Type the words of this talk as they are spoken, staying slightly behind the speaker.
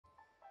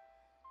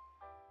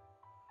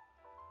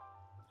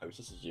House,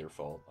 this is your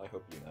fault. I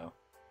hope you know.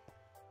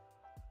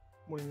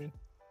 What do you mean?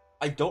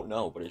 I don't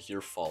know, but it's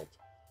your fault.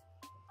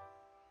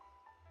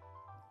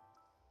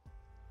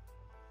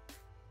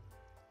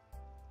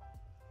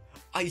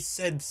 I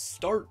said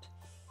start.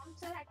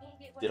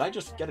 Did I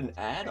just get an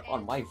ad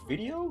on my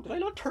video? Did I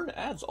not turn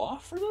ads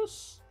off for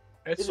this?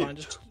 It's fine.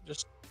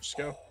 Just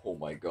go. Oh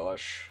my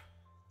gosh.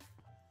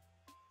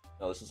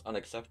 No, this is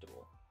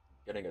unacceptable.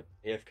 Getting an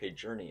AFK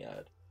Journey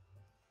ad.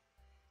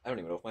 I don't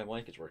even know if my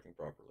mic is working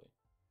properly.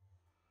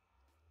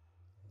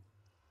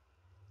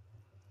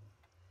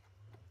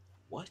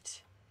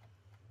 What?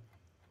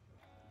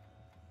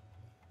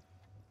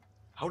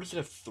 How does it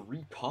have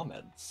 3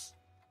 comments?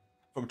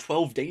 From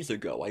 12 days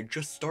ago, I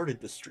just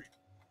started the stream.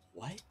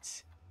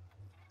 What?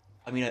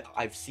 I mean,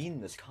 I've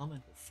seen this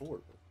comment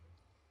before, but...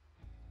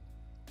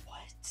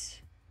 What?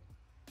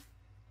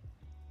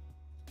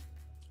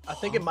 I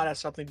think it might have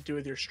something to do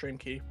with your stream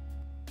key.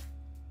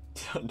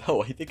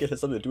 No, I think it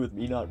has something to do with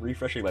me not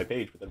refreshing my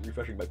page, but then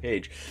refreshing my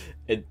page,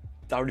 and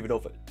I don't even know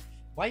if it...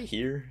 Am I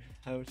here,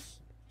 House?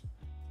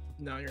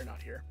 No, you're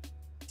not here.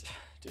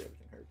 Dude,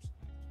 everything hurts.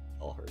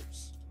 It all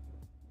hurts.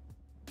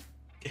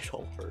 It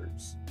all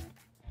hurts.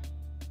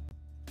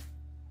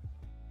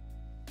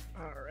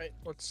 Alright,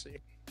 let's see.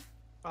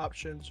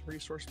 Options,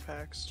 resource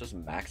packs. Just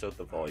max out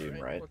the volume,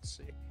 right? Let's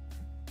see.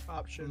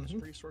 Options,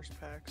 resource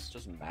packs.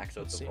 Just max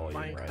out Let's the see,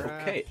 volume, right?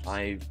 Minecraft. Okay,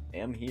 I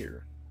am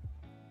here.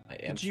 I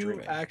am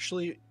streaming.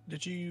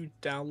 Did you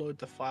download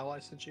the file I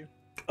sent you?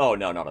 Oh,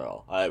 no, not at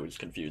all. I was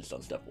confused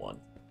on step 1.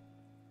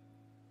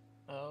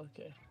 Oh,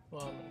 okay.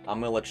 Well, I'm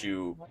gonna let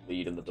you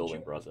lead in the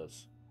building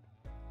process.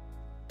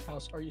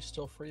 House, are you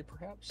still free,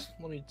 perhaps?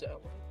 Let me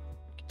download.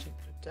 Continue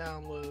to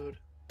download.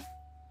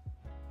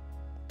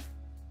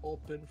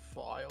 Open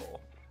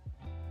file.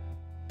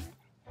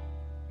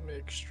 Let me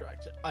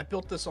extract it. I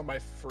built this on my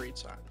free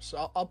time,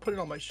 so I'll put it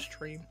on my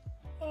stream.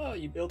 Oh,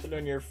 you built it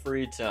on your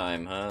free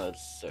time, huh?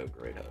 That's so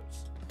great,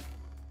 House.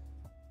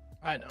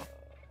 I know.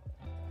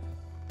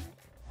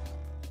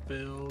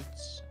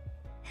 Builds.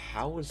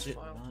 How was it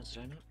File. not? Did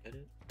I not get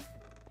it?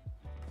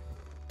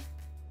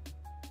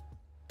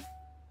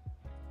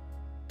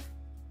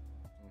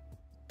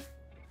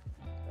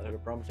 I had a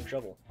promising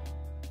shovel.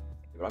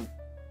 But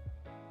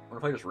what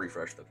if I just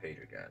refresh the page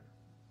again?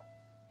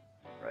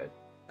 Right?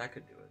 That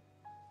could do it.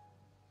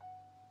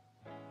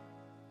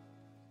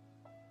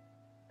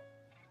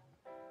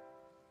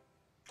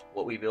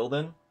 What we build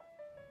in?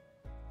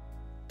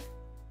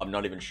 I'm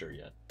not even sure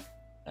yet.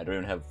 I don't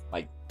even have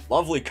my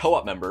lovely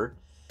co-op member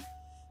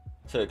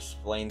to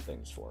explain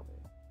things for me.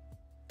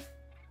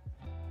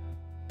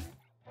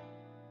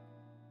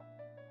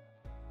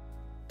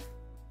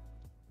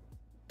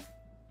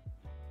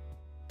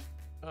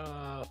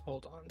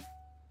 Hold on.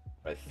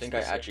 I think I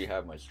actually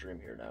have my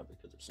stream here now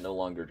because it's no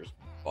longer just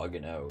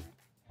bugging out.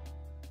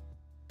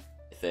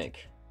 I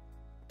think.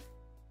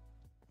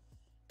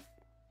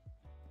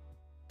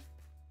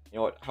 You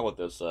know what? How about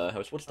this?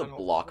 What's the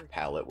block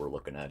palette we're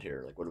looking at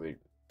here? Like, what do we?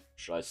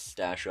 Should I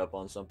stash up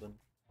on something?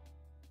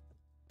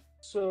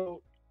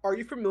 So, are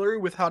you familiar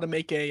with how to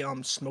make a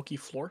smoky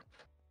floor?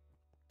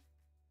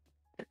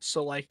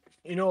 So, like,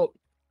 Duke,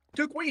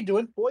 what are you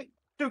doing, boy?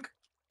 Duke,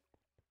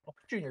 I'll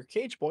put you in your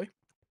cage, boy.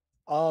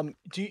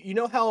 Do you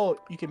know how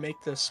you can make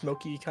the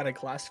smoky kind of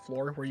glass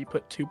floor where you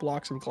put 2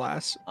 blocks of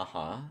glass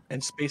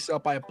and space it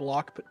out by a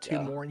block, put 2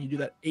 more, and you do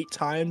that 8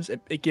 times?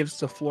 It gives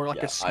the floor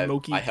like a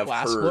smoky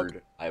glass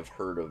look. I've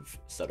heard of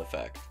said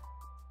effect.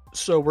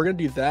 So we're gonna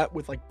do that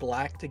with like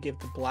black to give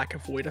the black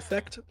void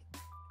effect,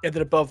 and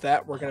then above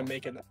that we're gonna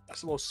make a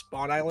little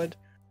spawn island,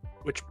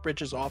 which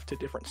bridges off to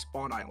different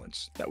spawn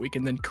islands that we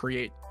can then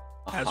create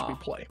as we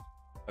play.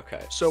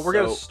 Okay. So we're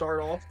gonna start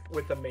off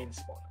with the main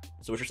spawn.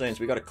 So what you're saying is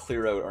we gotta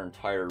clear out our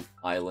entire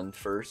island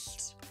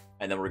first,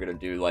 and then we're gonna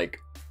do like,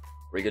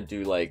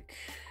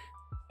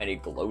 any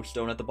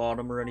glowstone at the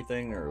bottom or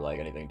anything, or like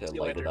anything to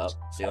light it up.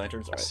 Sea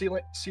lanterns. All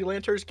right. Sea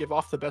lanterns give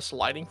off the best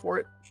lighting for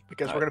it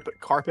because we're gonna put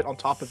carpet on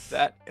top of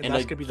that, and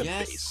that's gonna be the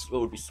base. What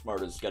would be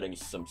smart is getting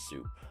some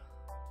soup.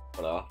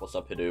 But what's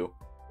up, Hidu?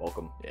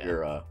 Welcome. Yeah.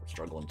 We're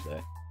struggling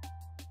today.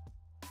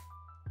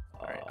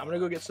 All right, I'm gonna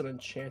go get some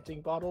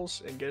enchanting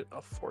bottles and get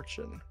a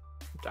fortune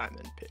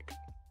diamond pick.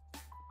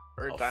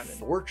 Or a diamond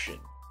fortune.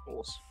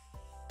 Pools.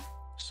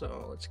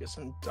 So let's get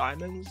some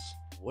diamonds.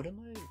 What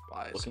am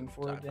I looking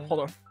for again?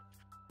 Hold on.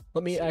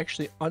 Let me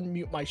actually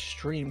unmute my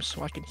stream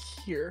so I can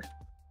hear.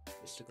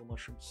 Mystical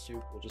mushroom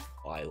soup. We'll just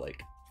buy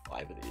like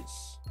 5 of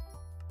these.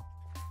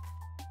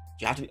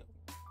 You have to be...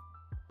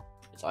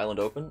 Is island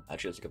open?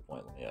 Actually, that's a good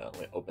point. Yeah, let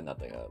me open that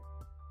thing up.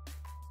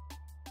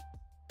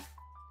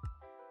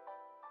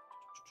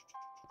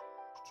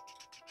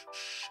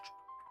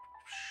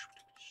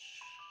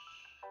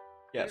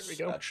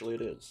 Yes, actually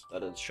it is.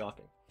 That is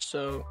shocking.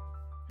 So,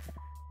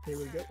 here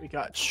we go. We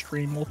got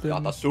stream open.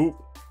 Got the soup.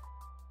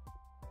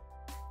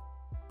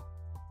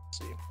 Let's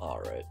see.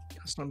 Alright.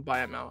 Custom buy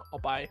amount. I'll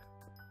buy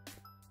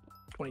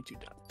 22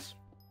 diamonds.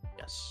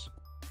 Yes.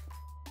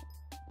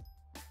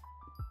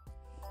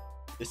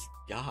 This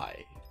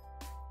guy.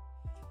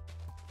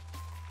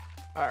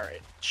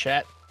 Alright,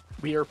 chat.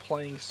 We are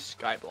playing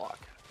Skyblock.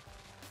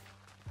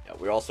 Yeah,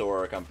 we also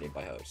are accompanied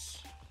by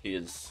House. He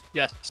is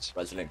Yes.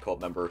 resident cult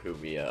member who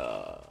we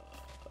I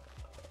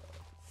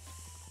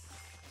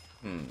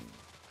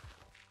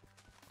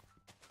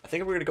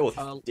think we're gonna go with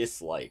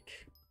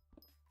dislike.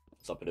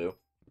 What's up, Adu?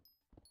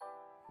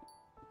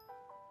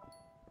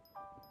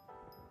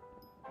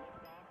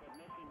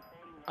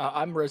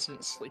 I'm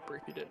resident sleeper.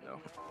 If you didn't know.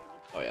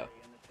 Oh yeah,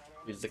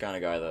 he's the kind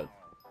of guy that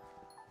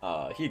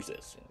he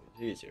exists.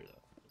 He's here though.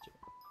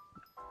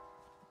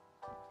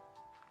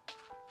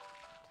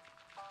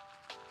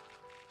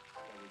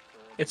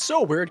 It's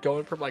so weird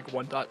going from like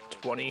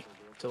 1.20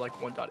 to like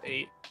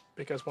 1.8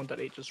 because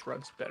 1.8 just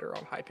runs better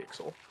on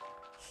hypixel.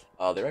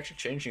 They're actually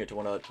changing it to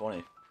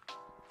 1.20.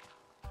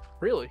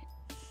 Really?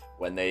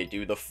 When they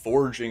do the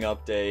forging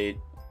update.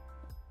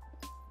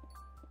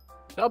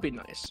 That'll be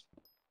nice.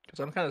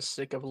 Because I'm kind of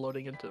sick of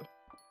loading into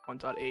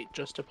 1.8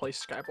 just to play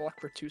Skyblock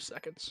for 2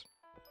 seconds.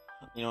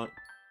 You know what?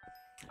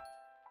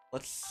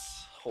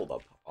 Let's hold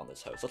up on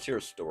this house. Let's hear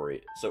a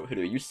story. So,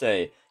 Hudu, you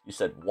said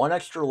one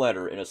extra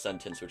letter in a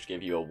sentence which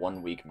gave you a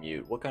 1-week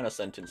mute. What kind of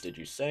sentence did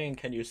you say, and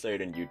can you say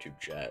it in YouTube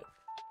chat?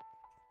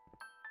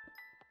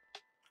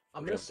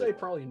 I'm gonna say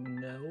probably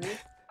no.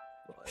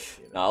 But,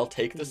 you know, now, I'll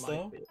take this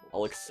though.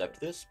 I'll accept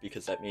this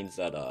because that means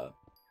that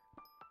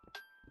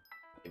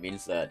it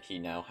means that he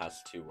now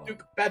has to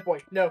Duke, bad boy,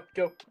 no,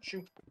 go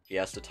shoot. He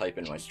has to type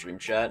in my stream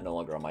chat, no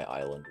longer on my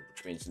island,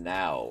 which means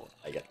now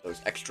I get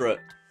those extra.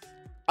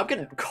 I'm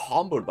getting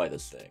comboed by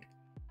this thing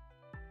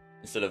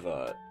instead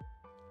of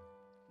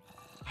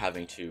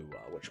having to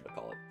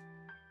whatchamacallit.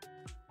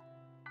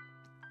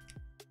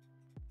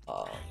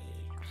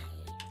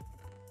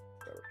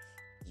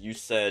 You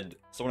said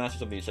someone asked you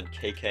something. You said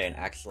KK and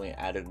accidentally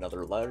added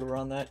another letter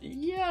on that.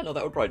 Yeah, no,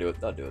 that would probably do it.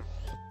 That'd do it.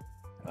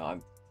 All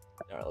right.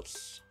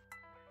 Let's.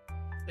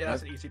 Yeah,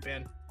 that's an easy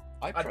ban.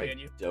 I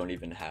probably don't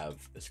even have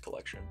this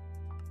collection.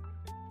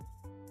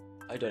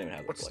 I don't even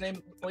have. What's the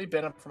name? Let me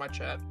ban up for my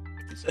chat.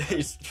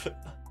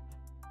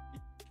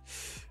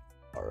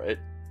 All right.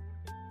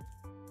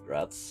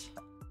 Congrats.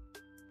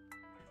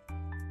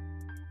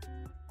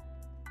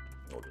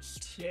 We'll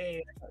just.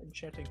 Yay!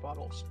 Enchanting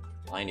bottles.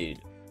 I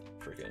need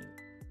freaking.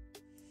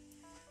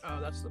 Oh,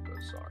 that's the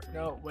bazaar.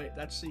 No, wait,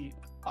 that's the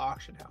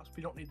auction house.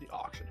 We don't need the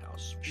auction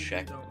house.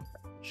 Check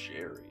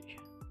Jerry.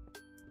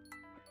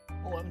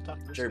 Oh, I'm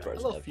talking to Jerry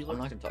Price. I'm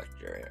not gonna talk to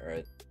Jerry. All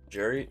right,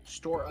 Jerry.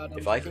 Store items.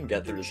 If I can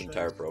get through this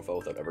entire profile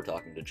without ever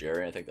talking to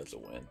Jerry, I think that's a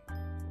win.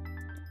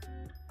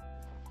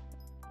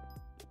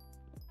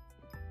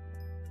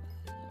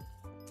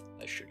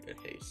 I should get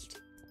haste.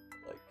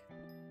 Like.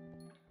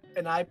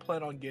 And I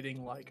plan on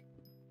getting like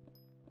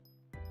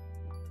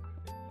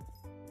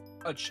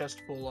a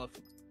chest full of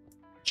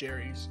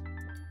Jerry's.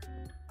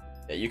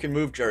 Yeah, you can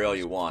move Jerry all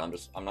you want.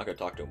 I'm not gonna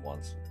talk to him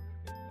once.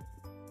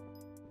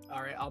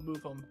 Alright, I'll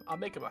move him. I'll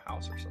make him a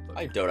house or something.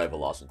 I doubt I have a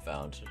lost and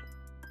found.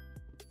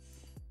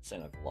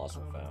 Saying I've lost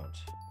and found.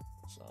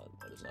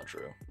 That is not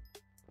true.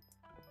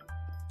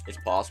 It's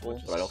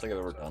possible, but I don't think I've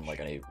ever done like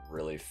any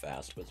really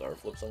fast bazaar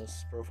flips on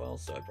this profile,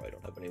 so I probably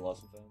don't have any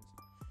lost and founds.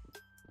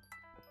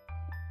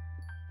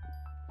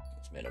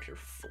 This man out here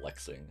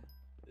flexing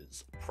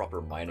his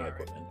proper mining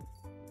equipment.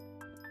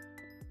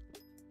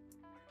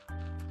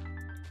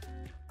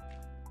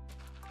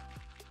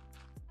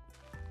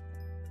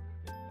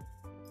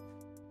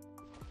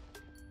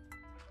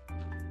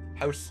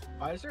 House.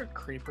 Why is there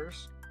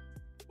creepers?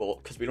 Well,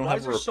 because we don't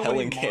have a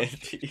repelling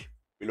candy.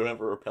 We don't have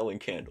a repelling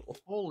candle.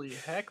 Holy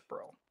heck,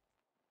 bro.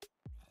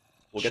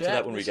 We'll get to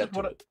that when we get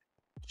to it.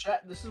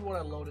 Chat, this is what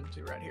I load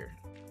into right here.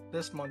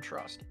 This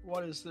Montrust.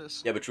 What is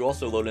this? Yeah, but you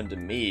also load into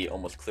me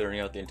almost clearing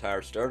out the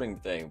entire starting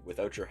thing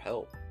without your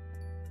help.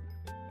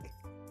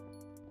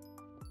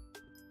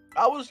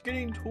 I was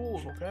getting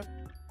tools, okay?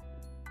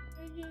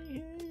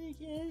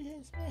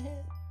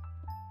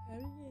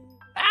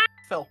 Ah!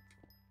 Fell.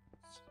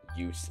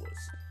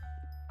 Useless.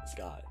 This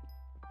guy.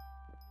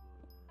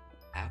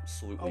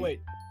 Absolutely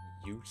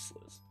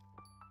useless.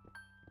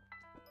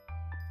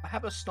 I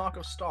have a stock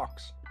of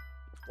stocks.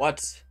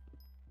 What?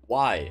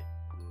 Why?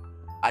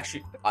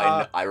 Actually,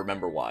 I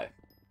remember why.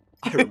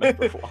 I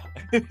remember why.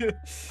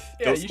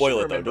 Don't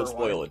spoil it though. Don't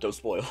spoil it. Don't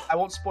spoil. I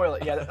won't spoil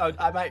it. Yeah,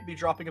 I might be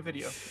dropping a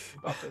video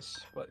about this,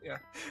 but yeah.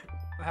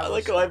 I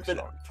like how I've been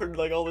putting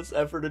like all this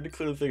effort into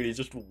clear the thing, and he's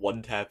just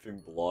one-tapping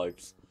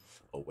blocks.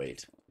 Oh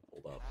wait,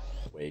 hold up,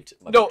 wait.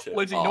 No,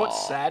 Lindsay, you know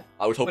what's sad?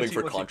 I was hoping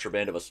for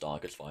contraband of a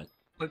stonk. It's fine.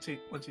 Lindsay,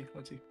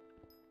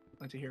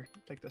 here,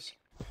 take this.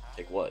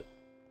 Take what?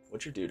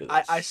 What'd you do to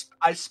this?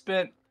 I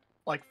spent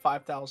like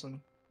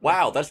 5,000.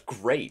 Wow, that's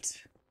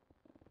great.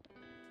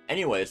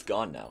 Anyway, it's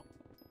gone now.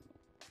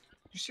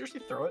 Did you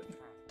seriously throw it?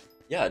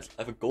 Yeah, I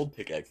have a gold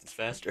pickaxe. It's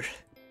faster.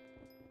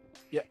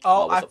 Yeah.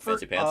 Oh, I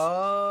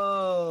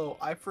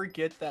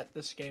forget that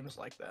this game is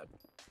like that.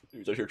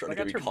 Dude's out here trying to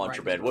give me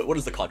contraband. What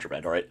is the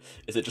contraband? All right,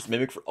 is it just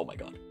mimic for? Oh my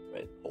god!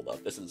 Wait, hold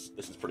up. This is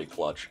pretty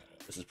clutch.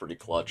 This is pretty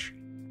clutch.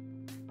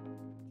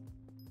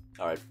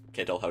 All right,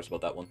 can't tell House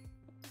about that one.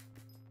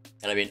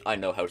 And I mean, I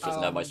know House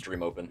doesn't have my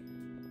stream open.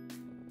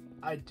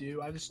 I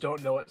do. I just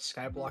don't know what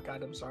Skyblock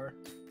items are.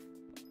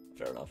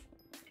 Fair enough.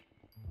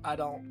 I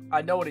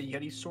know what a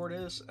Yeti sword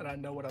is, and I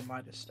know what a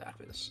Midas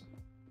staff is.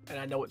 And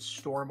I know what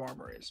storm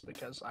armor is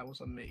because I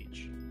was a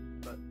mage.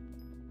 But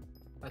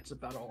that's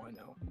about all I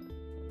know.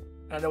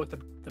 And I know what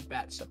the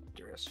bat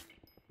scepter is.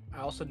 I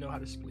also know how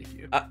to spleef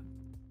you.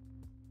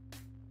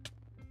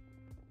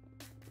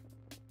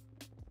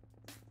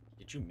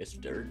 Did you miss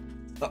dirt?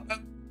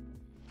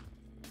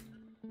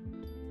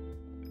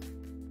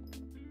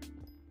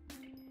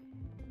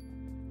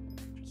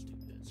 Just do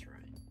this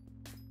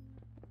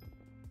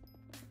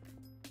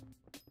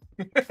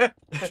right.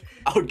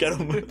 I'll get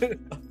him.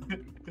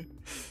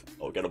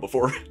 I'll get him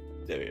before.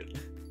 Damn it.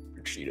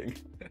 You're cheating.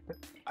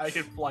 I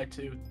can fly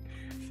too.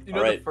 You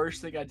know, the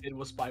first thing I did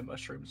was buy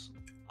mushrooms.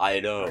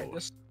 I know.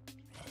 Right,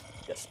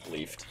 Yes,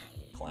 leafed.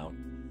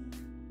 Clown.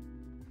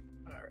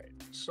 Alright,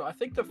 so I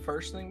think the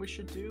first thing we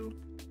should do...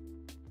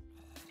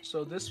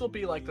 So this will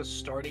be like the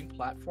starting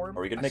platform.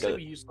 Are we gonna make a...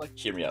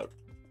 Hear me out.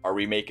 Are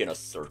we making a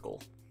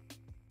circle?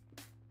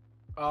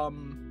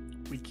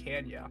 We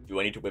can, yeah. Do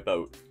I need to whip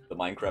out the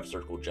Minecraft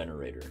circle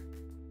generator?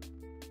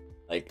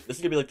 Like, this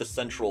is gonna be like the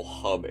central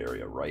hub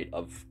area, right?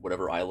 Of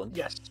whatever island?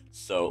 Yes.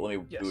 So, let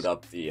me boot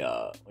up the,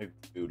 let me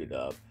boot it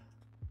up.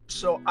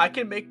 So, I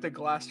can make the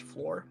glass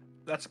floor.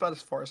 That's about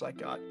as far as I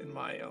got in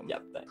my,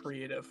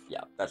 creative.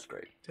 Yeah, that's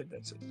great.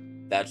 Tidbits.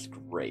 That's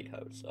great,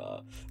 House.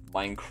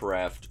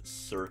 Minecraft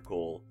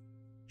circle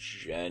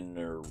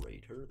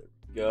generator. There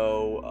we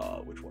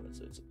go. Which one is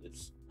it?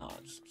 It's not.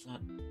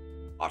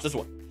 Oh, it's this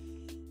one.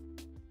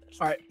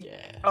 All right.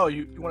 Yeah. Oh,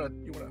 you wanna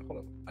hold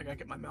on? I gotta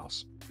get my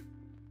mouse.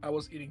 I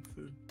was eating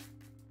food.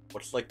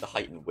 What's like the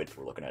height and width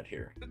we're looking at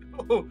here?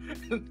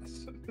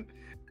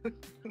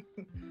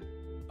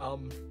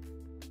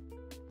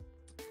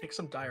 Take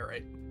some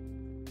diorite.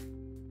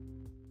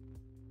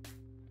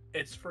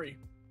 It's free.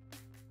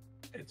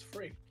 It's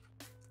free.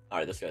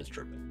 Alright, this guy's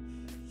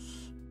tripping.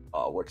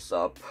 What's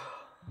up?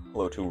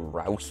 Hello to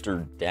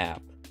Rouster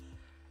Dap.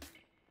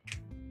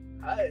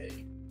 Hi.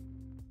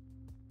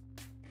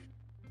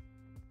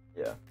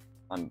 Yeah,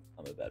 I'm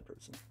a bad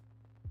person.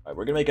 Alright,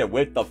 we're gonna make a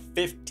width of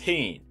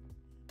 15.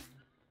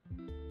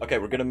 Okay,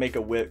 we're gonna make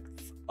a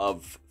width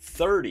of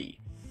 30.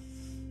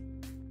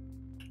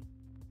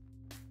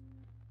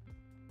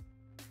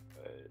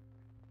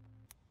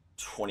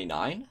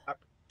 29?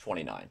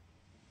 29.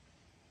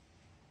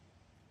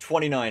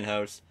 29,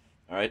 House.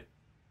 Alright.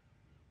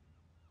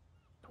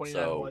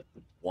 29 so, what?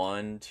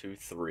 1, 2,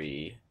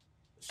 3.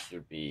 This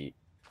should be...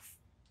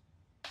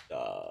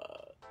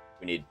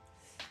 we need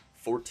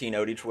 14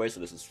 out each way, so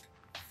this is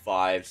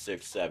 5,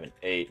 6, 7,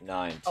 8,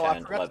 9, 10,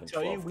 11,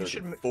 12,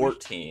 13,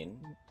 14.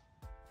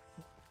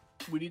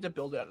 We need to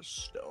build out of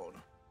stone.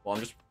 Well,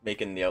 I'm just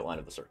making the outline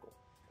of the circle.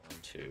 1,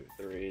 2,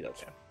 3,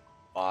 that's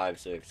 5,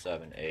 6,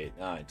 7, 8,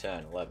 9,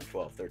 10, 11,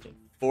 12, 13,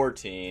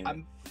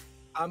 14.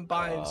 I'm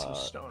buying some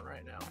stone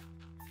right now.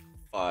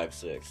 5,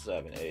 6,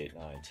 7, 8,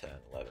 9, 10,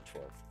 11,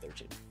 12,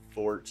 13,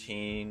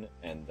 14,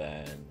 and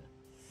then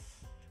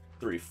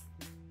 3,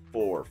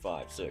 4,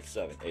 5, 6,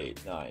 7,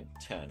 8, 9,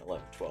 10,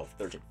 11, 12,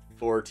 13,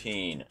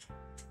 14.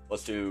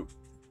 Let's do...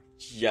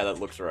 Yeah, that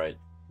looks right.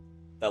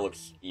 That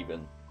looks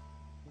even.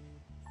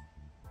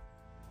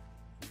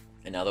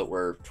 And now that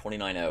we're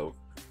 29 out,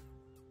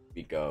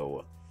 we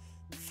go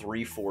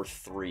 3, 4,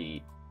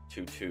 3,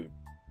 2, 2.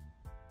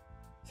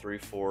 3,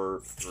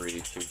 4,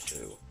 3, 2,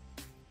 2.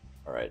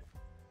 Alright.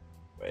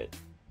 Wait.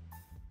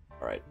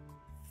 Alright.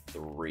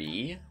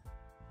 3.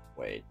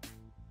 Wait.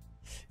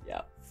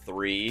 Yeah.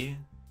 3.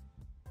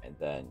 And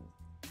then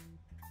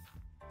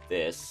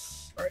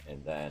this. Right.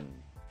 And then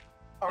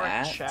Alright,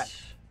 that. chat.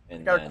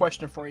 And I got a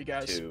question for you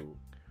guys. 2.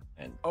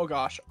 And oh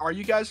gosh. Are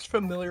you guys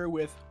familiar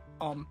with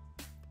oh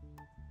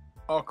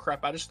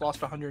crap, I just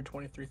lost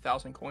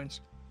 123,000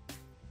 coins.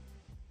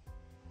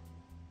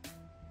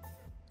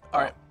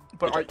 Alright.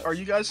 But are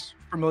you guys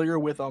familiar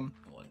with 1,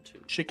 2,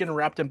 chicken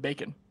wrapped in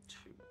bacon? 2.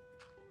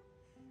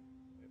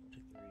 Wait, 1, 2,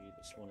 3.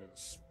 This one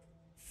is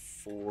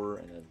 4,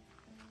 and then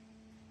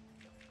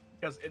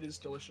Because it is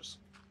delicious.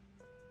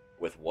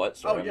 with what?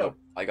 Sorry, yeah.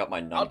 I got my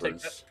I'll take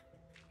numbers. that.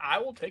 I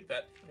will take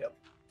that.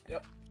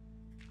 Yep.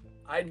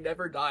 I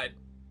never died.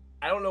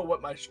 I don't know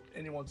what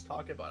anyone's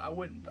talking about. I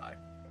wouldn't die.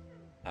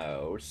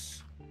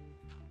 House.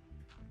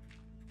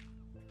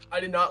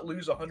 I did not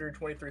lose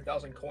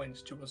 123,000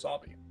 coins to a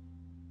zombie.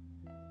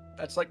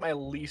 That's like my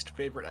least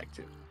favorite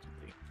activity.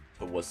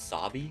 To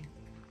wasabi?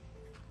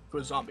 To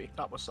a zombie,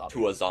 not wasabi.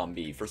 To a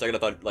zombie. For a second I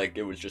thought like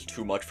it was just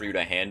too much for you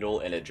to handle,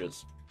 and it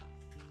just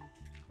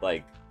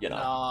like, you know.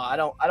 No,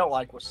 I don't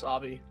like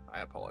wasabi.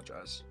 I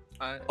apologize.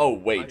 Oh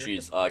wait,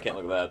 jeez, I can't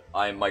look at that.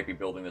 I might be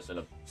building this in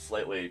a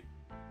slightly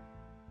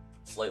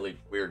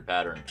weird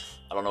pattern.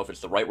 I don't know if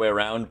it's the right way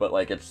around, but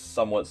like it's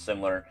somewhat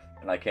similar,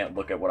 and I can't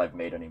look at what I've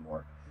made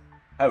anymore.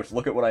 House,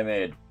 look at what I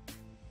made.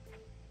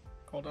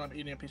 Hold on, I'm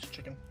eating a piece of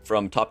chicken.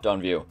 From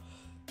top-down view.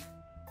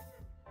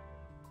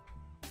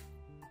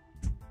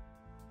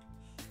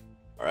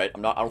 Alright,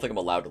 I don't think I'm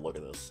allowed to look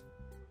at this.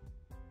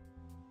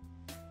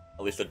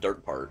 At least the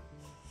dirt part.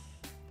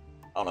 I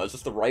don't know, is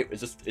this the right,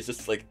 is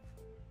this like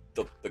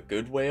the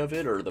good way of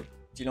it, or the... Do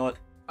you know what?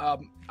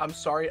 I'm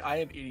sorry, I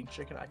am eating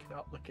chicken. I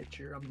cannot look at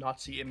your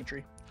Nazi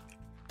imagery.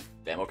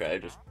 Damn, okay,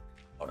 just...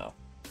 Oh no.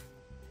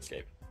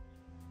 Escape.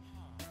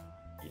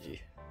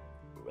 Easy.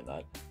 We win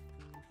that.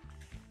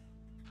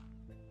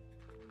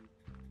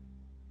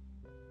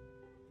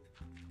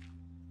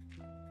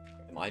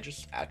 Am I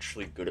just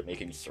actually good at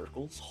making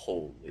circles?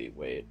 Holy,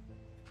 wait.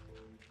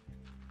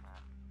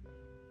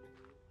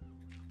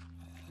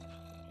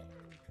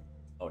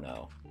 Oh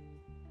no.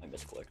 I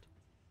misclicked.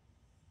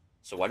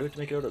 So why do we have to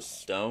make it out of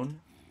stone?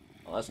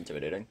 Oh, that's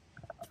intimidating.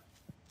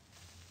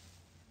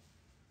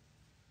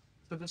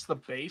 So this is the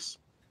base.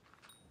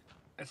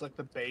 It's like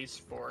the base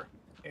for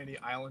any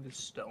island is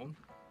stone.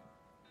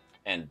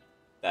 And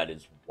that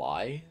is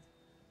why?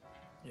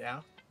 Yeah.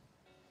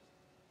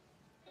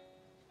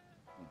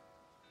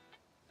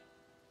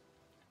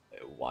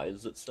 Why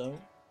is it stone?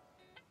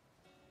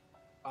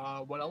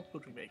 What else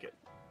would we make it?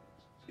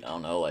 I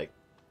don't know, like...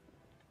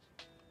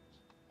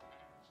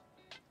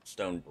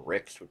 Stone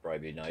bricks would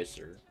probably be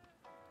nicer.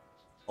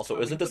 Also,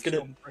 isn't this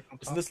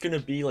gonna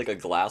be like a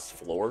glass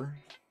floor?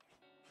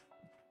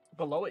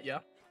 Below it, yeah.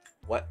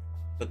 What?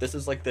 But this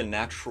is like the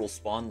natural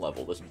spawn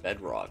level, this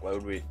bedrock. Why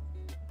would we...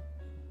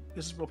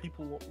 This is where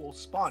people will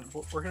spawn.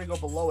 We're gonna go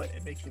below it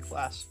and make the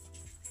glass.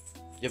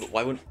 Yeah, but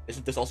why wouldn't...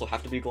 Isn't this also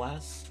have to be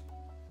glass?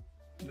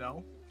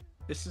 No.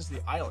 This is the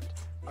island.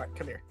 Alright,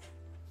 come here.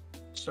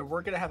 So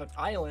we're gonna have an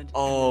island.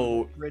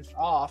 Oh. Bridge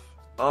off.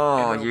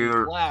 Oh,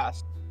 you're...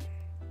 glass.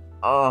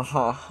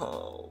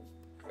 Oh,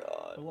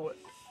 God. Below it.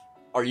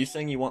 Are you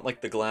saying you want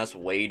like the glass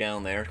way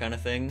down there kind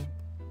of thing?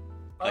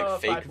 Like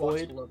fake 5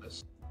 blocks void? below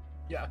this.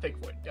 Yeah, fake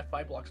void. Yeah,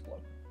 5 blocks below.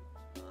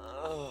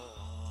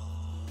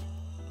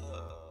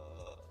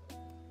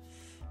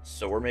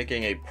 So we're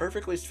making a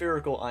perfectly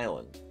spherical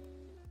island.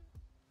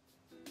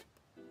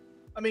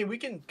 I mean, we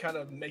can kind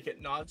of make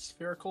it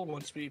non-spherical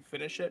once we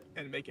finish it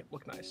and make it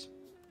look nice.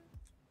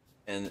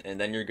 And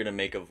then you're gonna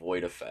make a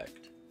void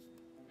effect.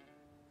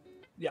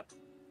 Yep.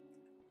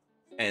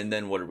 And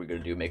then what are we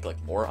gonna do? Make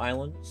like more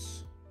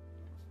islands?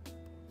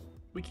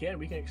 We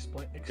can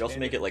explain. We could also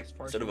make it like,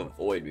 instead of a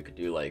void, we could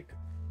do like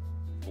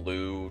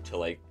blue to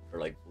like, or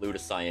like blue to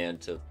cyan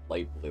to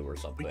light blue or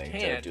something. We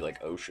Instead of do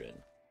like ocean.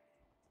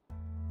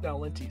 Now,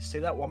 Linty, say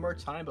that one more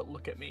time, but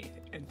look at me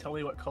and tell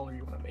me what color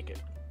you want to make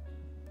it.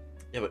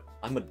 Yeah, but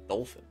I'm a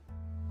dolphin.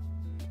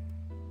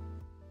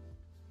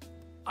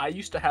 I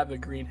used to have a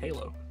green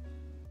halo.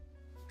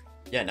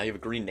 Yeah, now you have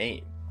a green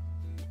name.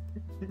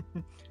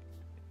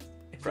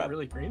 Is it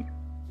really green?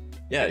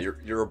 Yeah,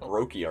 you're a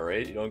brokey,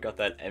 alright? You don't got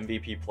that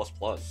MVP++.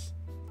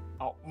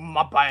 Oh,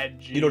 my bad,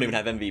 G. You don't even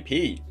have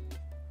MVP.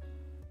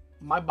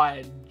 My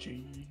bad,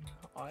 G.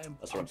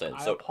 That's what I'm saying.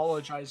 I So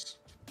apologize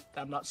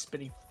that I'm not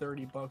spending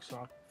 $30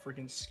 on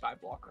freaking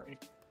Skyblock,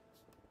 right?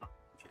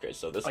 okay,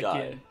 so this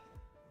guy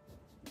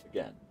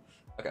again.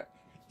 Okay,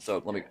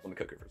 so let me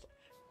cook it for a second.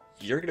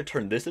 You're gonna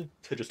turn this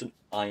into just an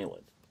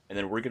island, and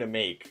then we're gonna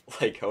make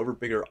like however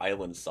big our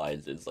island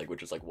size is, like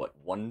which is like what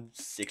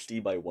 160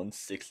 by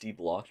 160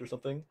 blocks or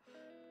something.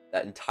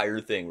 That entire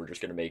thing we're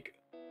just gonna make.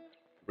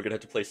 We're gonna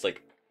have to place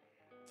like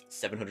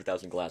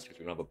 700,000 glass because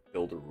we don't have a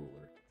builder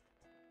ruler.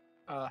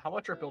 How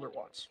much our builder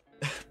wants?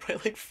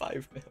 Probably like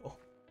 5 mil.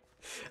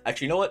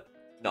 Actually, you know what?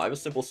 No, I have a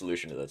simple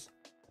solution to this.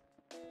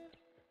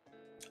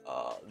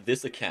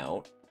 This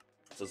account,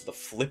 this is the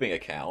flipping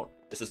account.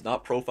 This is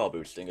not profile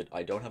boosting.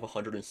 I don't have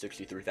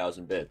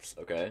 163,000 bits,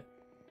 okay?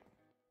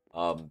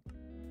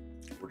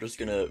 We're just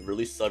gonna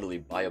really subtly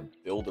buy a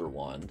builder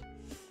wand,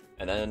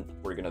 and then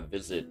we're gonna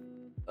visit,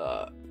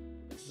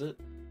 is it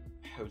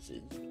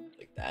houses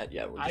like that?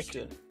 Yeah, we're just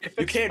gonna...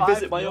 You can't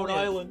visit my own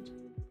island!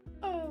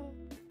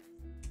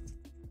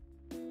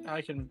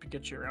 I can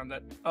get you around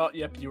that. Oh,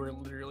 yep, you were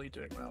literally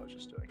doing what I was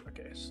just doing.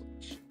 Okay, so...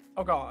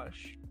 Oh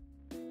gosh.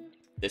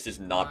 This is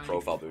not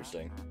profile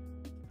boosting.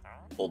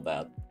 Hold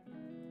that.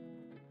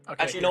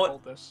 Okay, actually, you know what?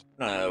 Hold this.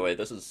 No, wait.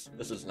 This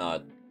is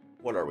not.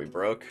 What are we,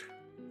 broke?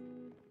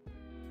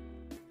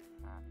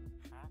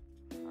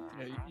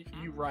 Yeah,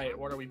 you right.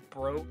 What are we,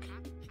 broke?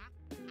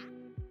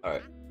 All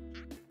right.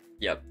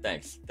 Yep.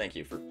 Thanks. Thank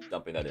you for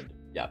dumping that in.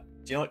 Yeah.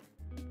 Do you know what?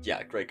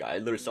 Yeah. Great guy. I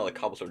literally saw the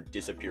cobblestone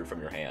disappear from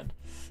your hand.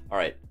 All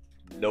right.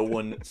 No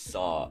one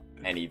saw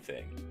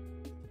anything.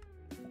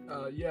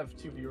 You have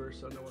 2 viewers,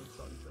 so no one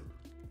saw anything.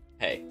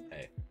 Hey.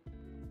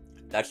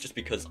 That's just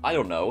because, I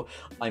don't know,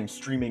 I'm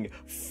streaming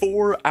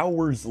 4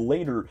 hours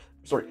later,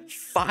 sorry,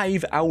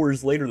 5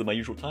 hours later than my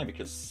usual time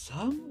because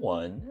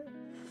someone,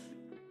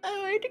 I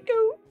had to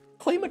go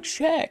claim a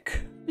check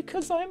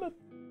because I'm a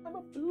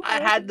boomer. I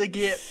had to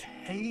get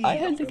paid. I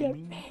had to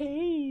get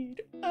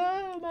paid.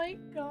 Oh my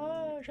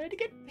gosh, I had to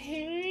get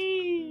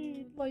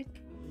paid. Like,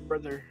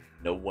 brother.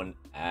 No one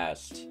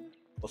asked.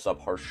 What's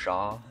up,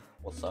 Harshaw?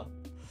 What's up?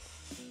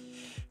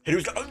 Hey,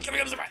 who's got...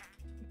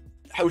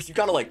 House, you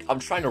gotta like, I'm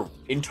trying to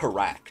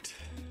interact.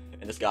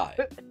 And this guy.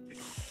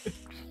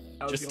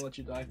 I was gonna let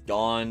you die.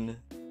 Gone,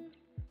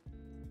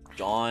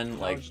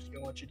 like... I was just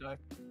gonna let you die.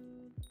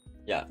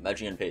 Yeah,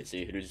 imagine getting paid.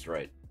 See, Hidu's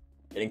right.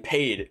 Getting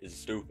paid is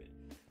stupid.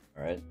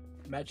 Alright?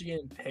 Imagine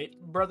getting paid.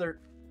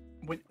 Brother,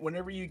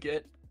 whenever you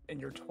get in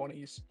your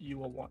 20s, you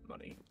will want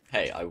money.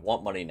 Hey, I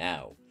want money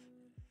now.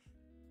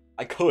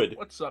 I could.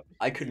 What's up?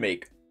 I could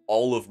make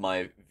all of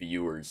my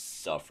viewers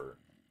suffer.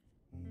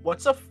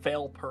 What's a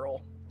fail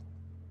pearl?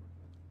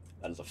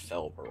 That is a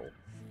fell pearl,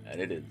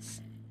 and it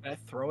is. Can I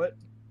throw it?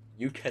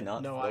 You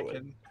cannot No, throw I it.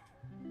 can.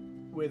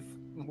 With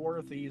more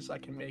of these, I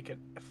can make it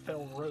a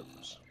fell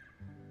rose.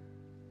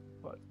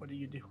 What do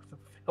you do with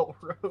a fell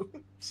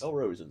rose? Fell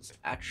rose is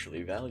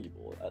actually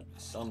valuable at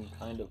some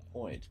kind of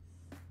point.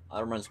 That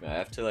reminds me, I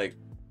have to like.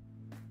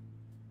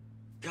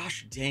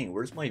 Gosh dang,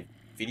 where's my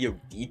video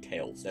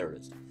details? There it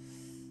is.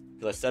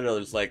 Because I said it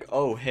was like,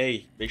 oh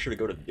hey, make sure to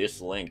go to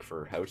this link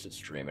for House's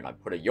stream, and I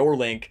put your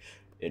link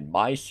in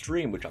my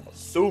stream, which I'm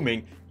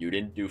assuming you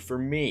didn't do for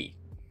me.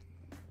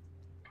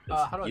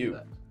 How do I do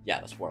that? Yeah,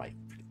 that's what I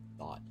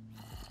thought.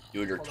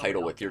 Do your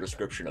title with your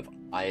description of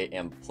I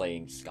am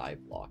playing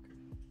Skyblock.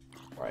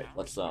 Alright,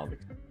 let's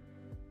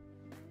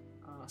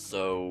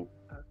so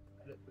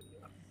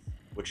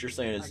what you're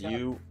saying is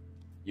you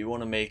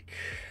want to make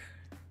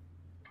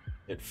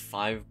it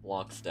 5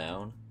 blocks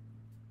down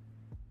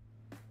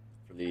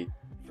for the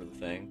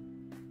thing.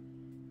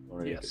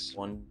 Yes.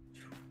 1,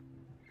 2,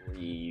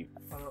 3,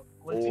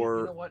 Lindsay, 4,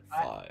 you know what?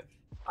 5.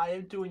 I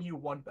am doing you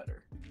one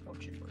better.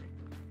 Don't you worry.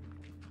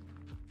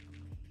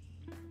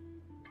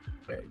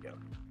 There you go.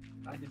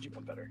 I did you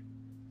one better.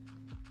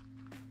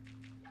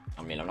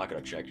 I mean, I'm not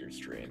gonna check your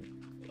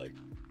stream. Like,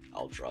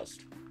 I'll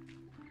trust.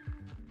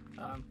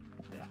 Yeah.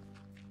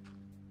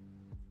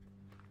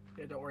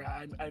 Yeah, don't worry.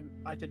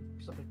 I did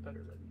something better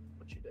than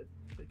what you did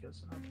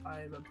because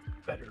I am a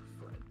better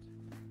friend.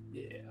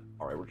 Yeah.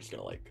 All right, we're just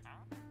gonna like,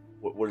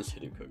 what is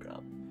Hidden cooking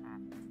up?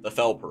 The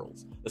fell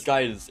pearls. This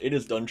guy is in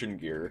his dungeon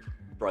gear.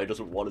 Probably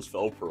doesn't want his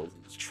fell pearls.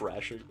 He's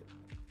trashing it.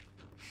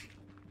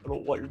 I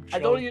don't want your.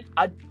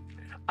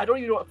 I don't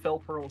even know what fell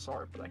pearls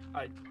are, but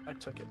I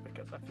took it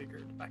because I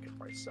figured I could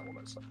probably sell them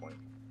at some point.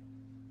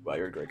 Wow,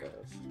 you're a great guy.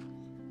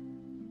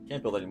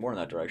 Can't build any more in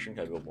that direction.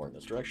 Can I build more in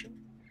this direction?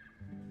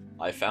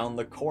 I found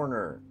the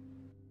corner.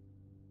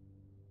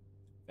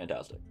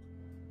 Fantastic.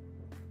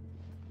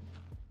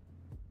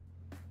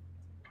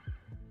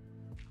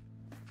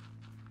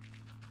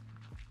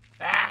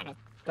 Ah!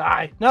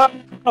 Die! No!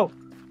 Oh!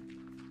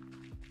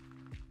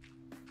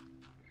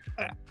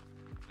 Ah,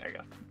 there you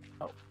go.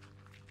 Oh.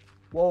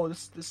 Whoa,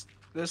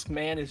 this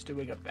man is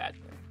doing a bad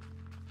thing.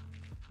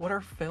 What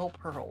are fell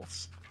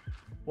pearls?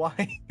 Why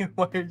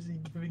is he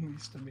giving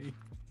these to me?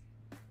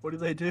 What do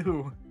they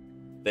do?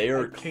 They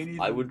are.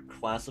 I would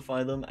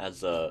classify them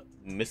as a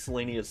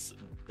miscellaneous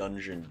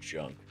dungeon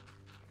junk.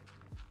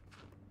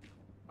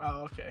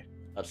 Oh, okay.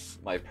 That's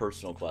my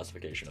personal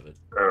classification of it.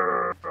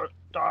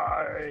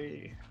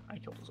 Die! I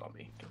killed a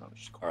zombie because I'm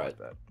just cool All right. with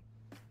that.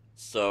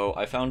 So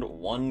I found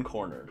one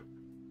corner.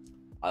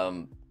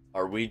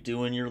 Are we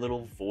doing your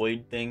little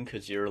void thing?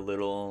 Cause you're a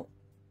little.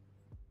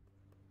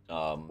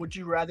 Would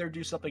you rather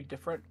do something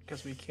different?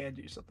 Because we can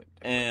do something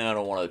different. And I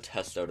don't want to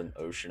test out an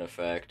ocean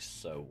effect,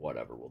 so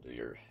whatever. We'll do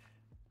your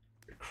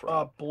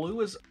crap.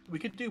 Blue is. We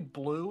could do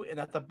blue, and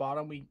at the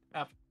bottom we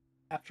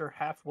after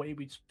halfway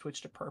we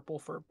switch to purple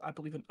for I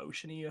believe an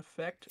oceany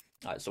effect.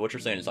 All right. So what you're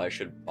saying is I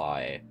should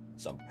buy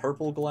some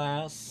purple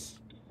glass,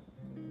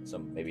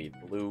 some maybe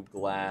blue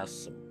glass,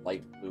 some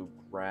light blue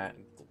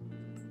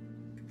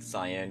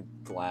cyan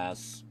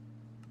glass,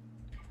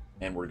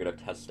 and we're gonna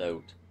test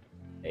out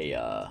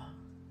a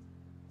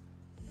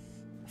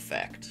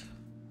effect.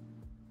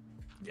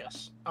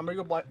 Yes, I'm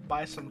gonna go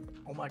buy some.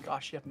 Oh my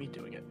gosh, you have me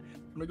doing it.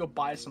 I'm gonna go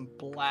buy some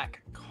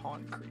black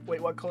concrete.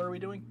 Wait, what color are we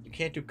doing? You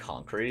can't do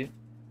concrete.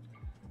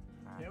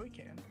 Yeah, we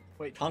can.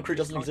 Wait, Concrete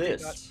doesn't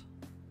exist.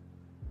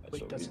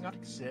 Wait, does it not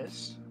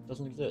exist?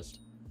 Doesn't exist.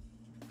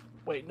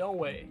 Wait, no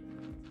way.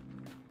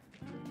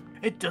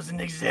 It doesn't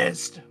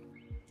exist.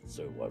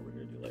 So what we're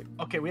gonna do, like?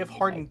 Okay, we have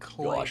hardened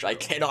clay. Gosh, I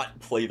cannot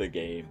play the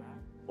game.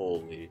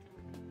 Holy.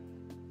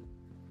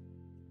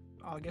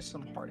 I'll get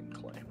some hardened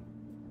clay.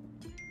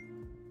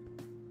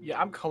 Yeah,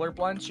 I'm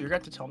colorblind, so you're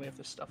going to have to tell me if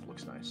this stuff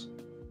looks nice.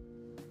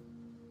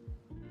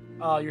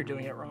 Oh, you're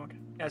doing it wrong.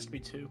 It has to be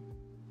 2.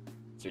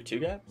 Is there 2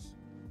 gaps?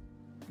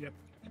 Yep.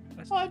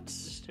 What?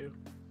 It's 2.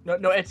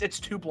 No, it's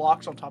 2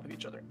 blocks on top of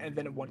each other, and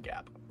then 1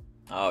 gap.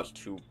 Oh, it's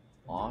 2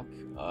 block?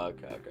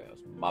 Okay.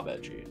 My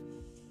bad, G.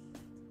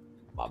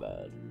 My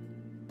bad.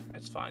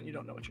 It's fine, you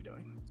don't know what you're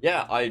doing.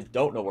 Yeah, I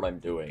don't know what I'm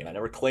doing, and I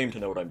never claim to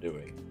know what I'm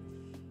doing.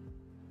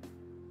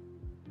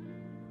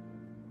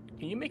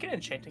 Can you make an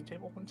enchanting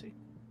table, Lindsay?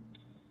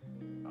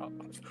 Oh.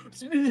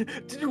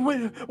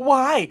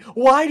 Why?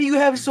 Why do you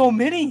have so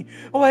many?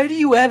 Why do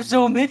you have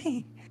so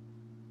many?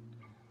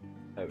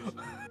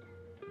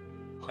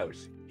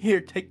 House. Here,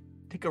 take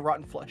a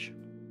rotten flesh.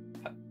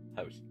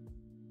 House.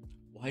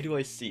 Why do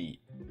I see?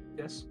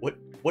 Yes.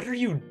 What are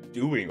you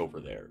doing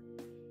over there?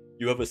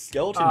 You have a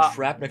skeleton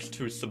trapped next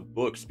to some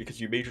books because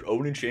you made your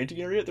own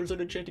enchanting area? There's an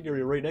enchanting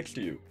area right next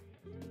to you.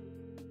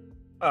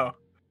 Oh.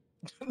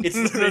 It's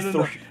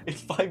literally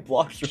it's 5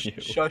 blocks from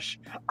you. Shush.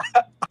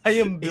 I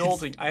am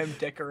building. I am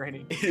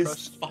decorating. It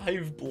is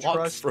 5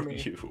 blocks from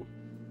you.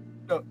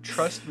 No,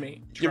 trust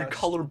me. You're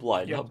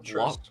colorblind, you not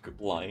block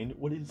blind.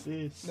 What is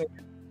this? No,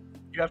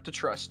 you have to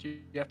trust.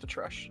 You have to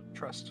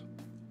trust.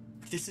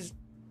 This is...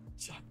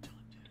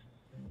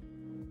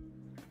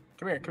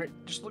 Come here.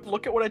 Just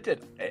look at what I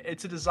did.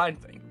 It's a design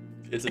thing.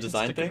 It's a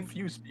design to thing?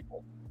 Confuse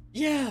people.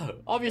 Yeah,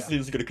 obviously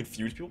this is gonna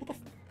confuse people.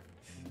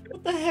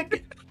 What the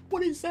heck?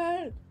 What is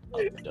that?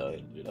 I'm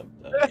done, dude. I'm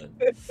done.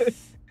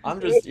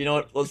 I'm just, you know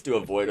what? Let's do a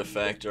void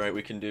effect. All right,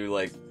 we can do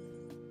like.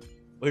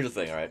 Well, here's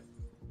the thing. All right.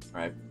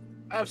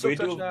 I have so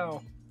touch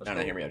now. No,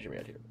 hear me out here.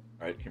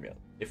 All right, hear me out.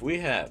 If we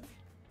had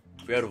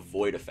a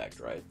void effect,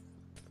 right?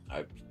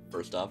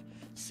 First off,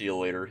 see you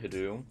later,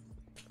 Hidoo.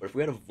 But if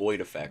we had a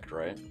void effect,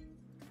 right?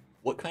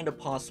 What kind of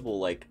possible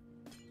like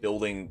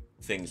building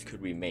things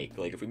could we make?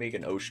 Like if we make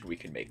an ocean, we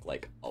can make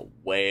like a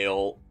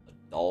whale, a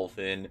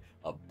dolphin,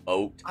 a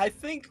boat. I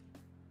think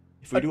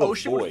if we do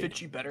ocean would would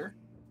fit you better.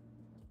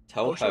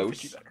 Tell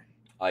House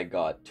I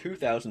got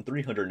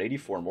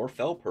 2,384 more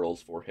fell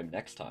pearls for him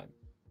next time.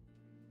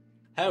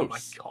 House, oh my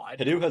God.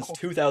 Hidoo has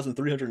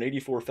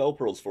 2,384 fell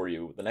pearls for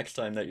you the next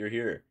time that you're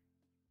here.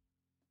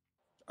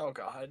 Oh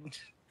God,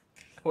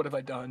 what have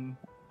I done?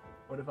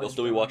 He'll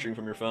still be watching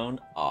from your phone?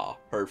 Ah,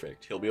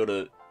 perfect. He'll be able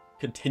to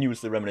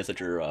continuously reminisce at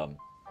your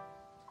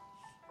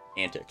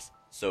antics.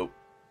 So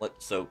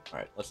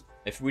alright,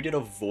 if we did a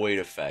void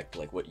effect,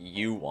 like what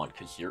you want,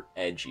 because you're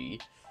edgy,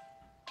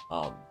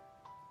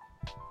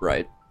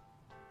 right?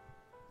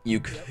 You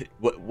could,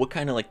 what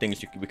kind of like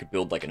things we could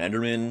build, like an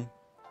Enderman?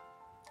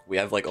 We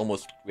have like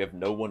we have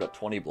no 1 to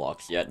 20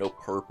 blocks yet, no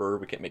purpur,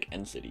 we can't make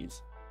end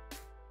cities.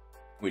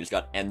 We just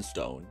got end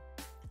stone.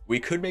 We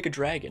could make a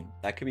dragon,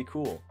 that could be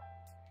cool.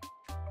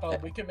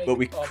 We could make, but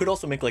we could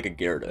also make like a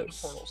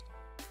Gyarados.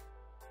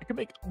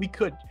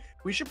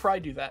 We should probably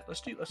do that. Let's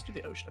do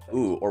the ocean effect.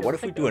 Ooh, or what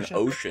if we do an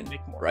ocean,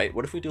 right?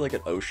 What if we do like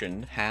an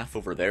ocean half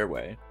over their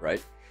way,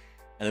 right?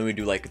 And then we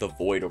do like the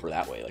void over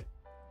that way. Like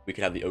we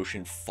could have the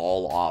ocean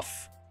fall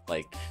off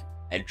like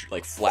edge,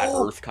 like flat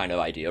Earth kind of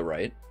idea,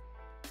 right?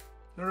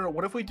 No.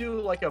 What if we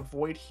do like a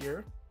void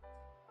here,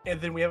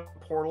 and then we have a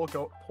portal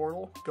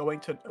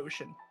going to an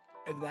ocean,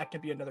 and that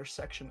could be another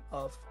section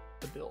of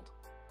the build.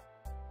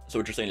 So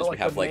what you're saying is we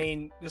have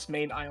like this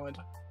main island.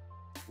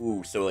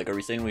 Ooh, so like, are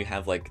we saying we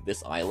have like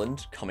this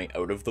island coming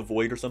out of the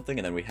void or something,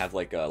 and then we have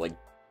like a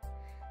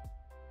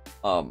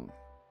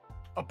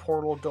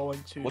portal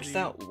going to what's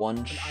that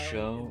one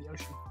show?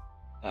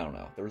 I don't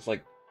know. There was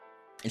like,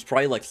 it's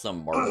probably like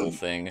some Marvel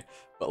thing,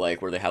 but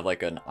like where they have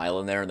like an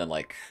island there and then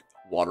like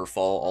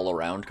waterfall all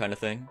around kind of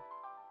thing.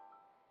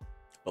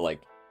 But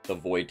like the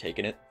void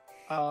taking it.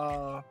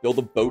 Build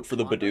a boat for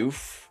the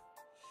Bidoof.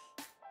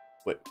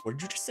 Wait, what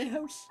did you just say,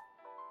 House?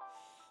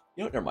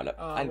 You know what? Never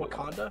mind.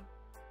 Wakanda.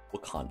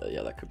 Wakanda,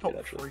 yeah, that could be it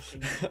actually.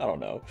 I don't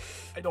know.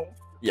 I don't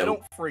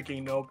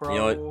freaking know, bro. You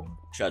know what?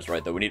 Chad's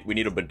right though. We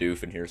need a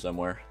Bidoof in here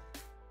somewhere.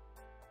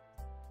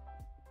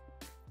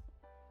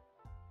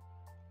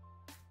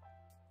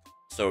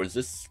 So is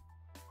this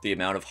the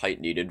amount of height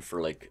needed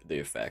for like the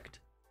effect?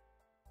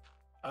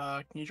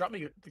 Can you drop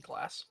me the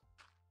glass?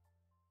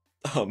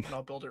 And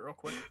I'll build it real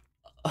quick.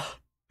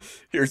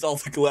 Here's all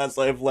the glass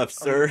I have left,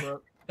 sir.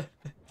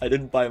 I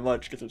didn't buy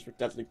much because it was for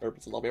testing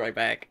purposes. I'll be right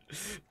back.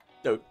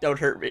 Don't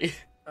hurt me.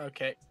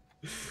 Okay.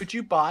 Could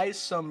you buy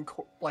some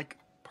like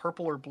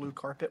purple or blue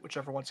carpet,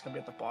 whichever one's gonna be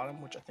at the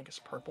bottom, which I think is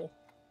purple.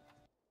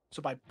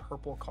 So buy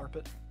purple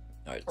carpet.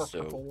 All right. Or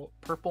so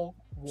purple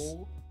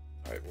wool.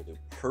 All right, we'll do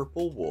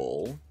purple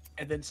wool.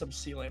 And then some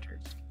sea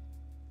lanterns.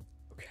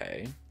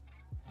 Okay.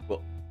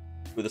 Well,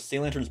 would the sea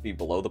lanterns be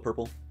below the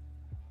purple?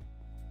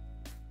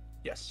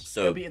 Yes.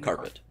 So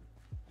carpet.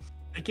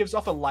 It gives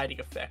off a lighting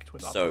effect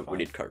with so we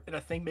need carpet. And I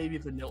think maybe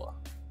vanilla.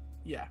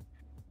 Yeah.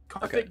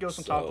 Carpet goes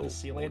on top of the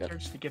sea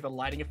lanterns to give a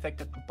lighting effect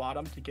at the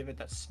bottom to give it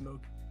that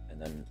smoke. And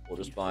then we'll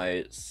just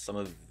buy some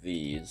of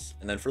these.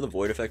 And then for the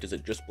void effect, is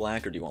it just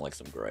black or do you want like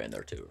some gray in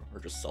there too? Or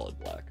just solid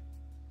black?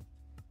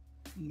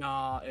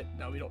 Nah,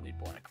 no, we don't need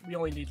black. We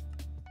don't need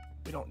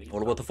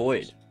What about the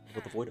void? What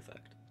about the void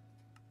effect?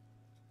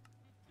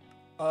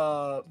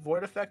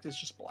 Void effect is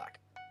just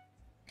black.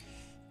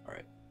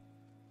 Alright.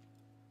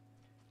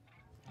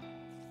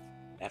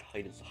 That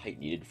height is the height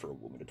needed for a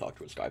woman to talk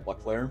to a Skyblock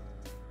player.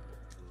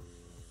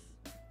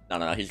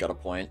 No, he's got a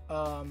point.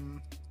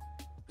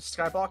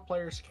 Skyblock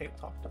players can't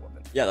talk to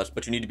women. Yeah,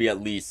 but you need to be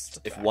at least,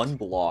 if one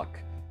block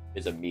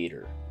is a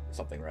meter or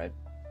something, right?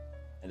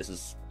 And this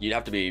is, you'd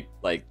have to be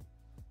like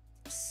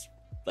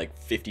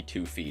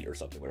 52 feet or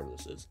something, whatever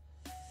this is.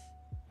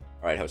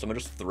 Alright, House, I'm gonna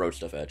just throw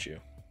stuff at you.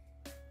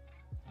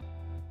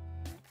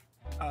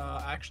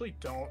 I actually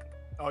don't.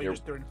 Oh, you're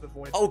just throwing into the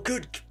void. Oh,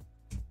 good!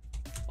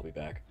 I'll be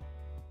back.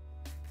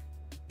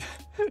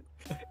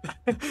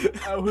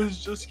 I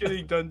was just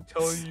getting done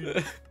telling you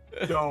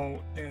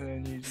don't,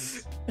 and then you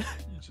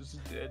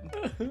just did.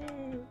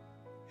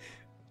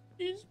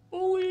 He's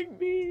bullying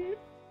me.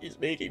 He's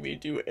making me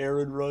do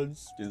errand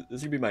runs. Dude, this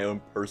is gonna be my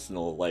own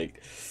personal,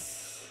 like,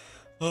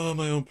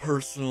 my own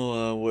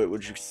personal, what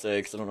would you say?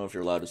 Because I don't know if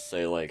you're allowed to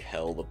say, like,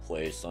 hell the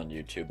place on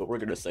YouTube, but we're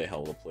gonna say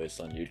hell the place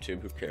on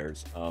YouTube. Who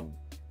cares?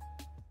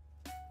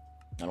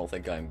 I don't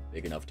think I'm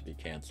big enough to be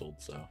canceled,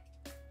 so.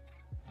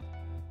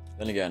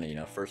 Then again, you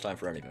know, first time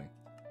for anything.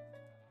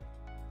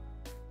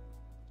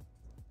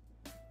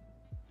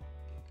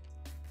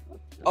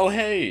 Oh,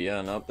 hey!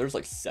 Yeah, no, there's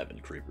like 7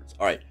 creepers.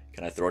 Alright,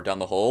 can I throw it down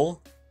the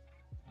hole?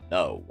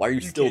 No. Why are you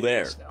still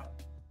there?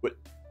 What?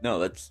 No,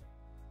 that's...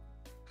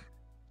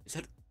 Is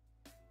that...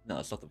 No,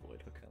 that's not the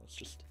void. Okay, let's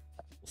just...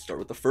 We'll start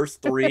with the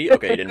first 3.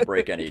 Okay, didn't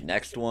break any.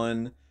 Next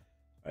one.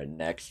 Alright,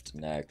 next.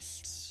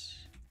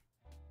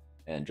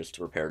 And just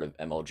to repair to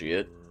MLG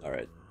it.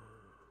 Alright.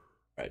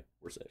 Alright,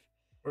 we're safe.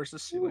 Where's the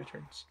sea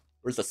lanterns?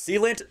 Where's the sea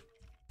lantern?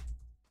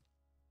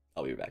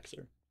 I'll be back,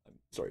 sir. I'm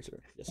sorry, sir.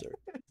 Yes, sir.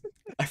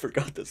 I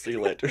forgot the sea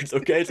lanterns,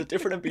 okay? It's a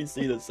different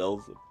NPC that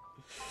sells them.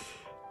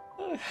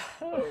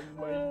 Oh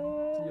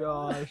my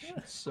gosh,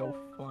 it's so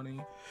funny.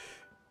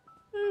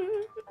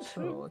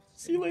 So,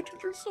 sea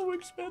lanterns are so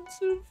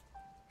expensive.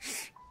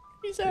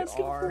 He's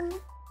asking for...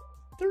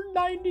 They're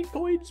 90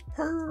 coins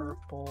per.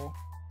 Purple.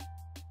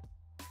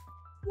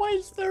 Why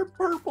is there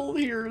purple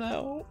here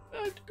now?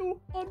 I have to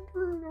go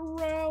under and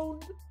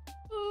around.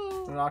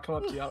 No, I'll come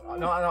up to you. I'll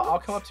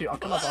come up to you. I'll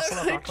come up.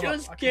 I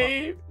just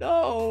came.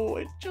 No,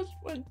 it just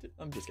went.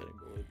 I'm just getting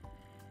bullied.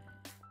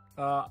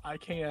 I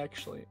can't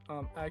actually.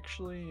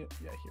 Actually,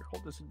 yeah. Here,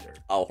 hold this in dirt.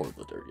 I'll hold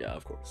the dirt. Yeah,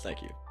 of course.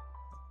 Thank you.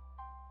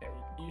 Yeah,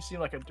 you seem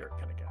like a dirt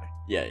kind of guy.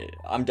 Yeah.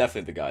 I'm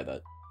definitely the guy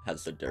that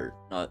has the dirt,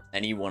 not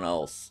anyone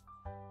else.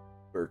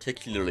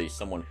 Particularly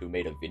someone who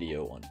made a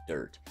video on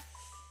dirt.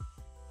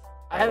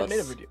 I haven't made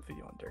a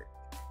video on dirt.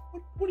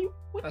 What do you?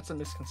 What? That's a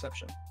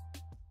misconception.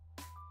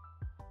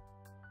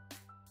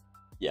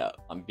 Yeah,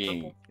 I'm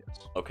being... Purple,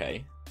 yes.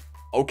 Okay.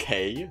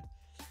 Okay.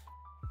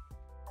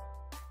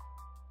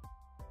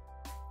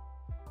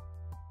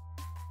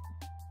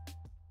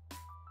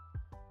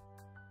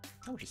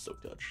 How much is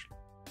Soak Touch?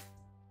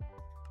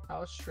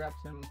 I'll strap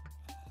him.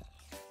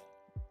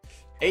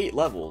 8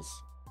 levels.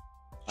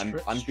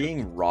 I'm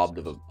being robbed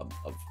of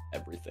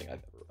everything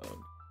I've ever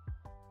owned.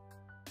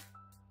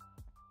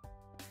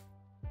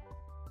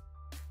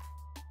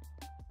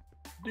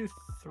 Do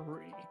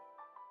 3.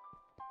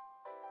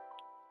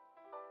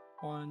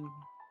 1,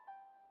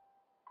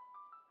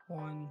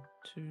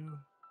 2,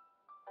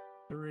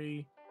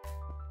 3,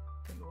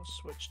 and we'll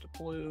switch to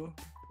blue.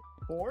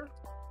 4.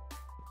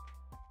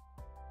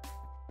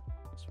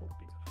 This will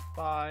be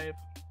 5.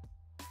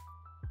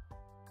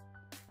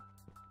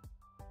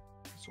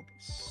 This will be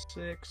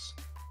 6,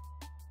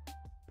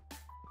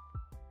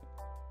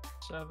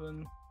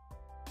 7.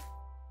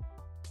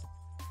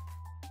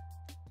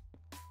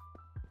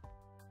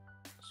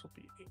 This will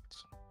be 8.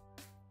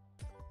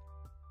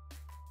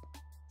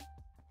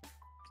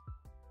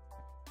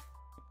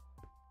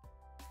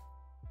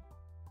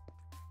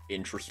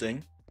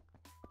 Interesting.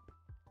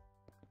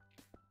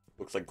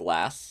 Looks like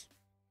glass.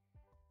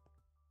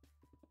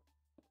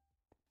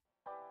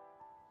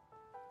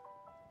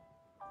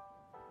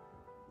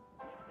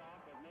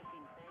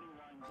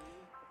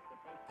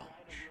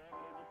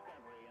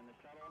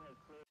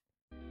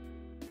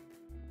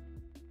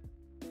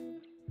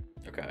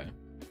 Okay.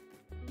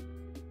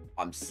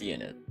 I'm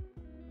seeing it.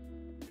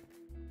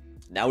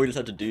 Now we just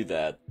have to do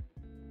that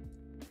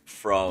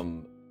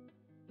from...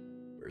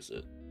 Where is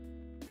it?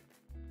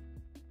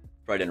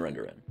 Right in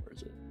render in. Where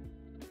is it?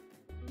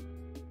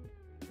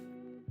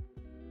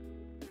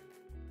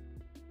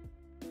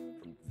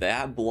 From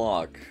that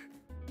block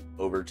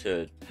over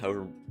to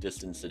however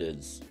distance it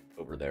is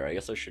over there. I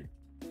guess I should...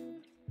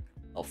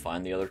 I'll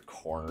find the other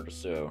corner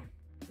just so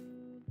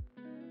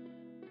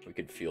we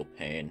could feel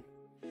pain.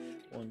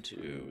 1,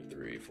 2,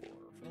 3, 4,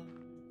 5.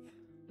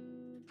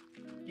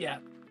 Yeah.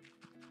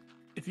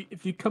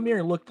 If you come here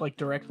and look like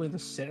directly in the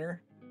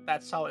center,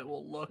 that's how it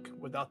will look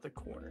without the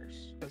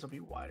corners, because it'll be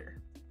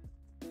wider.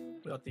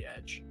 Without the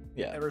edge.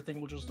 Yeah.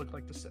 Everything will just look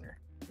like the center.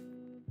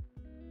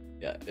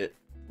 Yeah,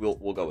 we'll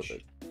go with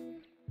it.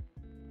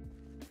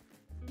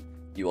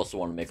 You also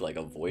want to make like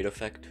a void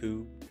effect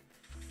too?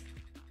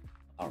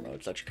 I don't know,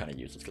 it's actually kind of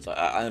useless because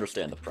I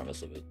understand the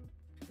premise of it.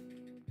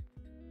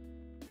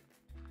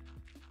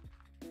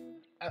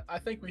 I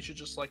think we should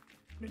just like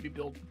maybe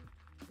build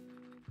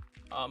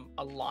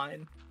a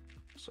line.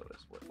 So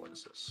what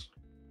is this?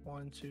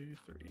 1, 2,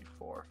 3,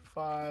 4,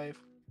 5.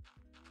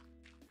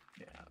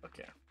 Yeah,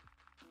 okay.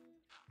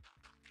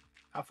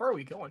 How far are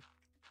we going?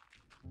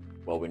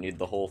 Well, we need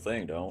the whole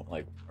thing, don't?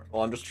 Like,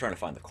 well, I'm just trying to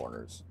find the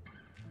corners.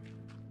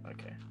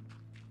 Okay.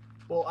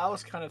 Well, I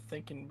was kind of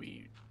thinking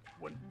we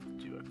wouldn't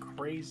do a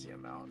crazy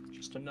amount,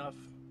 just enough.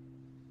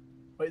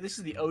 Wait, this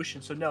is the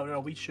ocean, so no,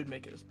 we should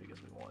make it as big as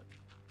we want.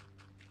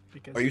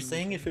 Because are you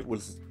saying if it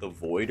was the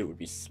void, it would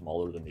be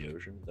smaller than the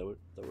ocean? Is that what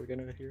we're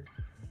gonna hear?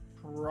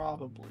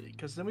 Probably,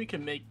 because then we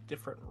can make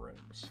different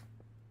rooms.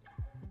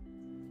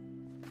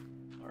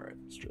 Alright,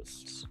 it's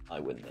just... I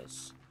win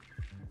this.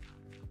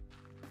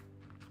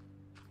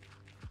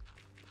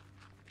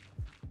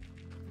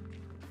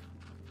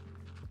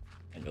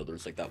 I know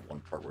there's like that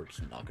one part where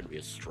it's not going to be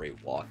a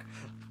straight walk.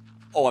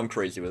 Oh, I'm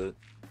crazy with it.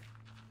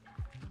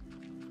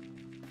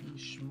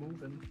 He's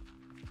moving.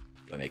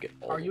 Do I make it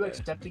all Are the you way?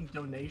 accepting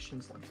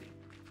donations, Lindsay?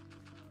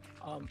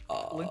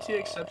 Linty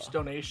accepts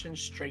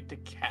donations straight to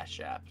Cash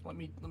App. Let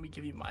me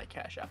give you my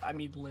Cash App. I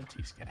mean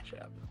Linty's Cash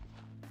App.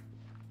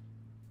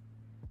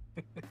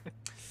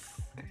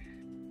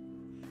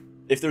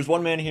 If there's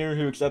one man here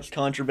who accepts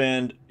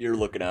contraband, you're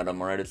looking at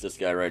him, alright? It's this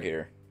guy right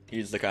here.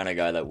 He's the kind of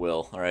guy that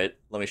will, alright?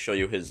 Let me show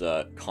you his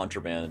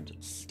contraband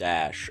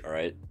stash,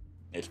 alright?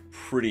 It's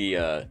pretty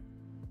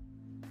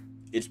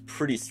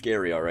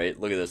scary, alright?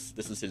 Look at this.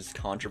 This is his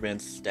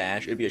contraband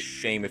stash. It'd be a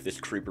shame if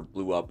this creeper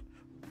blew up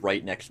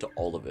right next to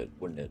all of it,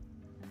 wouldn't it?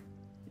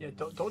 Yeah,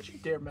 don't you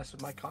dare mess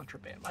with my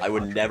contraband. I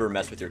would never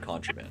mess with your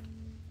contraband.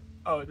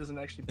 Oh, it doesn't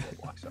actually blow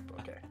blocks up,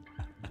 okay.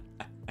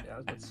 Yeah, I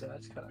was about to say,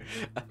 that's kind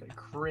of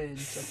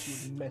cringe that you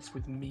would mess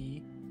with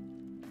me.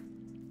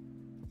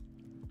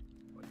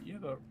 What, you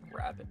have a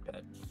rabbit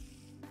pet?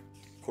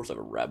 Of course I have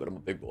a rabbit, I'm a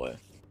big boy.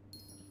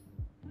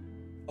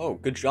 Oh,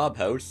 good job,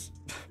 House.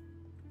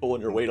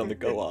 Pulling your weight on the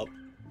go-up.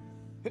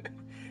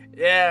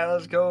 Yeah,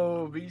 let's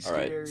go, be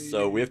scary. Alright,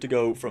 so we have to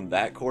go from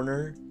that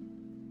corner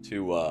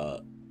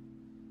to,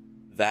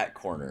 that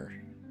corner.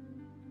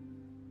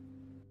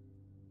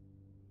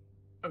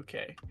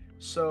 Okay,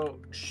 so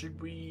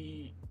should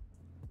we...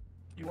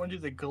 You want to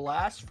do the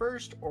glass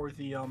first, or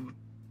the, well,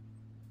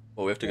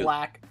 we have to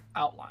black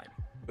outline?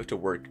 We have to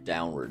work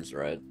downwards,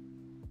 right?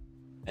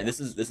 And this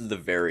is the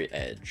very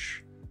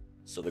edge.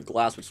 So the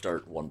glass would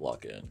start one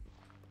block in.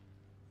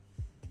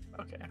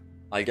 Okay.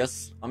 I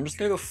guess I'm just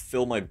gonna go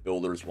fill my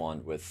builder's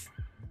wand with,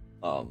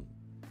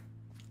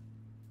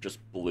 just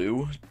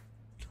blue,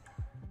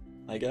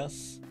 I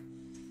guess.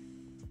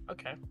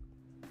 Okay.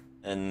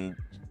 And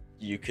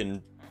you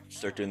can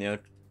start doing the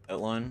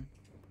outline.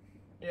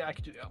 Yeah, I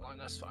could do the outline.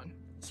 That's fine.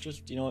 Let's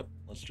just, you know what?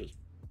 Let's just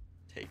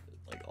take it,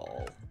 like,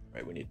 all.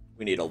 Right, we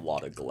need a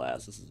lot of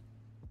glass. This is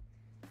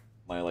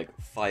my, like,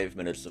 5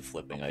 minutes of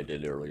flipping I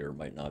did earlier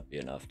might not be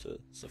enough to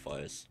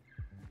suffice.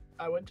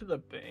 I went to the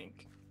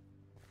bank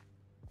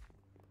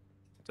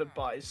to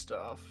buy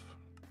stuff.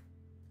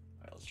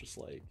 Alright, let's just,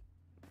 like...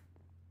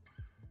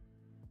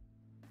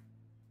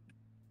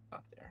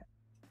 Not there.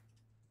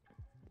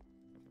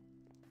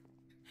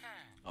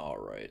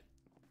 Alright.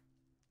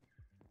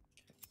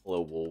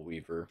 Hello, Wool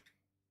Weaver.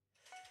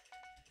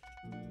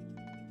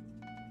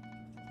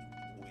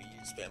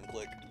 Spam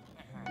click.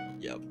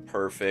 Yep,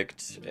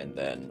 perfect. And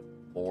then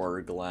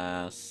more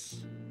glass.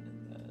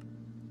 And then...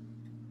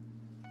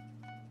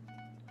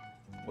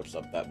 What's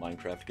up, that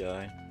Minecraft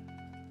guy?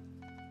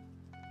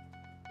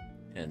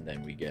 And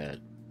then we get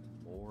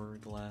more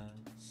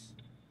glass.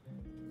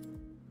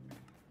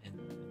 And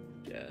then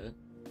we get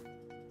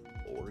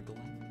more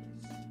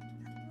glass.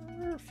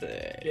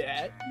 Perfect.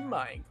 That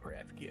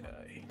Minecraft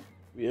guy.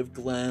 We have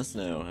glass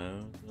now,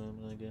 huh? Oh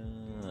my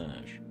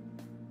gosh.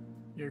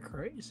 You're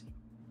crazy.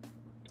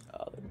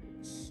 Oh, there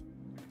it is.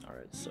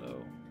 Alright,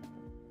 so...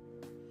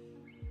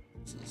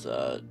 This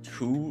is,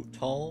 too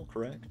tall,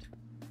 correct?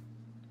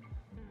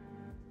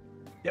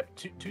 Yep,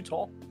 too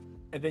tall.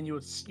 And then you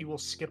will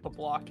skip a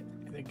block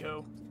and then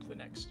go to the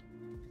next.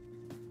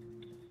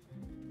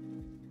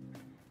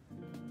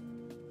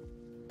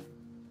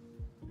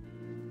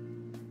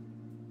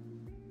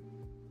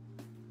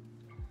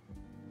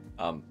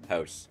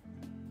 House.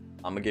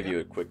 I'm gonna give you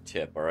a quick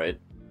tip, alright?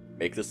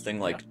 Make this thing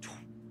like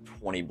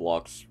 20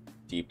 blocks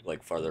deep,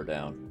 like farther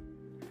down.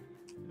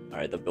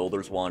 Alright, the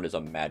builder's wand is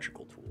a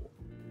magical tool.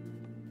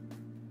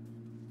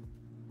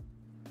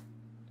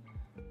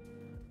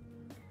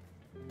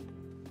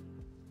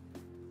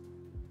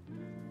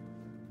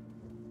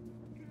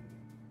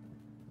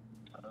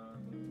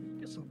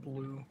 Get some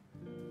blue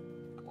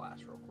glass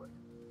real quick.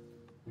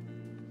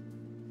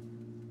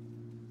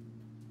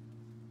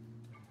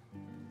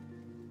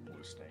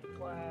 Blue stained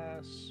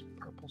glass,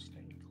 purple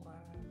stained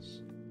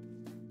glass.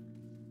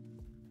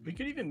 We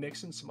could even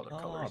mix in some other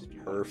colors. If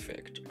you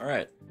Perfect.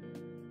 Alright.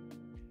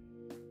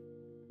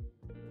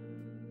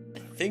 I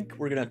think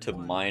we're gonna have to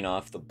mine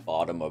off the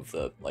bottom of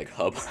the, like,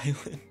 hub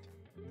island.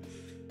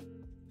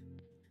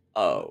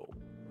 Oh.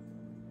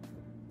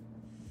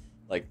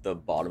 Like, the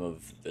bottom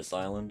of this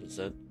island, is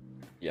it?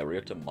 Yeah, we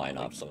have to mine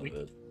off some of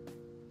it.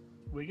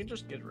 We can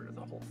just get rid of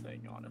the whole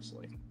thing,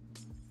 honestly.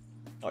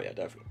 Oh yeah,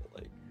 definitely.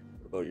 Like,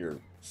 what about your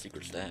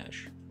secret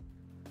stash?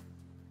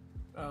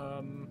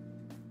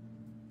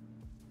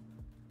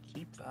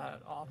 Keep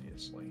that,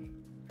 obviously.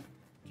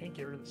 Can't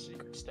get rid of the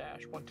secret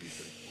stash. 1, 2,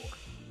 3,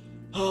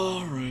 4.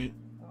 Alright.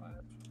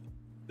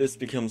 This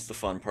becomes the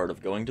fun part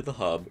of going to the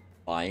hub,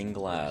 buying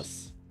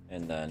glass,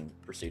 and then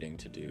proceeding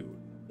to do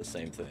the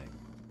same thing.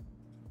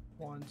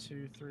 1,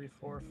 2, 3,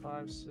 4,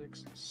 5,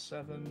 6,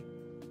 7.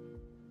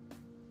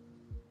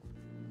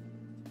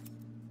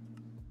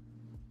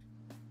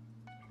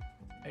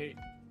 Hey,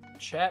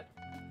 chat.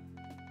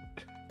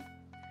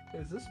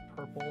 Is this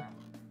purple?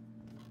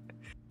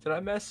 Did I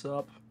mess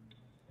up?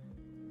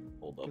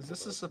 Hold up. Because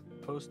this is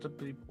supposed to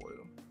be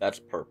blue. That's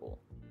purple.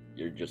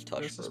 You just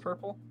touched This is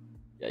purple?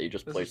 Yeah, you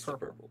just This placed is the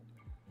purple. purple.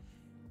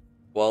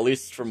 Well, at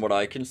least from what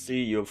I can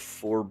see, you have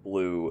 4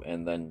 blue,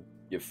 and then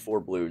you have 4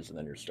 blues, and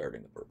then you're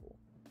starting the purple.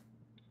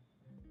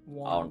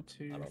 1,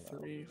 2,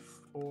 3,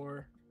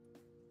 4,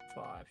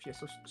 5. Yeah,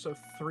 so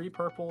 3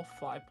 purple,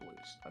 5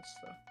 blues. That's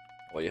the...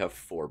 Well, you have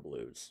 4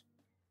 blues.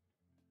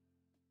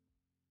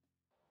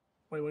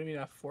 Wait, what do you mean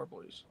I have 4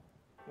 blues?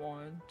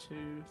 1,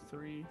 2,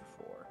 3,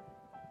 4.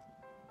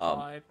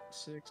 5,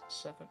 6,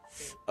 7,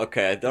 8.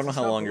 Okay, I don't know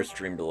how long your blue?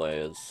 stream delay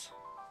is.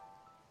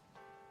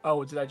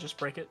 Oh, did I just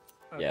break it?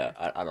 Okay. Yeah,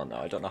 I don't know.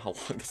 I don't know how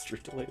long the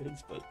stream delay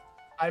is, but...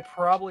 I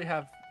probably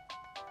have...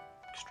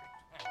 extreme.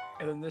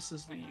 And then this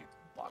is the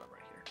bottom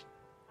right here.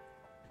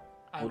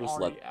 I'm We'll just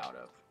already out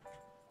of...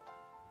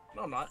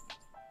 No, I'm not.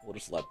 We'll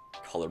just let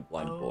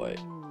colorblind boy...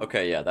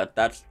 Okay, yeah,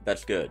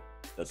 that's good.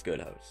 That's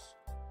good, house.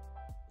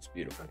 It's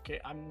beautiful. Okay,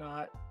 I'm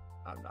not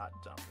dumb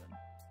then.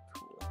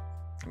 Cool.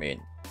 I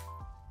mean...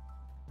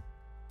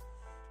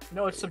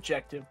 No, it's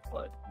subjective,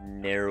 but...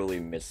 Narrowly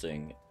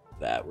missing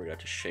that. We're gonna have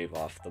to shave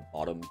off the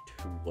bottom 2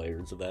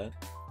 layers of that.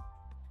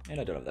 And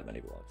I don't have that many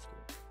blocks. Cool.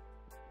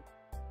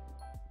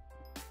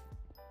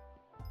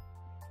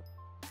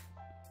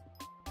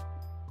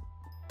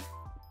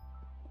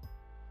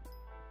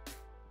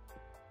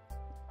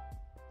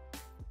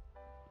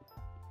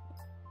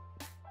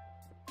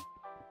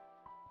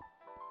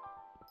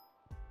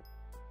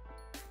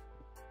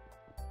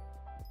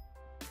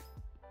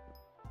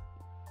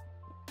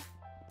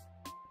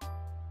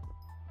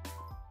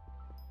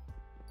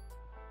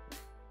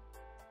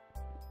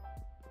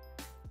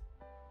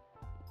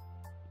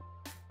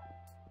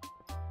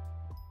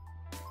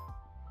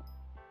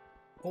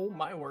 Oh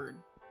my word.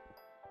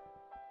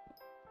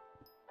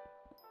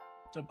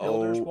 The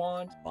builder's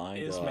wand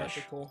is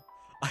magical.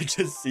 I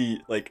just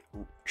see, like,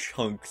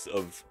 chunks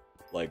of,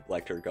 like,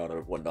 Black Terracotta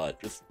or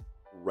whatnot just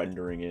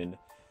rendering in.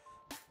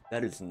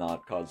 That is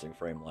not causing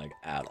frame lag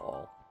at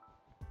all.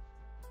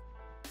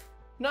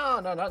 No,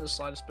 not the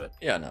slightest bit.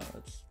 Yeah, no,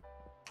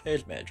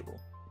 it's manageable.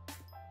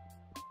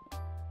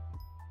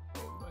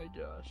 Oh my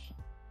gosh.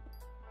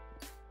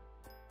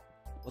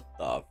 What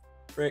the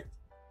frick?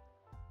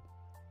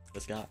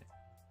 This guy.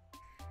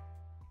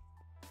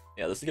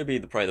 Yeah, this is gonna be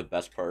probably the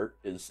best part,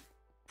 is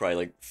probably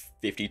like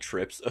 50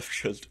 trips of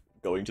just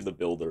going to the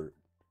builder,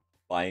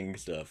 buying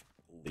stuff,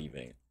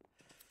 leaving.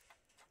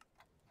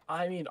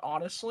 I mean,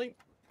 honestly,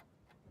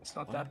 it's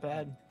not that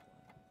bad.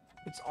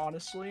 It's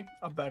honestly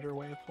a better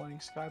way of playing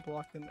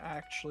Skyblock than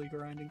actually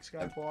grinding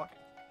Skyblock.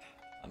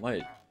 I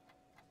might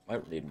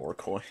need more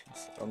coins.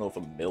 I don't know if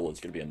a mill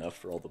is gonna be enough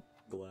for all the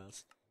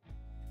glass.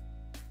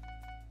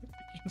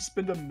 You can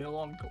spend a mill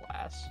on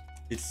glass.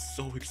 It's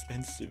so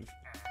expensive.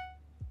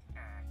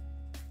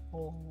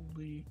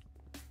 Holy.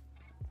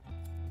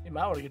 You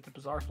might want to get the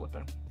bazaar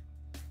flipping.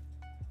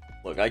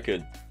 Look, I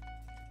could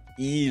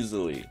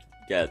easily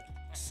get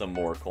some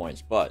more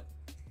coins, but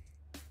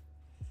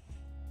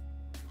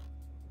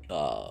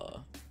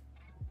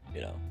you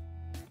know,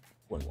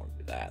 wouldn't want to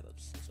do that.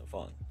 That's so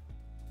fun.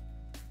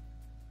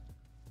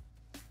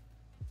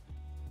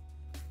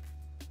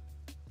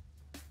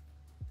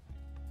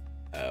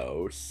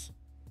 House,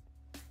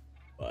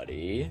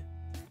 buddy.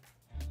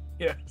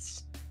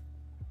 Yes.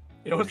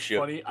 You know what's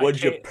funny?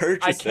 What'd you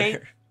purchase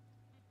there?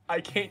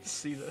 I can't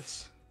see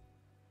this.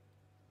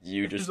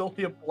 You just... There's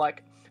only a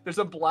black... There's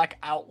a black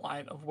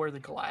outline of where the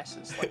glass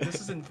is. Like,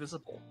 this is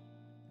invisible.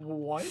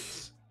 What?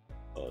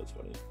 Oh, that's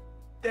funny.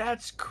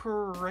 That's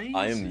crazy.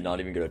 I am not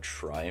even going to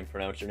try and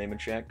pronounce your name in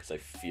chat, because I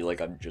feel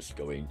like I'm just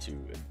going to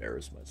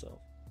embarrass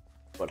myself.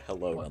 But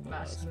hello,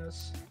 nonetheless.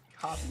 Masinus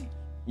Kavi?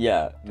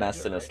 Yeah,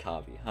 Masinus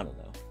Kavi. I don't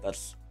know.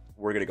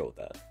 We're going to go with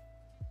that.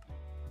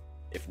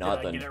 If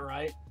not, then... Did I get it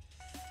right?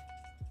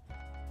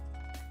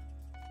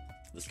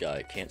 This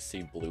guy can't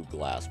see blue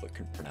glass, but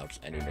can pronounce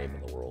any name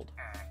in the world.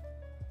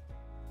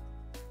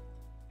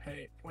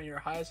 Hey, when you're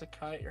high as a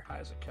kite, you're high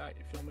as a kite.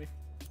 You feel me?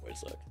 Wait a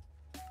sec.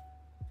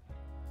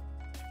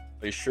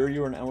 Are you sure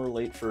you were an hour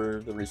late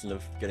for the reason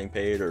of getting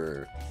paid,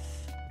 or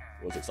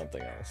was it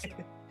something else?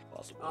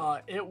 Possibly.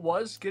 It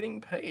was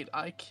getting paid.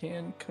 I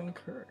can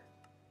concur.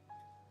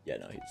 Yeah,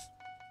 no,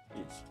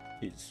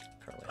 he's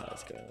currently high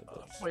as a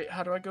kite. Wait,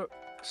 how do I go?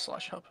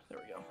 /hub. There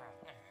we go.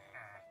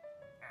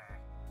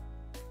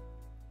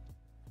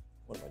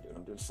 What am I doing?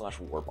 I'm doing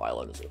 /warp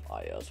island instead of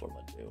IS. What am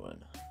I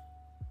doing?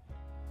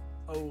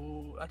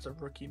 Oh, that's a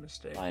rookie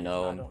mistake. I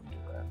know. I don't do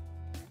that.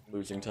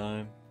 Losing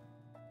time.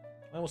 Am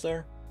I almost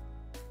there?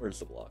 Where's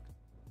the block?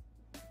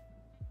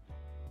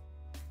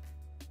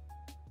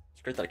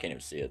 It's great that I can't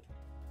even see it.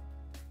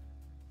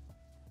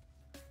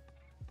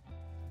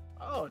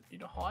 Oh, you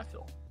know how I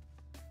feel.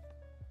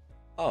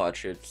 Oh,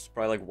 actually, it's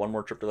probably like one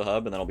more trip to the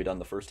hub, and then I'll be done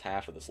the first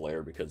half of this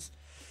layer, because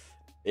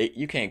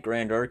you can't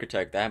grand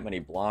architect that many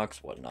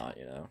blocks, whatnot,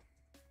 you know?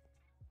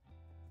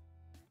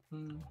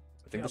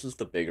 I think this is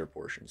the bigger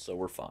portion, so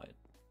we're fine.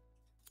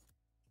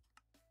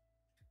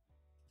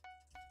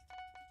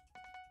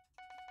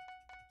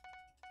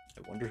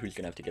 I wonder who's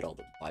gonna have to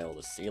buy all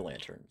the sea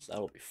lanterns.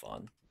 That'll be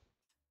fun.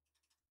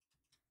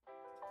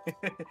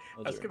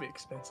 That's gonna be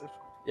expensive.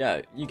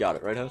 Yeah, you got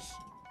it, right, House?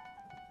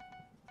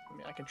 I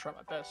mean, I can try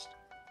my best.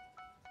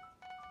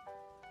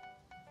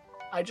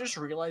 I just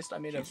realized I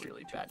made a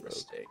really bad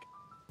mistake.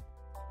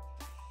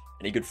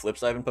 Any good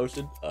flips I haven't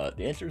posted?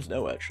 The answer is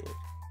no, actually.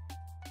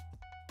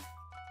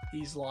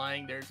 He's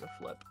lying. There's a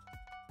flip.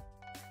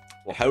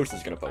 Well, House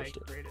is gonna post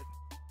it. Created.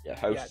 Yeah,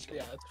 House.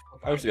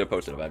 House is gonna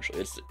post it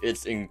eventually.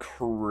 It's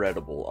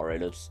incredible. All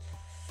right, it's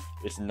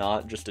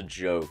not just a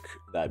joke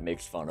that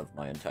makes fun of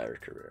my entire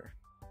career.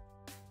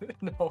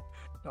 No,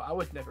 I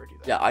would never do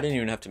that. Yeah, I didn't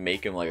even have to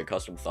make him like a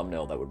custom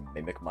thumbnail that would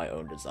mimic my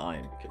own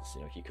design because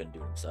he couldn't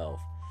do it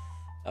himself.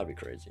 That'd be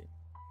crazy.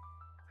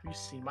 Have you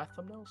seen my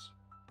thumbnails?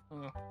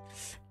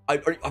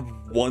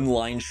 I'm one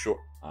line short.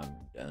 I'm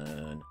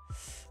done.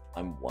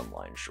 I'm one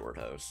line short,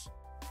 House.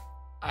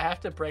 I have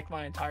to break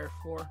my entire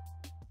floor.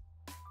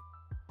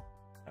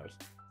 House.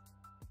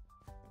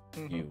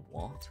 You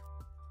what?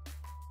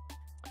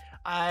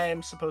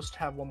 I'm supposed to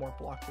have one more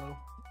block though,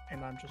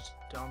 and I'm just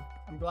dumb.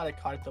 I'm glad I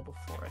caught it though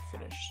before I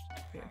finished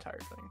the entire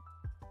thing,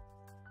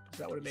 because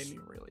that would have made me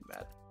really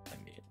mad. I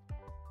mean,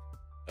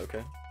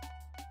 okay.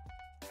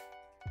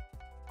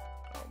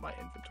 Oh, my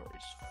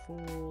inventory's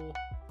full.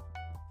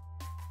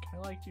 Can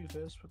I like do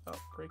this without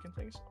breaking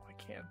things? Oh, I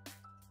can.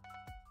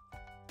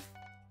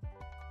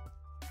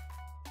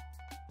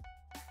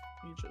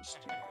 You just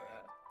do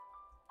that.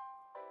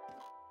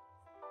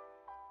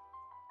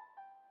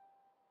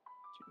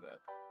 Do that.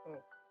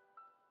 Oh.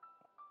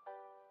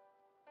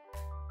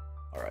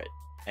 All right,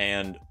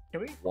 and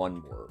Can we?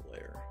 one more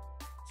layer.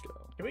 Let's go.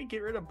 Can we get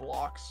rid of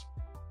blocks?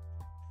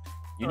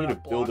 You need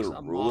to build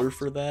a ruler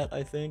for that,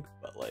 I think,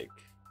 but like,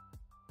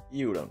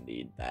 you don't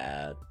need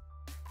that.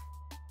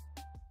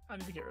 I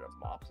need to get rid of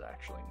mobs,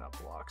 actually, not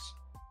blocks.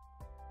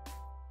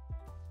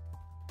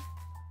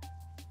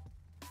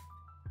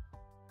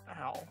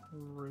 Ow,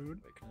 rude.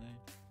 Wait, can I?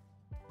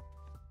 Well,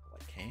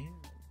 I can.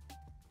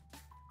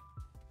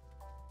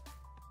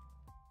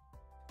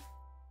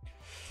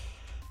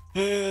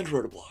 And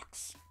rotor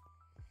blocks.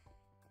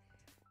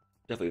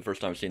 Definitely the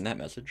first time I've seen that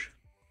message.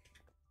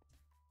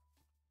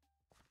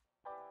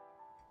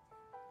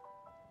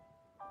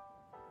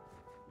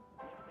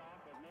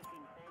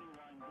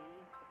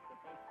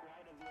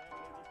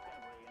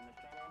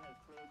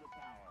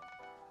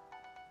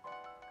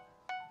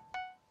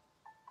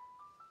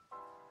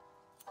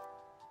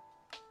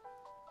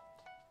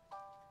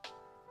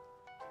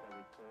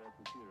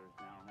 Computers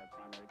now have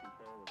primary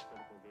control of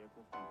critical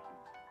vehicle functions.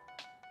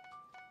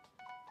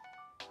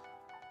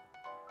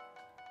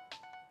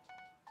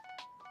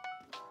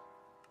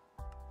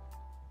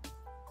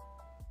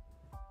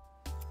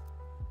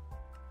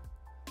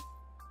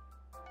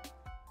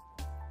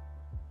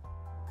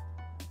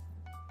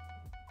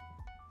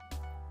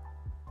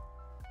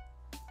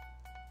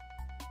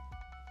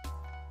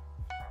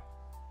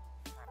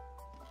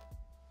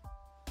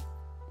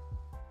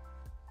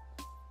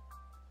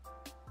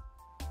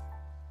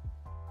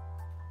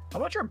 How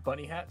much are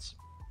bunny hats?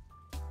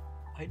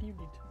 Why do you need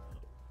to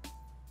know?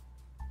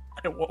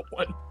 I want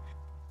one.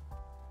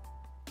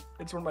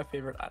 It's one of my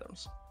favorite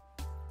items.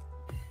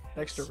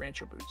 Next to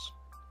Rancho boots.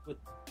 What?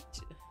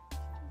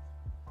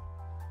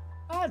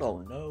 I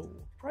don't know.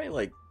 Probably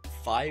like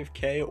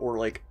 5K or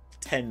like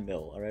 10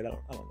 mil. All right,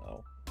 I don't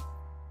know.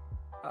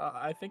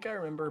 I think I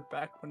remember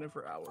back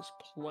whenever I was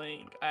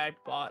playing, I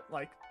bought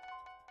like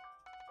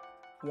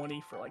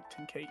 20 for like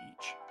 10K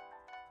each.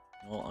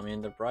 Well, I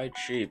mean, they're probably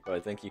cheap, but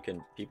I think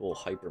people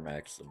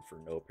hypermax them for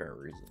no apparent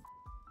reason.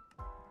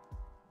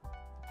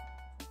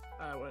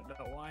 I wouldn't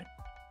know why.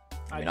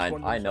 I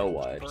mean, I know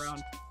why.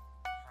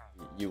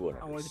 You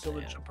wouldn't. I wanted to be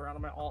able to jump around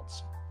on my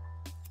alts.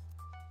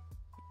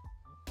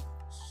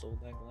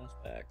 Sold that glass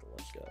back.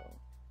 Let's go.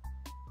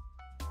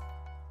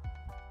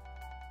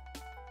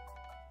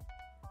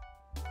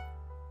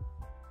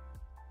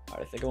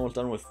 Alright, I think I'm almost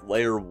done with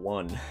layer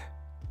 1.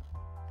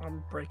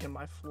 I'm breaking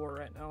my floor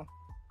right now.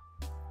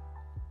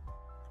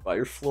 Wow,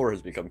 your floor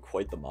has become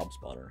quite the mob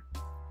spawner.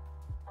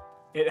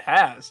 It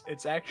has.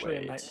 It's actually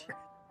a nightmare.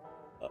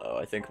 Uh-oh,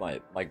 I think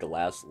my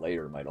glass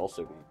layer might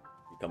also be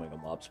becoming a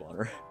mob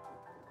spawner.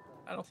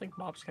 I don't think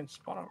mobs can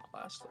spawn on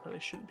glass, or they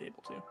shouldn't be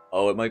able to.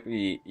 Oh, it might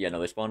be... Yeah,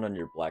 no, they spawned on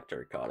your black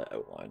terracotta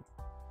outline.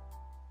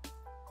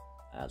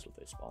 That's what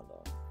they spawned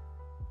on.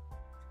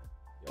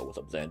 Yo, what's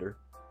up, Xander?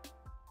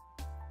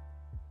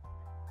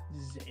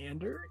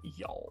 Xander?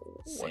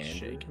 Yo, what's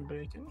shaking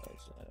bacon?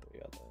 We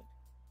got that.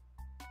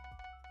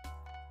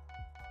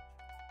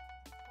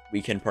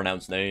 We can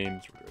pronounce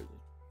names. We're crazy.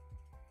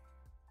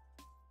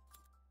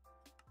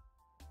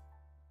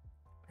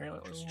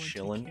 Apparently, Just only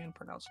chilling. can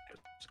pronounce it.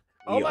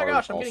 Oh my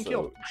gosh, I'm getting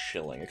killed.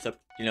 Chilling, except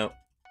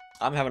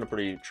I'm having a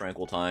pretty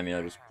tranquil time.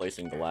 Just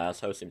placing glass.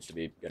 House seems to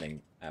be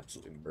getting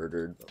absolutely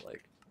murdered, but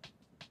like,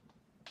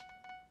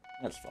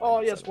 that's fine.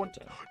 Oh yes, one.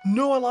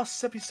 No, I lost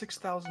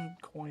 76,000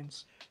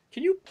 coins.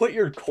 Can you put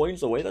your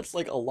coins away? That's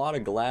like a lot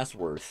of glass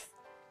worth.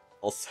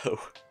 Also.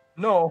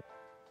 No.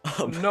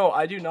 No,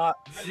 I do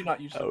not. I do not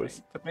use the bank.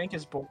 The bank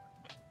is boring.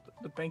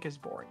 The bank is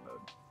boring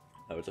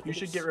mode. You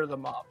should get rid of the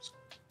mobs.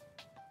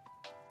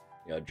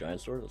 You got a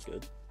giant sword? That's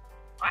good.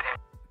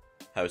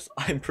 House,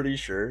 I'm pretty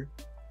sure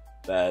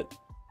that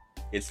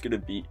it's gonna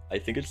be. I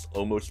think it's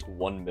almost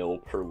 1 mil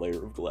per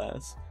layer of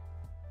glass.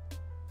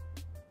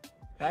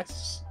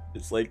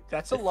 It's like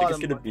that's a lot. It's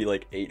gonna be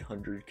like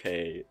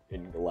 800K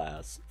in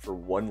glass for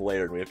 1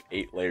 layer, and we have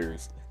 8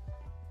 layers.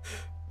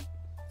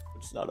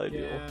 It's not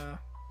ideal. Yeah.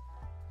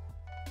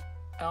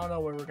 I don't know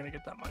where we're gonna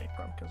get that money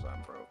from because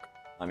I'm broke.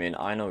 I mean,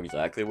 I know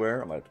exactly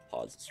where. I might have to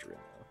pause the stream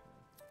though.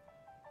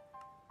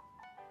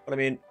 But I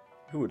mean,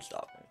 who would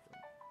stop me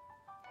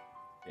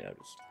from,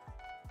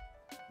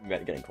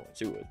 just getting coins?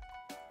 Who would?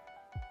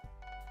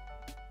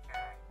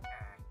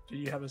 Do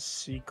you have a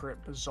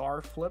secret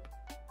bazaar flip?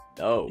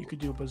 No. You could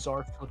do a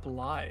bazaar flip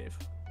live.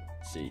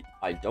 See,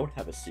 I don't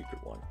have a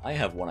secret one. I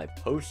have one I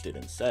posted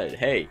and said,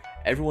 hey,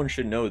 everyone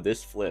should know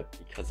this flip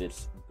because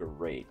it's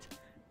great.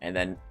 And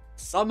then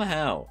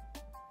somehow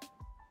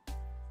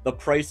the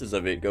prices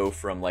of it go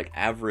from like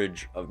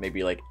average of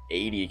maybe like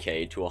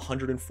 80k to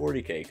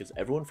 140k because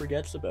everyone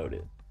forgets about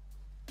it.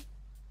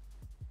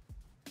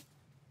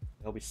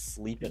 They'll be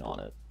sleeping on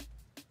it.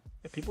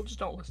 Yeah, people just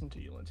don't listen to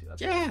you, Lindsay.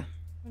 That's Yeah,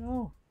 I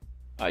know.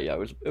 Oh yeah,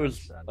 it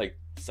was like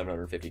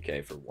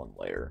 750k for one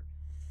layer.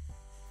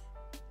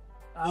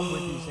 I'm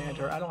with you,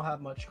 Xander. I don't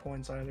have much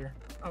coins either.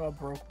 I'm a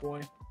broke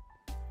boy.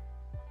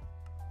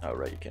 Oh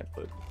right, you can't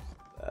put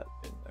that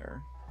in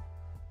there.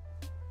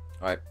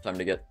 Alright, time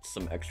to get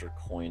some extra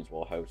coins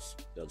while House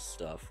does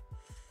stuff.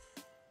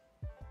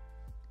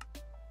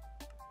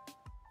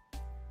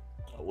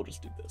 We'll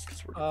just do this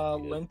because we're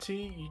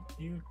Linty,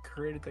 you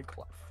created the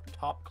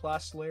top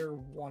class layer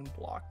one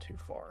block too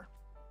far.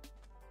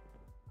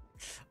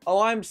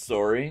 Oh, I'm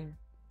sorry.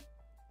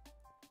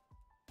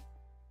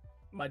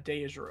 My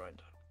day is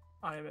ruined.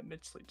 I am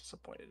immensely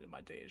disappointed and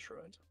my day is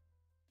ruined.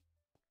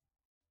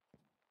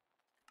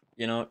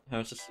 You know what,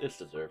 House, it's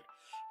deserved.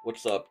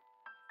 What's up,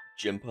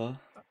 Jimpa?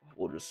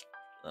 We'll just,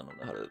 I don't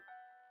know how to...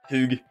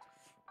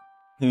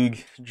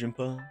 Hoog,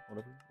 Jimpa,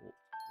 whatever.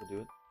 We'll do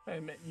it. Hey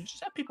man, you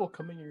just have people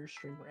coming in your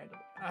stream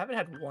randomly. I haven't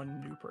had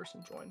one new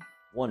person join.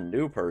 One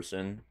new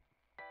person?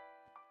 I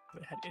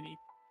haven't had any.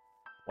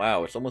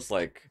 Wow, it's almost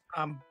like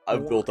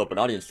I've built up an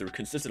audience through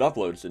consistent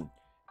uploads, and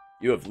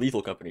you have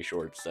Lethal Company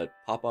shorts that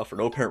pop off for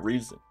no apparent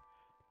reason.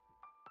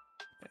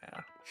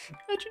 Yeah.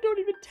 And you don't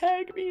even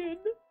tag me in,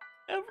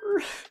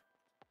 ever.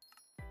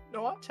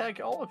 No, I'll tag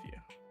all of you,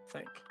 I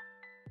think.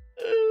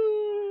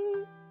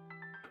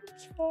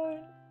 It's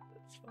fine.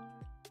 It's fine.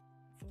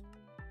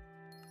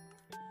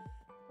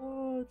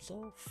 Oh, it's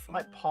all fine.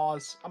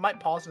 I might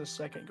pause in a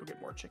second and go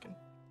get more chicken.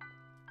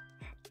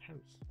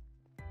 House.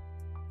 How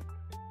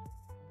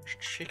much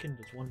chicken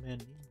does one man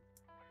need?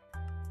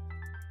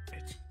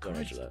 It's Don't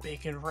good. answer that.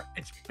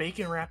 It's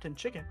bacon wrapped in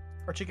chicken.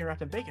 Or chicken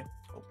wrapped in bacon.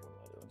 Oh, what am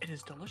I doing? It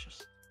is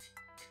delicious.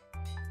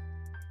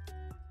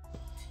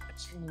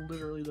 It's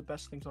literally the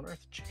best things on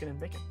earth. Chicken and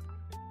bacon.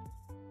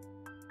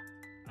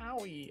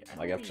 Owie.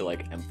 I have to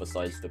like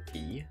emphasize the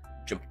P.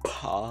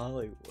 Jumpa.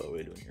 Like, what are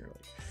we doing here?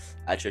 Like,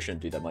 actually, I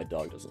shouldn't do that. My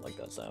dog doesn't like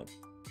that sound.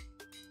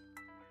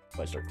 If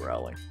I start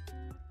growling,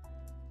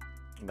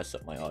 I mess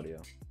up my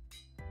audio.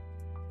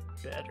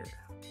 Better.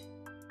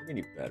 We're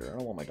gonna do better. I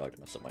don't want my dog to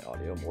mess up my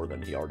audio more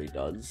than he already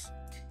does.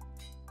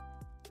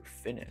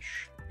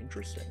 Finish.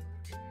 Interesting.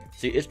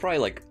 See, it's probably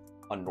like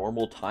a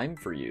normal time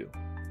for you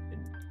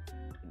in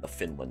the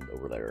Finland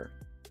over there.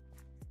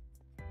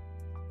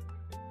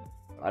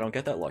 I don't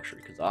get that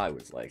luxury because I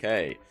was like,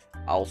 hey,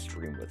 I'll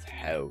stream with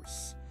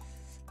House.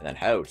 And then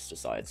House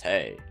decides,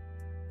 hey,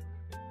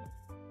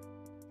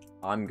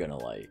 I'm gonna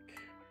like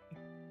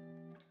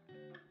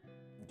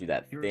do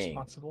that You're thing.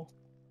 responsible.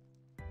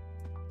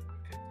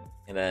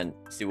 And then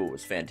see what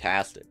was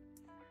fantastic.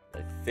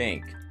 I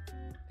think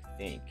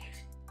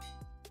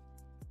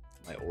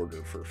my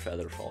order for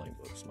feather falling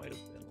books might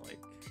have been like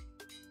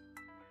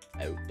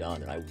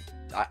outdone, and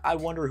I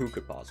wonder who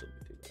could possibly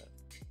do that.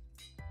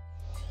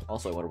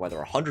 Also, I wonder why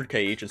they're 100k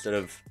each instead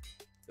of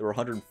they were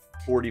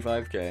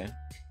 145k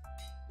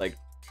like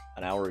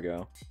an hour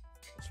ago.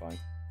 That's fine. Do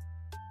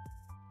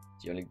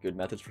you have any good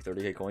methods for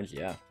 30k coins?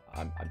 Yeah,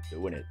 I'm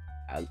doing it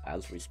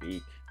as we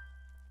speak.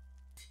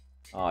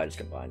 Oh, I just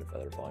combined a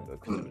feather falling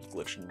book because it was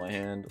glitched in my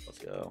hand. Let's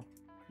go.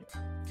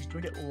 He's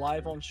doing it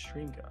live on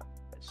stream,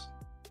 guys.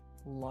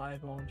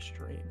 Live on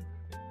stream.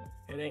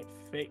 It ain't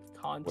fake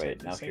content.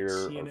 Wait, now This ain't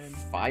here are CNN.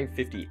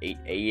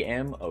 5:58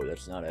 a.m. Oh,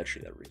 that's not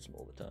actually that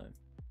reasonable of a time.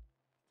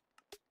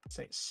 This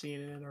ain't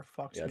CNN or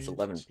Fox Yeah, it's News.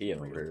 11 It's p.m.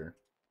 real. over here.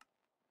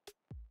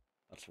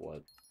 That's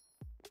what.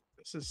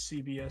 This is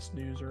CBS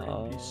News or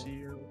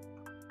NBC or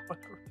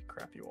whatever the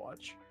crap you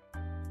watch.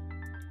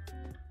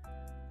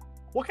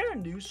 What kind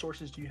of news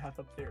sources do you have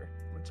up there,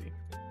 Lindsay?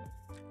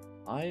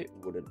 I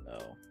wouldn't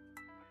know.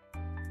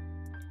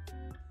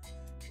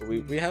 But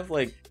we have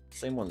like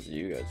same ones that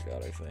you guys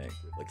got, I think,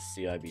 with like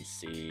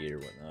CIBC or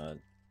whatnot.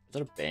 Is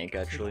that a bank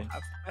actually?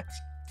 I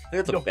think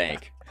it's a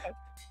bank.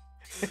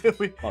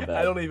 My bad.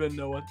 I don't even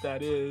know what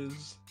that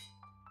is.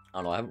 I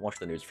don't know. I haven't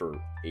watched the news for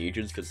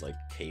ages because like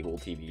cable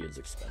TV is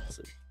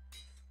expensive,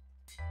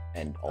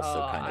 and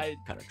also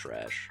kind of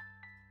trash.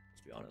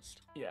 Let's be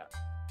honest. Yeah,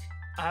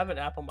 I have an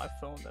app on my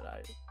phone that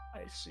I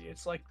see.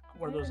 It's like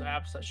one of those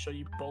apps that show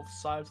you both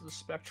sides of the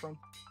spectrum.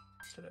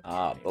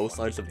 Both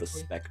sides of the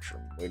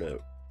spectrum.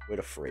 Way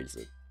to phrase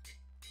it.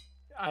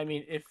 I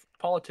mean, if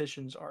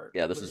politicians are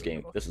this is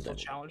game. This is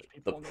challenge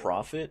people. The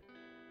profit.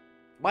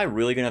 Am I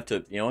really gonna have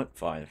to? You know what?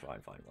 Fine.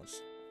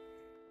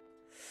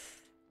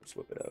 Let's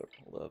whip it out.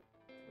 Hold up.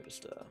 Let me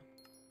just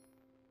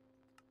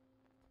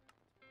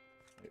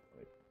wait,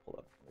 hold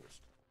up.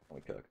 Let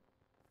me cook.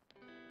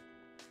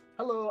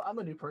 Hello, I'm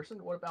a new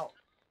person. What about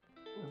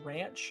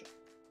ranch?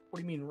 What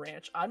do you mean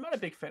ranch? I'm not a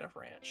big fan of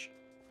ranch.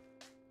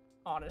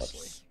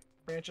 Honestly.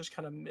 Ranch is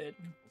kind of mid.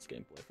 Let's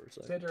gameplay for a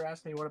second. Sander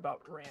asked me what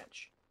about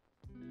ranch.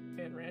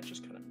 And ranch is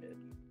kind of mid.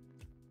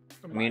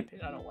 In my mean,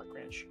 opinion, I don't like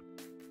ranch.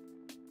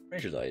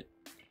 Ranch is aight.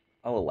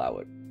 I'll allow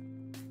it.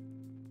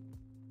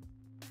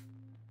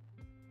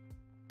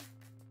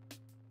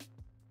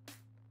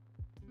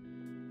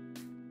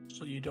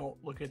 So you don't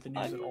look at the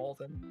news at all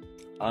then?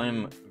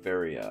 I'm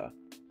very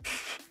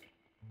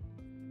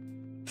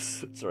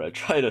sorry, I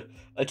try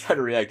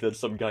to react that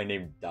some guy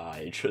named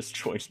Die just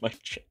joins my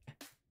chat.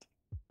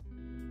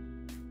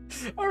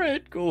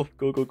 Alright, cool.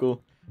 I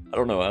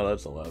don't know how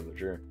that's allowed, but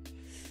sure.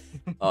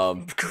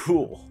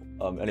 Cool.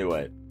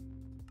 Anyway.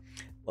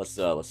 Let's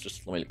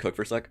let me cook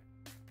for a sec.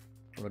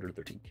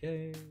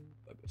 113k,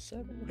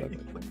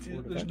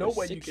 507, There's no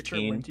way you get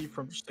your Linty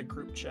from just a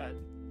group chat.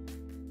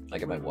 I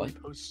get my what?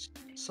 Post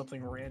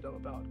something random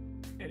about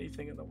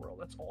anything in the world.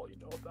 That's all you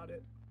know about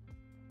it.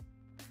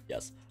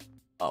 Yes.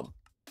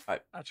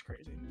 That's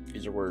crazy.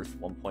 These are worth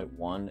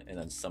 1.1, and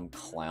then some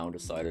clown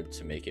decided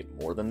to make it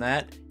more than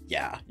that.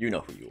 Yeah, you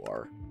know who you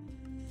are.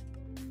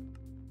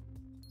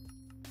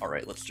 All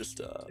right, let's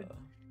just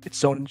It's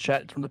someone in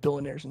chat. It's from the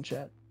billionaires in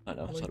chat. I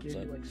know. Like,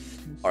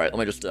 100%. All right, let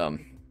me just I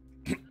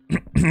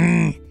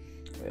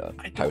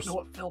don't know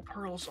what fill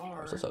pearls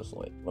are. Let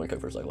me cook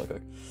for a second. Let me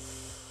cook.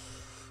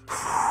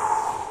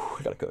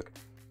 I gotta cook.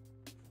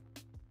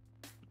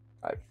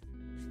 All right.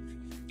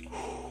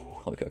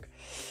 Let me cook.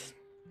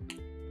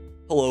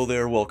 Hello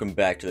there, welcome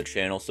back to the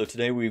channel. So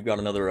today we've got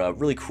another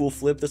really cool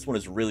flip. This one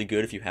is really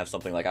good if you have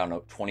something like, I don't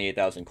know,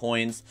 28,000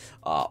 coins.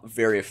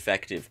 Very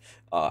effective.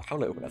 How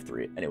did I open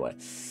F3? Anyway,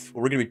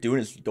 what we're going to be doing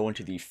is going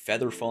to the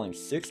Feather Falling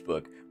 6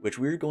 book, which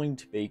we're going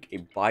to make a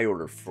buy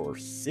order for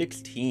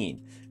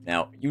 16.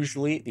 Now,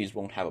 usually these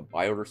won't have a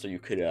buy order, so you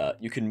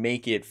can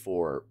make it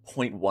for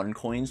 0.1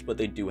 coins, but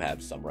they do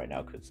have some right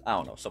now because, I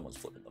don't know, someone's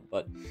flipping them.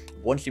 But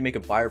once you make a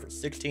buy order for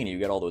 16 and you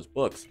get all those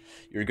books,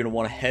 you're going to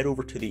want to head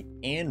over to the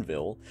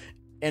anvil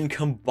and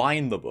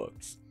combine the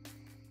books.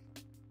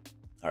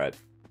 Alright,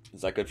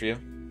 is that good for you?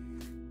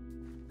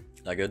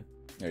 Is that good?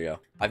 There you go.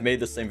 I've made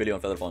the same video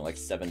on Feather Falling like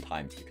 7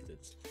 times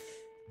because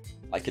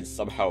I can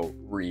somehow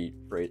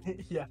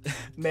rephrase. Yeah,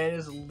 man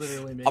is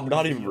literally making I'm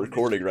not even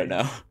recording right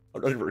now.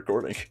 I'm not even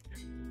recording.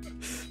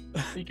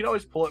 You can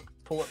always pull it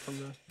from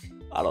the...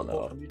 I don't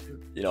know.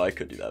 You know, I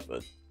could do that,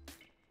 but...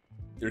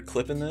 You're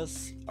clipping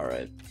this?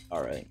 Alright.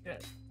 Yeah.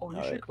 Oh,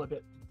 you should clip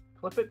it.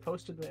 Clip it,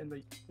 post it in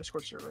the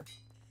Discord server.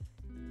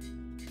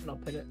 And I'll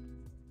pin it.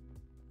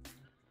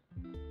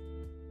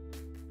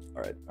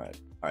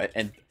 Alright,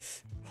 and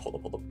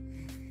hold up.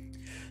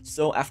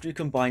 So after you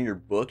combine your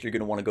book, you're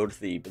going to want to go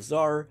to the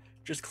bazaar,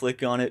 just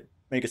click on it,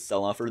 make a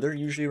sell offer. They're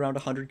usually around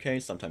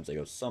 100k, sometimes they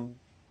go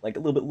like a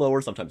little bit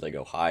lower, sometimes they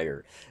go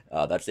higher.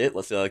 That's it.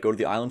 Let's go to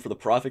the island for the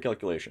profit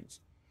calculations.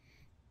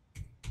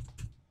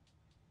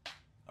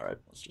 Alright,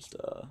 let's just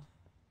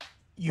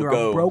You're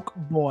a broke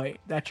boy.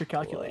 That's your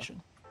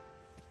calculation.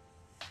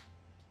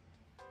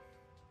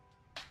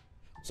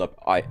 What's up,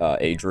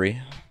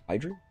 Adri?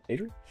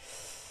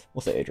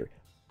 We'll say Adri.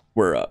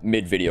 We're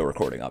mid-video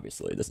recording,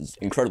 obviously. This is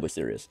incredibly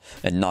serious,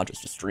 and not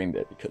just a stream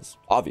bit, because,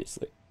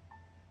 obviously.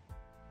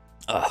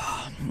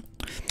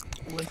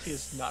 Linty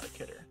is not a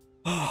kidder.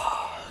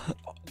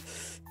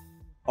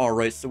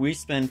 Alright, so we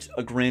spent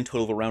a grand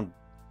total of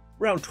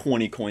around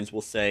 20 coins,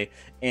 we'll say,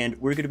 and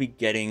we're going to be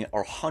getting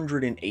our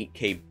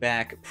 108k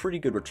back. Pretty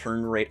good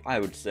return rate, I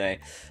would say.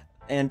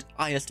 And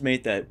I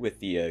estimate that with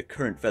the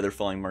current Feather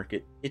Falling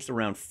market, it's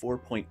around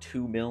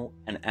 4.2 mil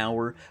an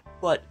hour,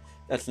 but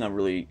that's not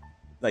really,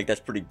 like,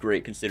 that's pretty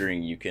great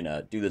considering you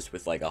can do this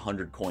with like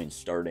 100 coins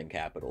starting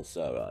capital,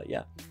 so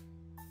yeah.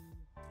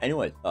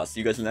 Anyway, see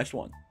you guys in the next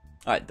one.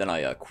 Alright, then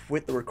I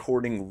quit the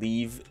recording,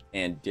 leave,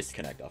 and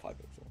disconnect off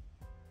hypixel.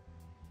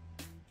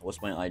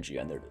 What's my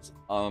IGN? There it is.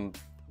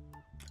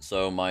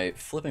 So my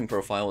flipping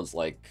profile is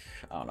like,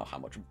 I don't know how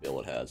much bill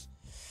it has.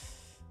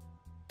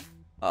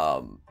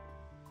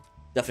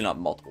 Definitely not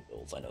multiple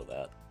bills, I know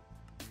that.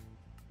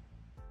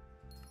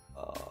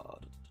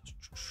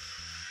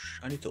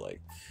 I need to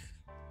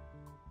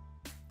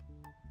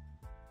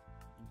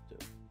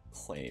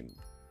claim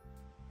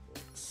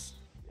books.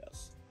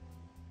 Yes.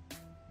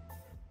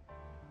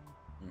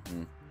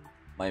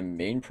 My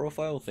main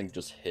profile, I think,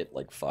 just hit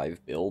like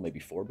 5 bill, maybe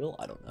 4 bill,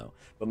 I don't know.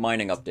 But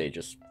mining update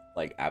just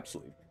like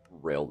absolutely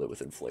railed it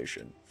with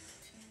inflation.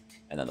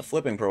 And then the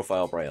flipping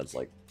profile probably has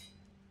like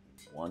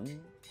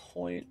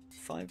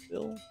 1.5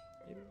 bill.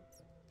 Maybe.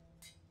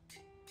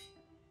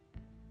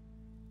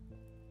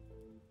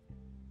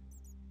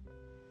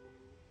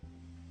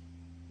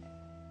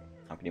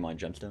 How can you mine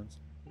gemstones?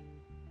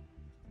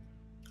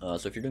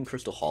 So if you're doing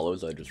crystal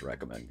hollows, I just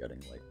recommend getting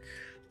like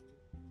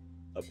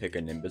a pick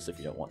a Nimbus if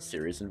you don't want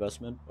serious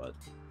investment, but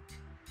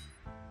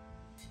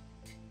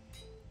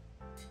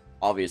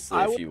obviously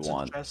if you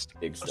want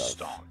big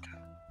stuff.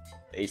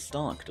 A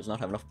stonk does not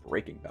have enough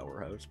breaking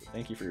power, House, but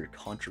thank you for your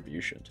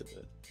contribution to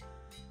the...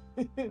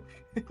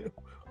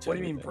 What do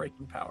you mean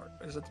breaking power?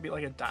 Is it to be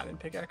like a diamond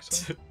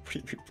pickaxe? What do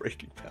you mean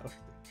breaking power?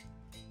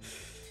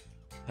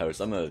 House,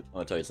 I'm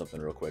gonna tell you something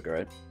real quick,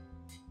 alright?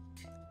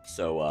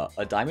 So,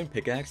 a diamond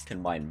pickaxe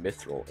can mine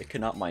mithril. It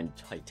cannot mine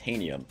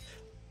titanium.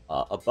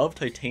 Above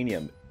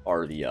titanium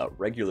are the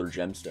regular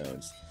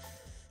gemstones.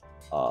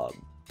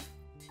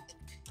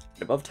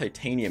 Above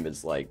titanium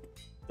is like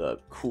the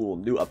cool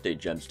new update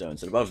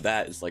gemstones, and above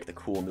that is like the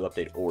cool new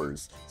update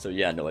ores. So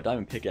yeah, no, a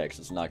diamond pickaxe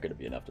is not going to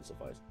be enough to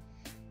suffice.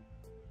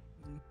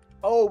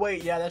 Oh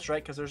wait, yeah, that's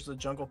right, because there's the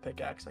jungle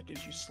pickaxe that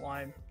gives you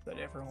slime that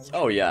everyone was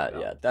Oh yeah,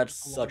 about yeah,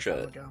 that's such time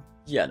a... ago.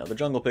 Yeah, no, the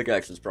jungle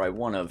pickaxe is probably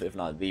one of, if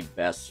not the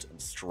best and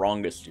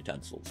strongest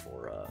utensils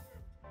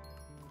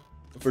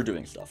for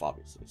doing stuff,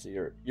 obviously. So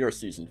you're a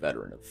seasoned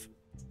veteran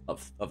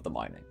of the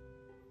mining.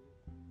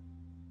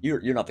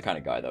 You're not the kind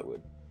of guy that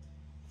would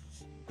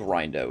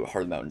grind out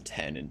Hard Mountain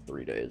 10 in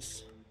 3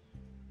 days.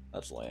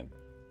 That's lame.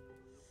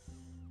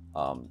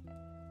 Well,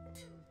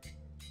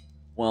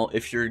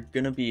 if you're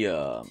gonna be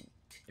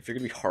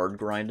hard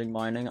grinding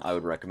mining, I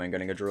would recommend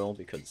getting a drill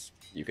because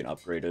you can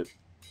upgrade it.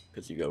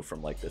 Because you go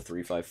from like the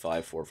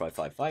 355,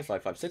 455,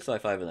 555,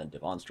 655, and then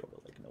Devon's drill.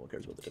 But, like, no one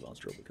cares about the Devon's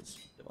drill because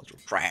Devon's drill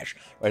trash.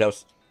 Right,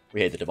 House?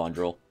 We hate the Devon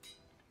drill.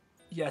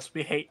 Yes,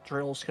 we hate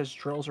drills because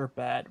drills are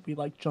bad. We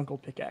like jungle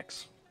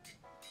pickaxe.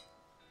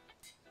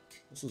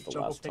 This is the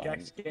Jungle last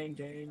pickaxe, time.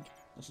 gang.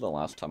 This is the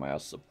last time I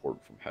asked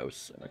support from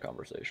House in a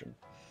conversation.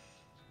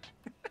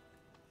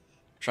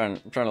 I'm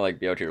trying to like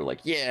be out here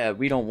like, yeah,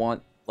 we don't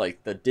want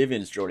like the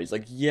Divins drill. He's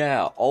like,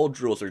 yeah, all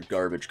drills are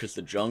garbage because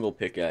the jungle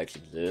pickaxe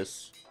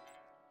exists.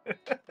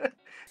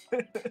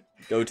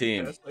 Go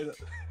team. Yes,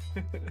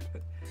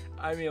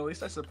 I mean, at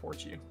least I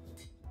support you.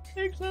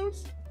 Thanks,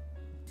 House.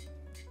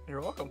 You're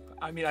welcome.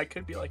 I mean, I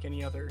could be like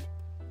any other,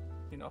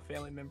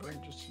 family member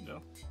and just,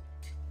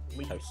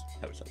 leave. House.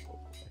 That's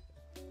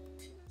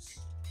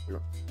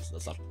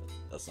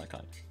not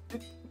kind.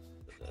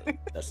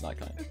 That's not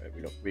kind.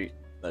 Right?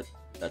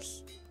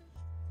 That's.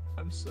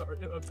 I'm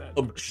sorry about that.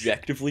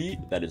 Objectively,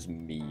 that is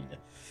mean.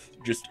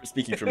 Just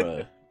speaking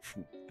from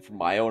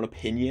my own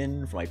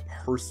opinion, from my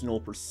personal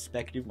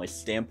perspective, my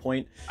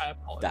standpoint, I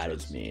apologize. that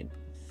is mean.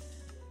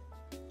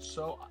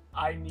 So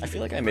I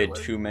feel like I made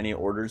too many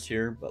orders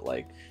here, but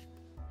like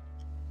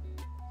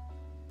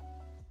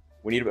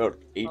we need about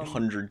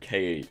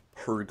 800k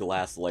per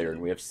glass layer,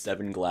 and we have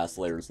 7 glass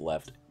layers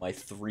left. My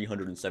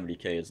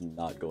 370k is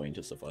not going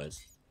to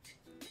suffice.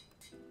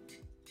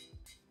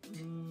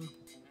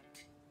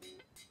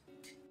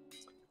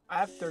 I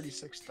have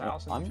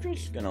 36,000. I'm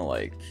just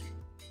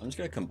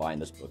gonna combine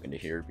this book into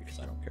here because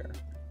I don't care,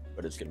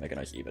 but it's gonna make a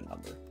nice even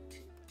number.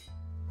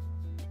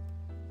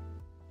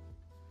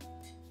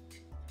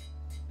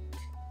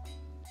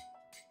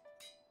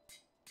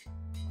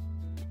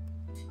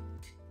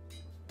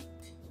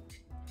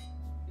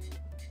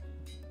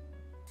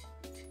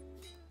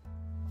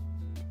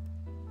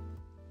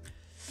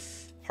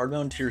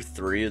 Hardbound Tier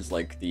 3 is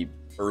like the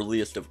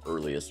earliest of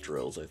earliest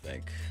drills, I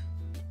think.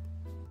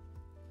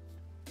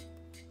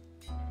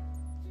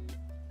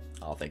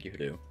 Oh, thank you,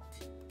 Hadu.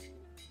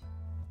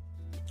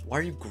 Why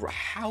are you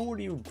how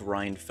do you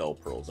grind fell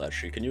pearls,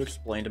 actually? Can you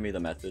explain to me the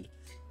method?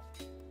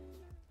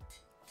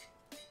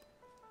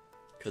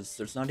 Because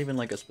there's not even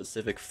like a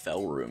specific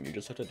fell room, you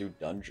just have to do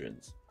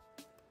dungeons.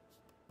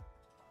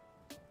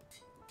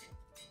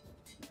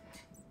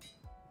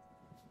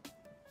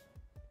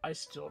 I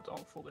still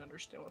don't fully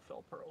understand what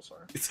fell pearls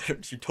are.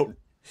 You don't...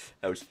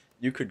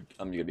 You could...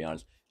 I'm gonna be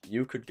honest.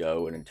 You could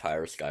go an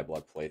entire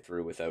Skyblock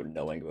playthrough without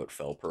knowing about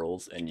fell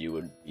pearls, and you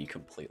would be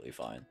completely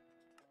fine.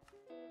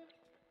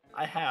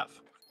 I have.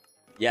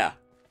 Yeah.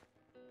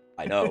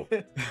 I know.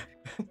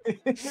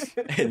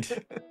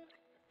 And...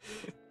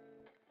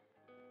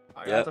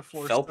 Yeah,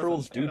 fell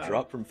pearls do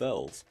drop from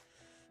fells.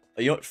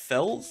 You know what,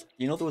 fells?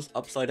 You know those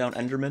upside-down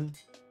Endermen?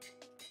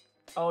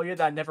 Oh yeah,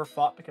 that I never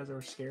fought because they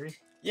were scary?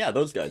 Yeah,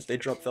 those guys, they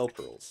drop fell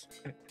pearls.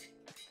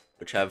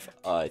 Which have,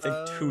 I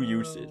think, 2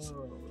 uses.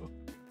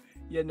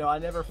 Yeah, no, I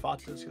never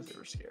fought those because they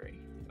were scary.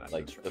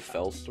 Like, the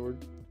fell sword?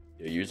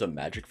 You use a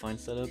magic find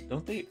setup?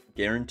 Don't they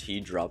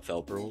guarantee drop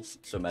fell pearls,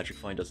 so magic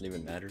find doesn't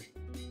even matter?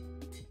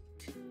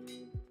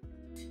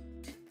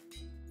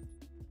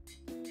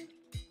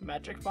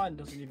 Magic find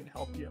doesn't even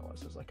help you unless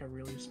there's like a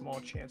really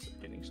small chance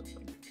of getting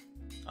something.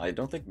 I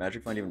don't think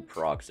magic find even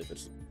procs if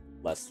it's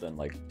less than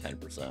like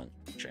 10%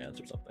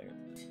 chance or something.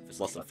 If it's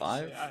less than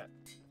 5?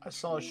 I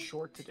saw a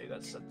short today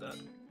that said that.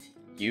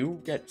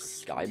 You get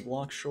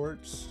Skyblock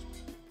shorts?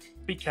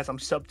 Because I'm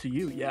sub to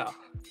you, yeah.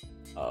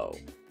 Oh.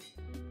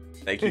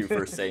 Thank you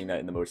for saying that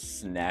in the most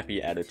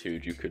snappy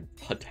attitude you could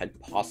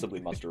possibly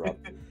muster up.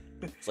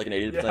 It's like an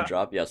 80%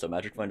 drop? Yeah, so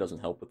magic find doesn't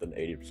help with an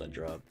 80%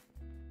 drop.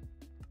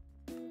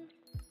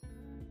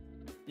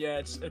 Yeah,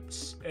 it's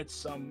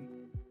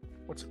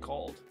what's it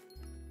called?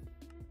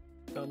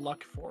 The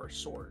luck for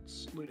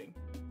swords. Looting.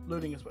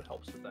 Looting is what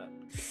helps with that.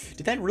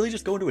 Did that really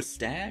just go into a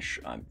stash?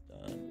 I'm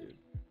done, dude.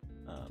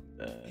 I'm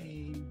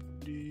done.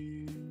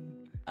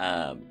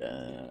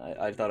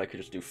 I thought I could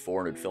just do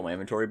 400 fill my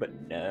inventory,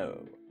 but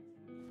no.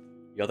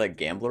 You got that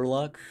gambler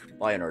luck?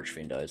 Buy an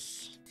Archfiend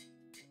dice.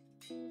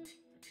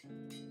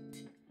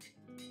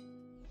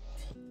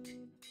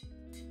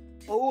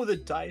 Oh, the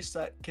dice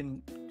that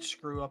can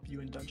screw up you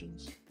in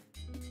dungeons.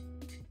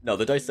 No,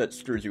 the dice that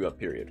screws you up,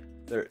 period.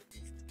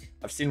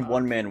 I've seen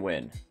one man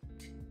win.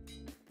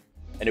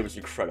 And it was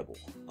incredible,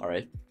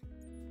 alright?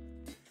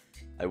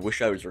 I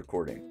wish I was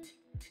recording.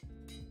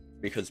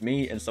 Because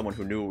me and someone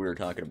who knew what we were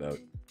talking about,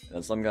 and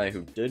then some guy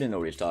who didn't know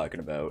what he was talking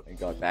about, and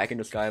got back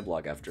into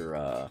Skyblock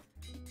after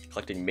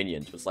collecting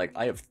minions, was like,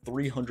 I have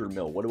 300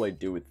 mil, what do I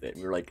do with it?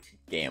 And we were like,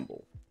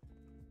 gamble.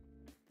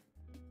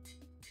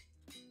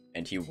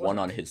 And he won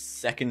on his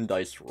second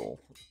dice roll,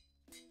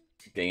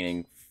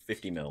 gaining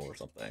 50 mil or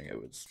something. It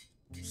was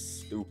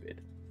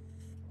stupid.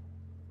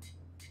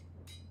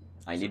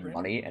 I need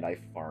money and I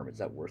farm. Is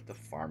that worth the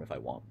farm if I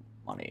want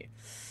money?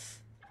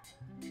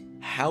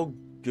 How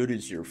good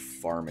is your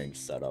farming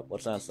setup?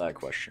 Let's ask that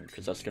question,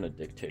 because that's going to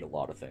dictate a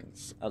lot of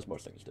things, as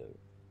most things do.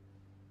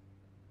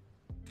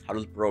 How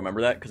does bro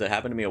remember that? Because it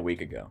happened to me a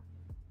week ago.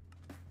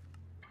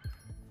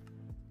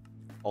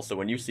 Also,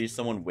 when you see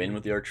someone win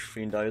with the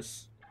Archfiend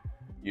dice,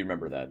 you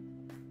remember that.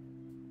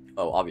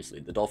 Oh,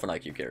 obviously, the Dolphin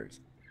IQ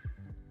carries.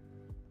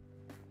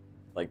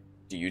 Like,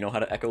 do you know how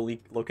to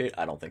echolocate?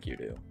 I don't think you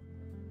do.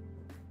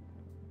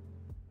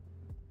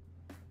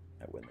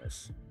 I win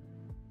this.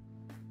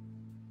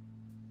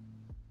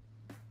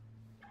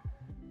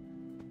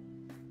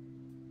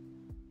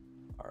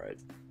 Alright.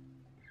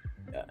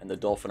 Yeah, and the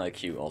Dolphin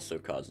IQ also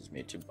causes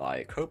me to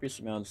buy copious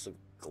amounts of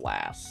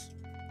glass.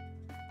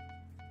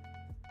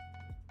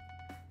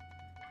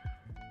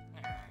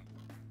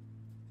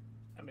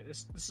 I mean,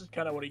 this is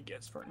kind of what he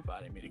gets for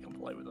inviting me to come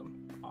play with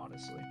him,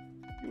 honestly.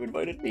 You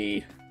invited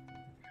me.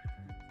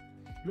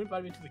 You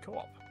invited me to the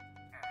co-op.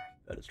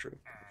 That is true.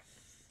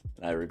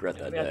 And I regret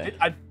that day.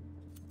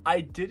 I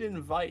did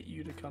invite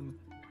you to come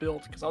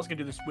build, because I was going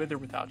to do this with or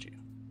without you.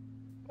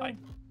 Fine.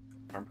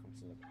 Farm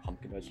comes in a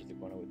pumpkin dice with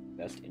one with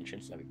best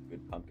enchants and have a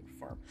good pumpkin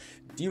farm.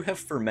 Do you have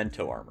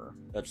fermento armor?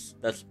 That's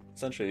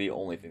essentially the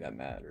only thing that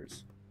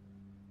matters.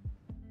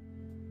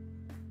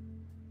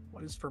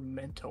 What is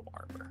fermento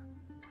armor?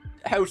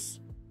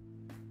 House.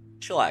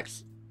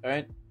 Chillax.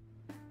 Alright?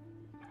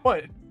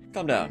 What?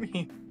 Calm down. What do you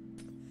mean?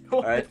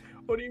 Alright?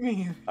 What do you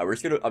mean?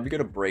 I'm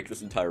gonna break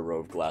this entire row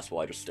of glass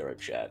while I just stare at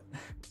chat.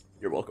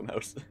 You're welcome,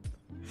 House.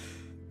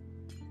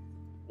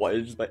 Why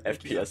does my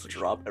FPS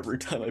drop every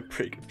time I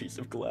break a piece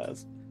of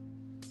glass?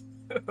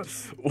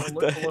 What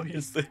the heck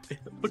is this?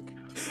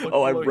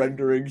 Oh, I'm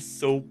rendering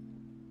so...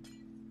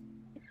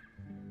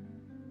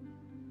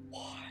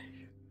 Why?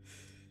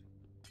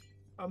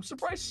 I'm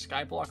surprised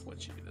Skyblock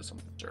lets you do this on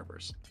the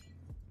servers.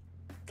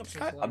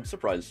 I'm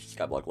surprised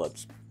Skyblock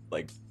lets...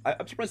 Like,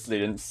 I'm surprised they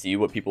didn't see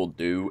what people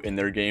do in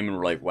their game and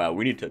were like, wow,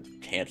 we need to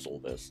cancel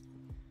this.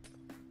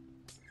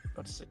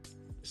 Let's see.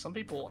 Some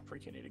people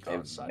freaking need to go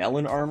outside.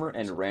 Melon armor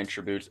and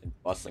rancher boots and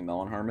bustling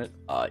melon helmet.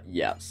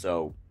 Yeah,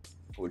 so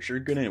what you're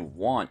gonna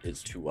want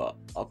is to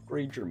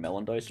upgrade your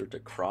melon dicer to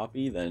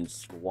crappie, then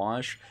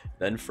squash,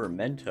 then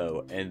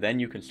fermento, and then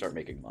you can start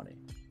making money.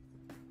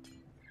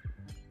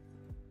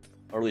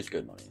 Or at least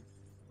good money.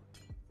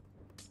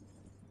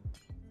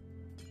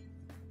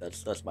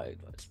 That's my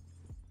advice.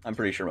 I'm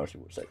pretty sure most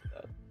people would say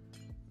that.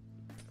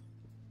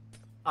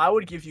 I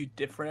would give you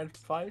different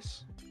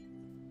advice.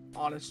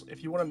 Honestly,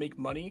 if you want to make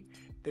money,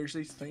 there's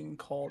this thing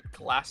called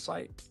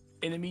glassite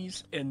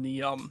enemies in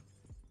the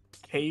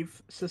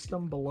cave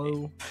system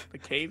below the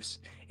caves.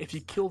 If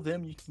you kill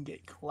them, you can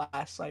get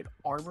glassite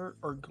armor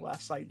or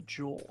glassite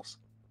jewels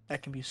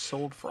that can be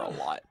sold for a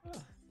lot.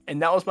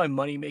 And that was my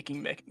money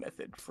making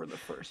method for the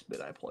first bit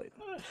I played.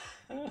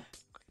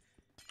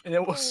 And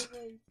it was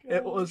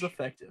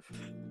effective.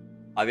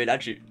 I mean,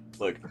 actually,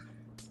 look,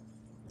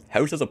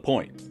 House has a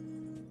point.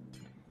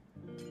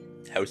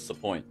 House has a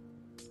point.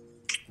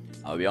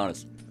 I'll be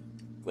honest.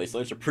 Glaze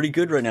lights are pretty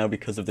good right now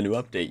because of the new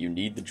update. You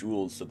need the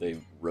jewels, so they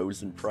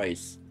rose in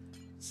price.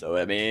 So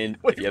I mean,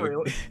 wait, if you have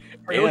really?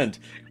 and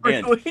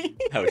Really?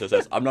 House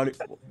says I'm not.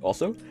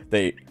 Also,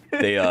 they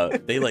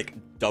like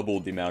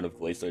doubled the amount of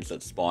glaze lights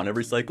that spawn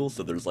every cycle.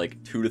 So there's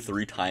like 2 to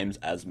 3 times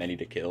as many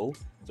to kill.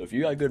 So if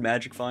you got good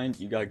magic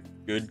finds, you got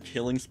good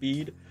killing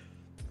speed.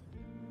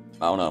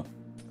 I don't know.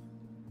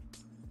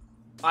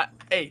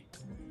 Hey,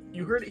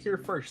 you heard it here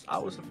first. I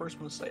was the first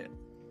one to say it.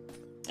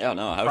 Yeah,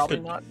 no, Probably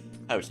not.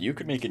 House, you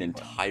could make an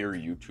entire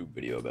YouTube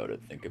video about it.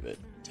 Think of it.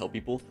 Tell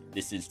people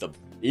is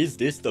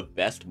this the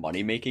best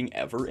money making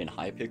ever in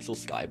hypixel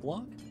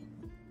Skyblock?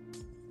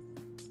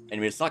 I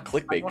mean, it's not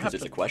clickbait because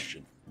it's a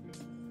question.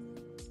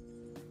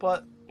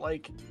 But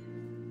like,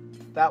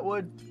 that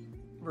would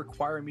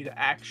require me to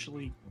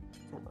actually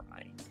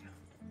grind.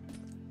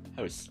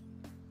 House,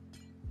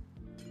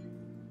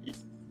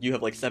 you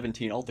have like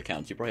 17 alt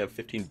accounts. You probably have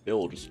 15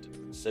 bill just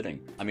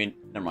sitting. I mean,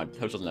 never mind.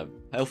 House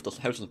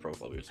doesn't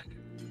profile boost.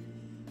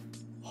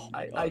 Oh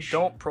I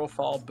don't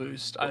profile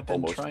boost. I've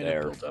been trying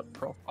to build up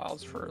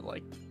profiles for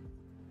like.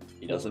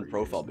 He doesn't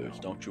profile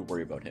boost. Don't you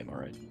worry about him. All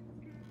right.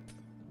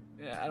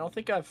 Yeah, I don't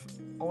think I've.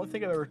 Only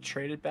thing I've ever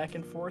traded back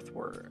and forth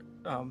were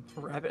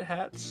rabbit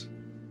hats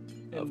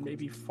and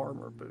maybe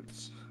farmer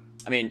boots.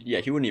 I mean, yeah,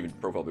 he wouldn't even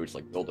profile boots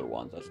like builder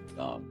ones. That's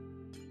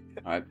dumb.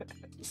 All right,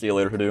 see you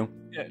later, Hadoo.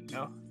 Yeah,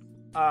 no.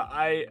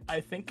 I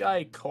think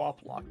I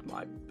co-op locked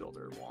my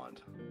builder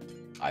wand.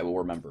 I will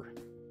remember.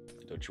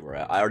 Don't you worry.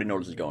 I already know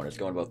where this is going. It's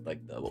going about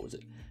like the, what was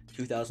it,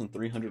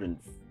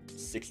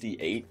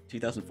 2,368,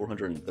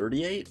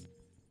 2,438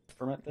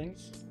 ferment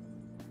things.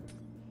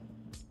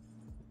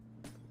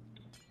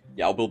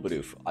 Yeah, I'll build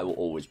Bidoof. I will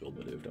always build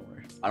Bidoof, don't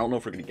worry. I don't know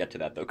if we're going to get to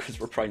that, though, because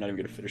we're probably not even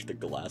going to finish the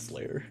glass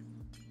layer.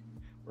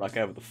 We're not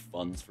going to have the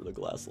funds for the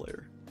glass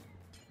layer.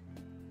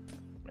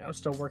 I'm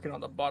still working on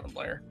the bottom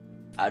layer.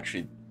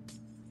 Actually,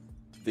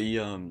 the,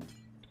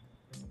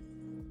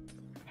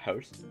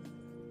 house?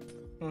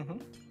 Mm-hmm.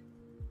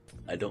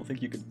 I don't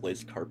think you can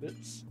place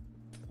carpets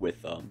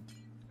with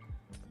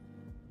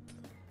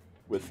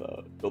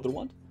Builder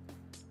Wand.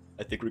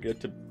 I think we're going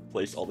to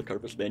place all the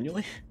carpets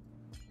manually.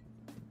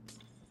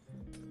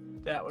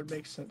 That would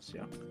make sense,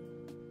 yeah.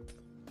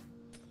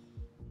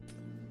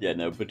 Yeah,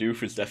 no,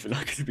 Bidoof is definitely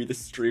not going to be the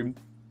stream.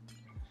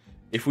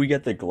 If we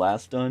get the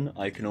glass done,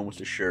 I can almost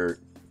assure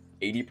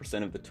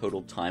 80% of the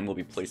total time will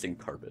be placing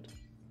carpet.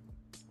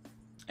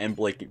 And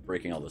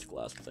breaking all this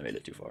glass, because I made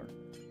it too far.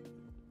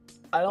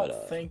 I don't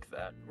think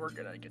that we're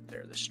going to get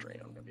there this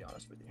stream, I'm going to be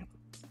honest with you.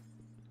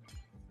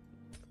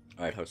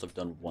 Alright, house, I've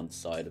done one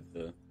side of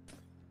the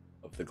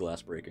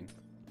glass breaking.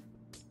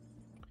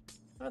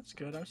 That's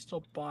good, I'm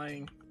still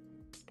buying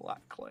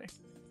black clay.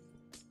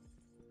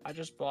 I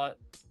just bought...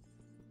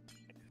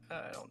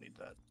 I don't need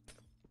that.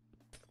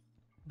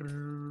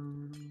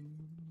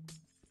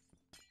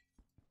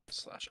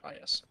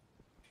 /is.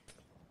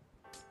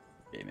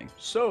 Gaming.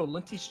 So,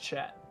 Linty's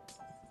chat.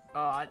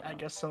 I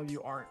guess some of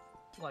you aren't,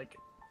 like,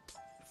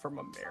 from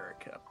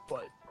America,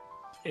 but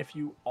if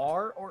you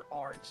are or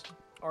aren't,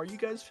 are you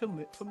guys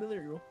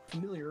familiar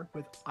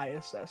with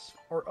ISS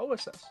or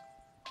OSS?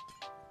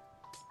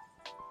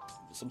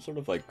 Some sort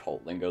of, like,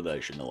 cult lingo that I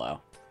shouldn't allow.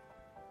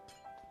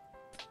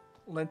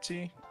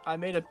 Linty, I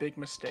made a big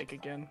mistake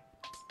again.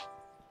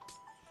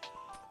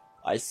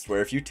 I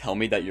swear, if you tell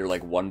me that you're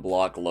like one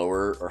block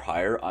lower or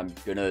higher, I'm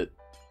gonna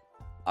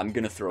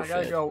throw a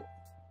fit.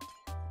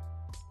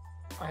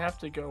 I have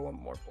to go one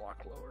more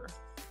block lower.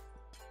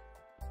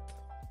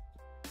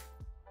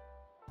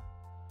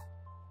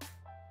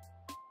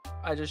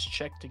 I just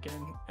checked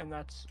again, and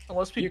that's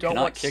unless we don't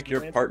want. You cannot kick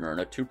your partner in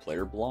a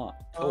two-player block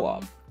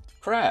co-op.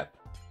 Crap.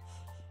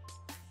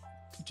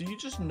 Do you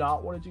just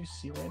not want to do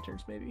sea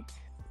lanterns, maybe?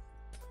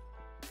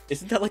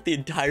 Isn't that like the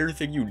entire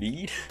thing you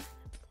need?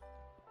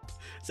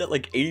 Is that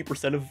like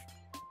 80% of,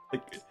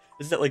 like,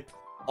 is that like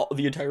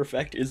the entire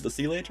effect is the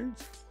sea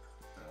lanterns?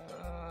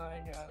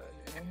 I got it.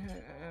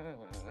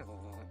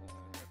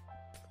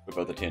 What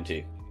about the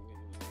TNT?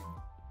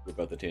 What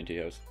about the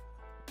TNT house?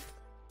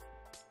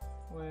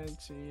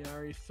 Linty, I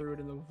already threw it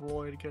in the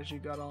void because you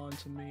got on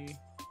to me.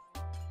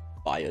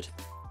 Buy it.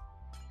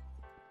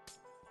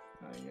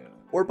 I got it.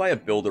 Or buy a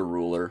builder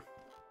ruler.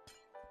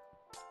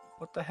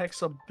 What the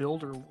heck's a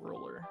builder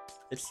ruler?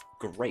 It's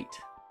great.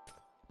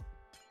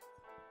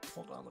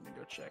 Hold on, let me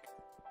go check.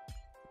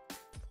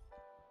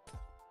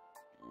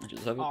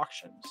 Just have it.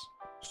 Auctions.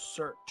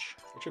 Search.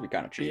 It should be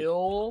kind of cheap.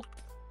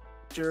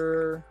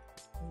 Builder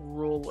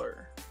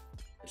ruler.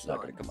 It's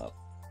not going to come up.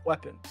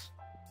 Weapons.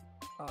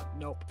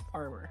 Nope.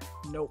 Armor.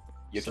 Nope.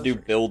 You have to do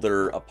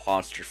builder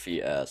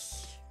apostrophe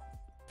S.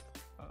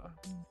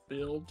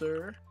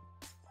 Builder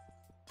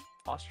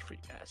apostrophe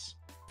S.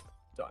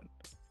 Done.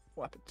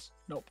 Weapons.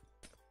 Nope.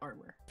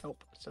 Armor.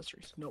 Nope.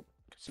 Accessories. Nope.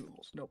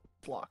 Consumables. Nope.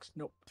 Blocks.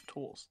 Nope.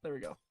 Tools. There we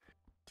go.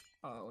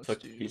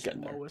 Let's do he's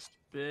getting there. lowest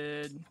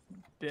bid.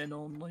 Bin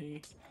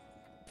only.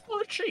 Oh,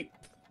 they're cheap.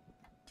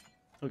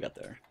 Who got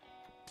there?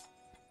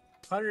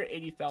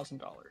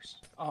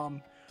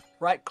 $180,000.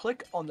 Right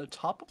click on the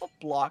top of a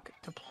block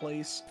to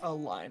place a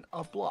line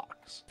of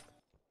blocks.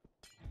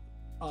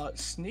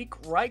 Sneak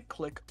right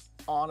click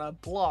on a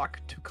block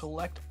to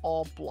collect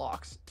all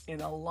blocks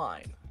in a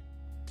line.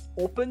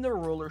 Open the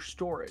ruler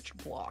storage.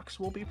 Blocks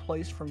will be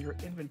placed from your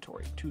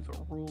inventory to the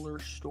ruler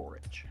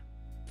storage.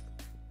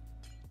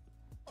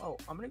 Oh,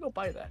 I'm gonna go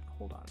buy that.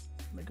 Hold on.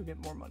 I'm gonna go get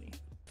more money.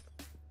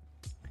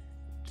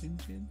 I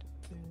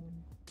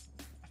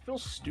feel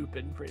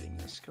stupid in creating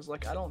this because,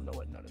 like, I don't know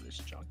what none of this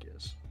junk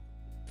is.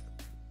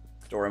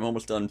 Or I'm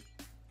almost done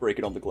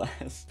breaking all the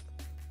glass.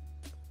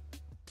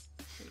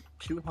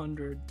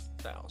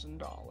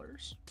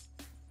 $200,000.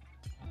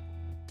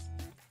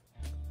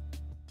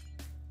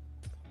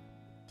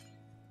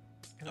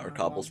 Our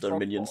cobblestone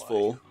minion's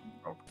full.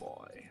 Broke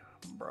boy.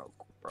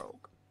 Broke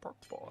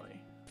boy.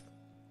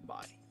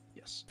 Bye.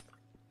 Yes.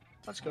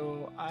 Let's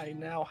go. I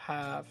now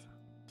have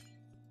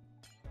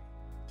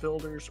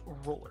builder's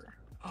ruler.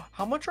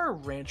 How much are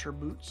rancher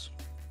boots?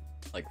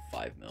 Like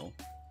 5 mil.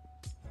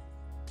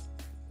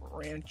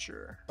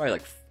 Rancher. Probably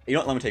like, you know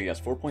what, let me take a guess.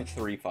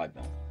 4.35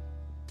 mil.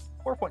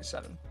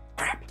 4.7.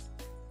 Crap.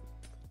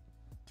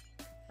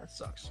 That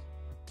sucks.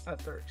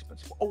 They're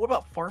expensive. Oh, what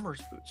about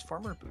farmer's boots?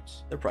 Farmer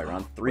boots. They're probably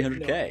around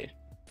 300k.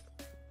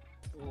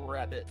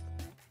 Rabbit.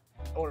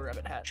 I want a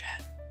rabbit hat.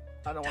 Chad,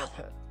 I don't want a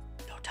pet.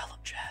 don't tell him,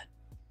 Chad.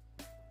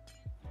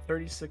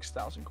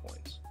 36,000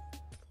 coins.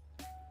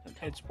 Don't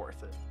tell him. It's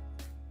worth it.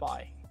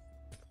 Buy.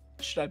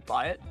 Should I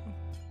buy it?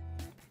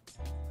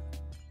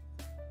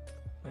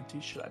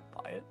 Minty, should I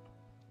buy it?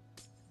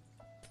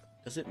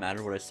 Does it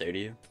matter what I say to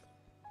you?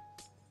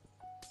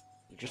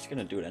 You're just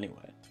gonna do it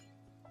anyway.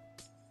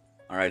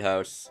 Alright,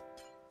 house.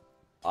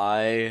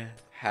 I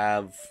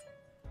have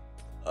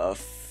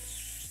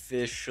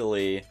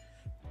officially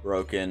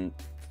broken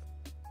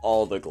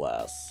all the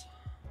glass.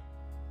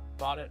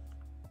 Bought it.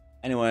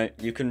 Anyway,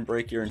 you can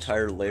break your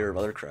entire layer of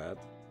other crap.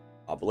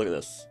 Oh, but look at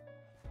this.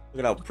 Look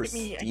at how Look at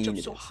pristine me, I it jumped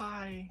is. so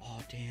high.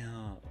 Oh,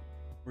 damn.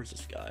 Where's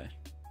this guy?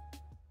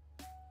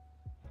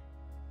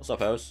 What's up,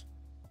 house?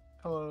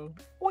 Hello.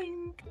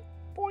 Boing.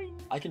 Boing.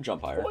 I can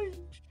jump higher. Boing.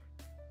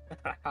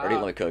 Already,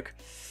 let me cook.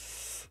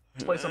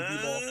 Let's play some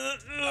b-ball.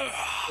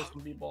 Play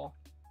some b-ball.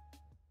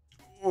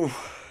 Ooh.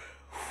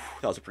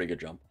 That was a pretty good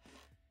jump.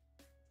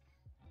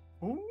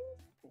 Ooh.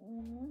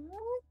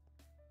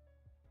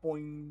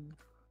 Boing.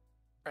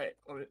 Alright,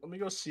 let me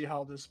go see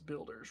how this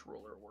builder's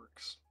roller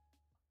works.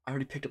 I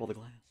already picked up all the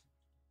glass.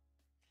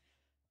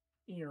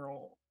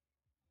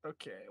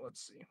 Okay,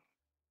 let's see.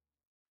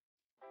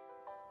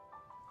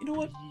 You know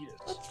what?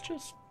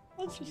 Deletus.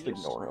 Let's just Deletus.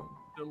 ignore him.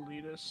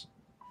 Deletus.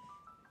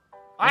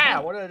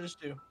 Ah, what did I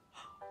just do?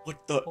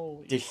 What the?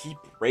 Holy. Did he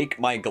break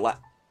my glass?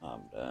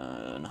 I'm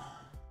done.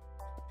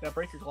 Did I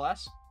break your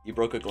glass? You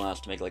broke a glass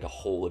to make like a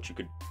hole that you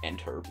could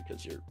enter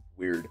because you're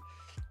weird.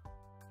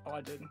 Oh,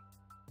 I didn't.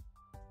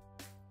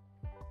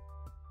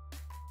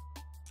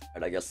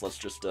 Alright, I guess let's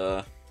get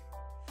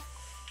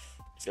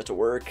to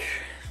work.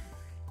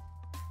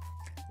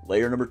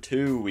 Layer number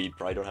 2. We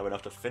probably don't have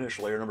enough to finish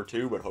layer number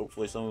 2, but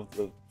hopefully some of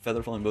the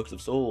feather falling books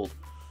have sold.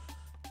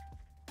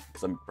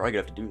 Because I'm probably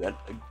gonna have to do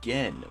that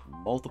again,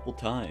 multiple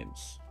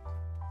times.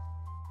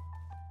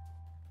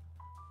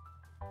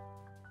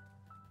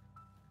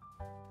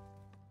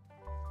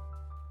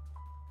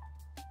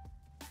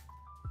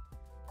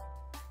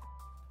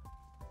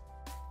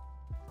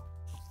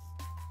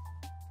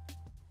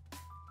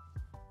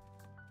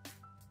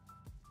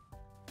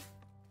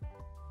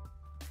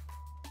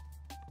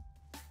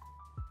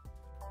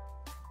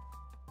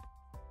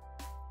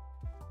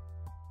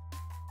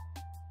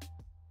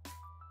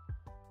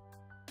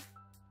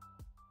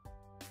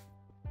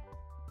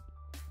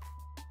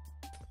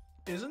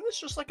 Isn't this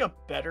just like a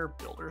better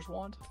builder's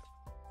wand?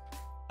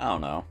 I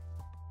don't know.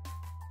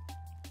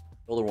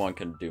 Builder 1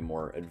 can do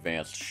more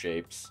advanced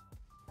shapes.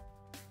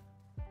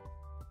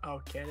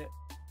 Oh, can it?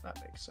 That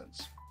makes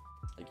sense.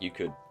 Like you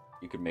could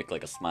make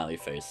like a smiley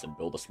face and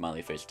build a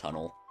smiley face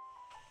tunnel.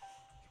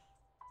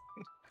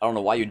 I don't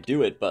know why you'd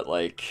do it, but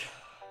like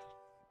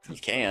you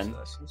can.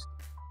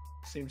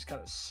 Seems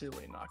kind of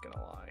silly, not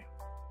gonna lie.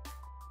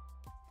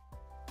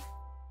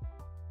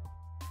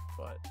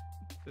 But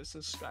this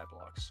is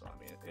Skyblock, so I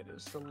mean, it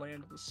is the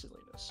land of the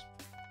silliness.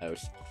 Do you want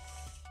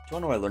to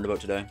know what I learned about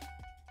today?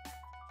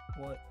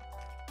 What?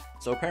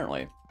 So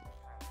apparently,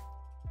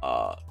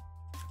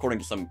 according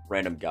to some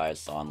random guy I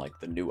saw in like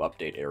the new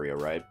update area,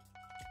 right?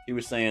 He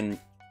was saying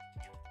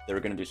they were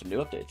gonna do some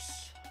new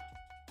updates.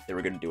 They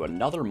were gonna do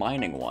another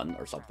mining one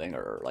or something,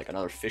 or like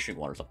another fishing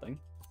one or something.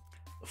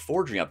 The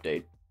forging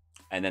update,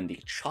 and then the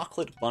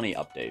chocolate bunny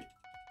update.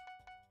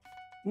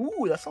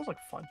 Ooh, that sounds like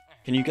fun.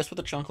 Can you guess what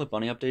the chocolate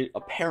bunny update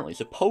apparently,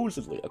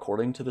 supposedly,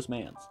 according to this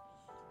man's,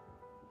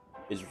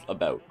 is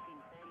about?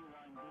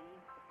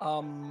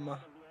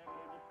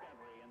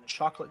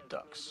 Chocolate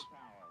ducks.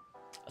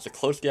 That's a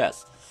close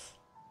guess.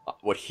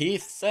 What he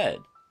said,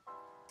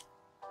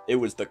 it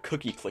was the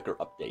cookie clicker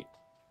update.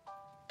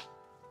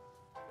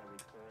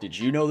 Did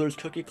you know there's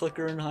cookie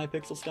clicker in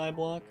hypixel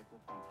Skyblock?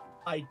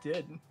 I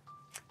did.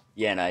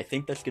 Yeah, and I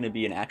think that's going to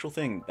be an actual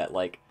thing that,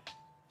 like,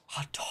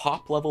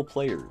 top level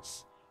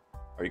players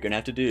are going to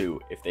have to do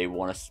if they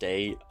want to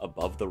stay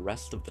above the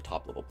rest of the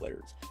top level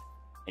players.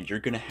 And you're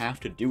going to have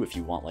to do if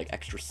you want, like,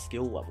 extra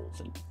skill levels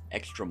and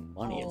extra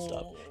money and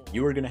stuff.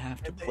 You are going to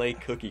have to play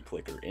cookie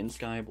clicker in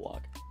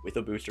Skyblock with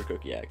a booster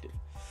cookie active.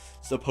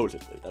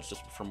 Supposedly. That's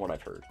just from what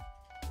I've heard.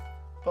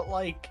 But,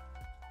 like,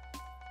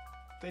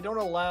 they don't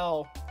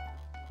allow,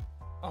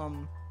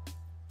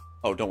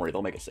 Oh, don't worry.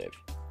 They'll make it saved.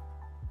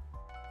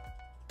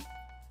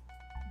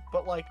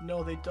 but, like,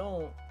 no, they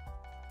don't.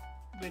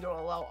 They don't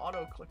allow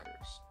auto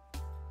clickers.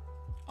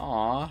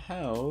 Aw,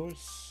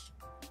 house.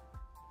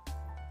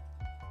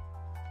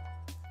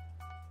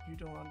 You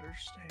don't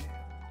understand.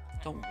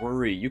 Don't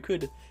worry. You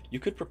could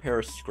prepare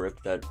a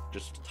script that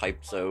just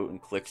types out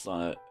and clicks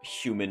on a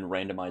human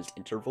randomized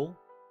interval.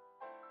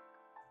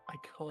 I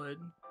could.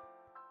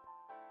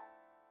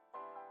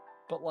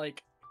 But,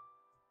 like,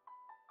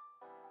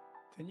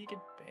 then you get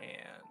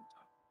banned.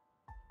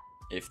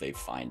 If they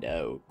find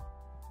out.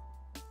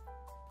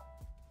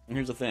 And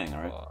here's the thing,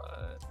 alright?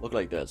 But Look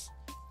like this.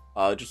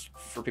 Just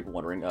for people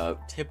wondering,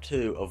 tip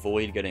to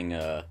avoid getting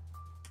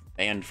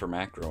banned for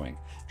macroing.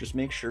 Just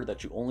make sure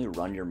that you only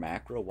run your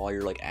macro while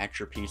you're like at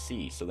your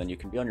PC, so then you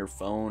can be on your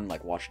phone,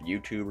 like watching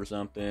YouTube or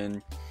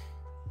something.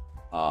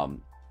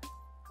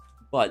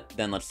 But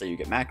then let's say you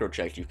get macro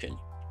checked, you can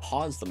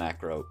pause the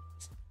macro,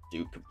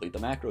 complete the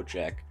macro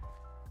check,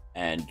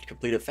 and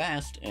complete it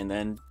fast, and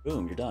then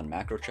boom, you're done.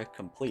 Macro check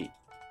complete.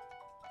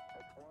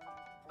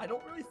 I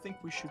don't really think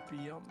we should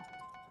be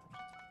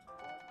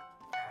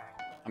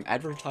I'm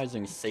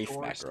advertising safe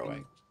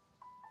macroing.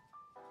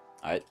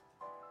 Alright.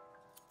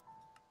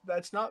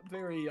 That's not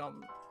very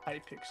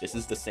hypixel. This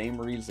is the same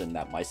reason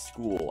that my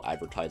school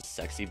advertised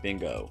sexy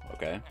bingo,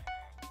 okay?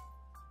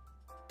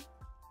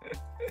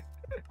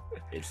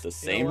 It's the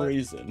same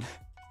reason.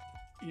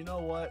 You know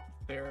what?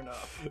 Fair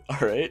enough.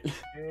 Alright?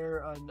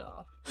 Fair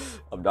enough.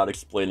 I'm not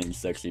explaining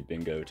sexy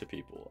bingo to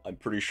people. I'm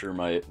pretty sure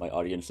my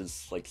audience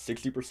is like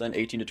 60%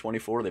 18 to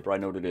 24. They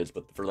probably know what it is,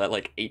 but for that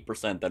like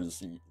 8% that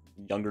is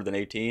younger than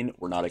 18,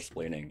 we're not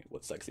explaining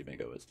what sexy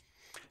bingo is.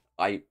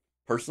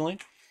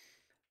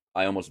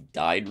 I almost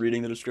died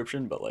reading the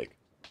description, but like...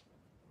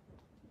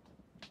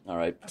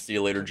 Alright, see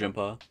you later,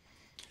 Jimpa.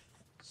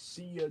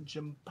 See ya,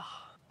 Jimpa.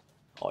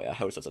 Oh yeah,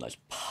 how is that a nice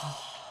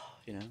pa?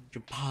 You know,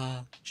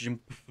 Jimpa, you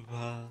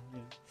know.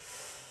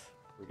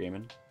 We're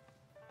gaming.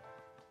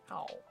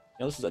 Ow. You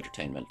know, this is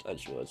entertainment. I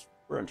just realized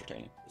we're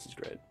entertaining. This is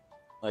great.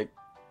 Like,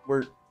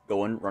 we're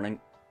going,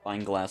 running,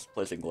 buying glass,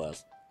 placing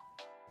glass.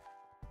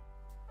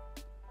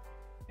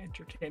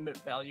 Entertainment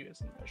value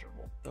isn't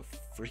measurable. The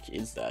freak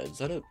is that? Is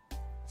that a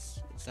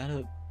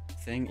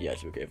thing? Yeah,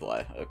 it's okay,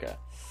 fly. Okay.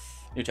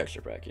 New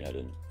texture pack. Yeah, I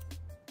didn't.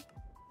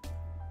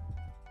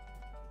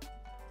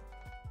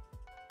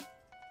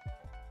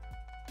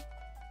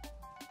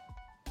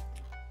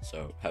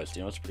 So, House, do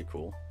you know what's pretty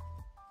cool?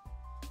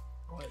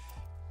 What?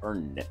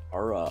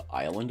 Our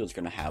island is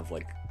gonna have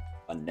like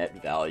a net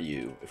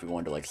value. If we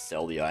wanted to like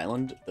sell the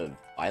island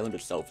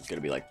itself is gonna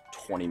be like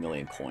 20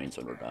 million coins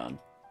when we're done.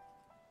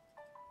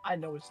 I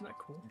know, isn't that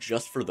cool?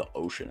 Just for the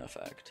ocean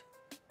effect.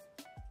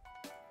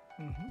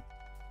 Mm-hmm.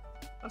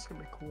 That's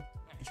gonna be cool.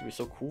 It's gonna be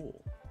so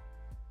cool.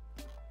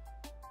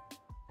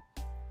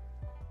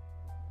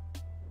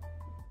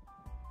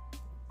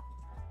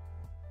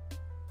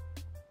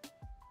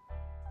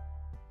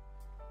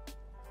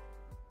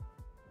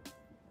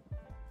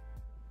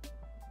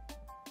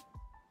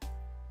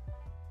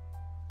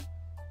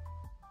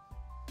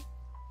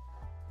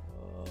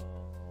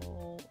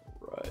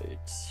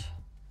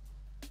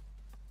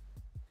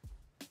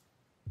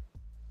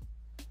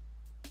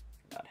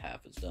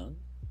 Done.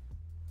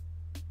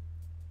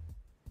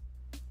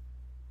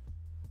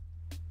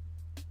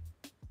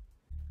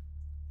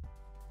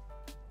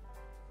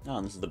 Oh,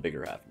 and this is the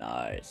bigger half.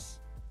 Nice.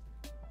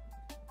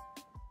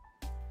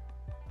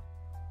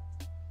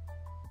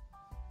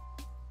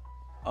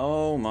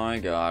 Oh my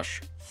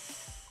gosh.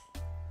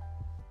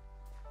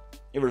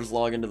 You ever just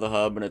log into the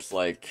hub and it's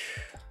like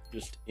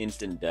just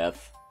instant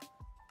death?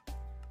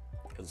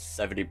 Because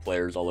 70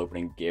 players all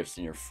opening gifts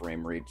and your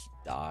frame rates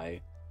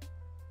die.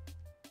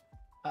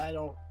 I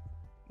don't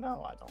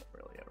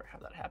really ever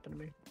have that happen to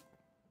me.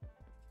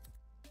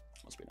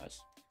 Must be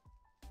nice.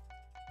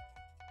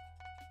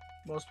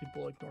 Most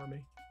people ignore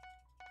me.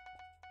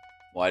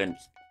 Well, I didn't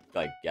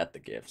like get the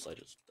gifts.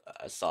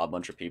 I saw a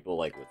bunch of people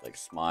like with like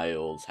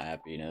smiles,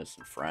 happiness,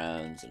 and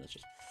friends, and it's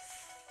just,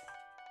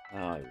 oh,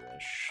 I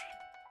wish.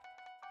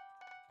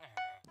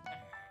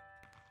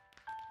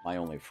 My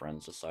only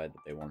friends decide that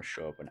they want to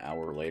show up an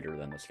hour later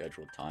than the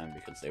scheduled time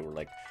because they were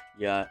like,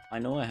 yeah, I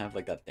know I have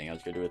like that thing I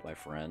was gonna do with my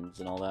friends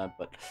and all that,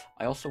 but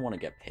I also want to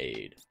get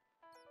paid.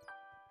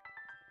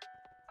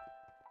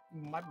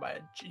 My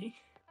bad, G.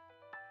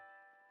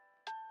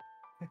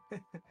 I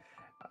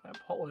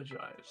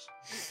apologize.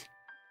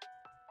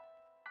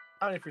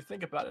 I mean, if you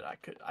think about it, I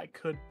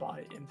could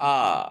buy MVP.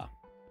 Ah.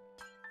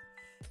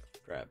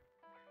 Crap.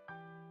 I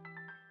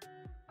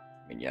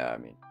mean, yeah, I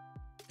mean,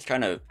 it's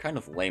kind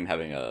of lame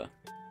having a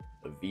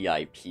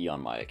VIP on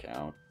my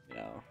account, you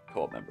know,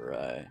 co-op member,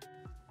 right?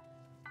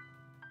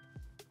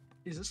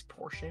 Is this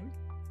poor shaming?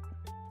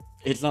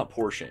 It's not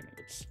poor shaming,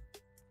 it's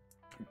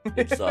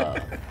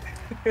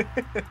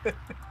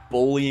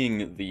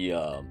bullying the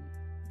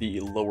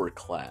lower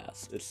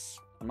class.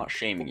 I'm not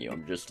shaming you,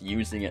 I'm just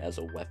using it as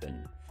a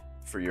weapon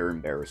for your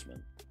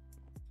embarrassment.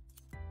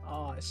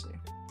 Oh, I see.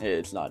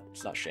 It's not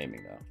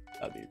shaming though.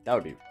 That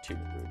would be too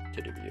rude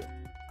to do to you.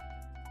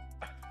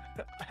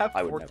 I have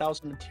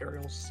 4,000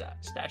 materials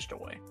stashed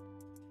away.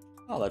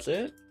 Oh, that's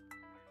it?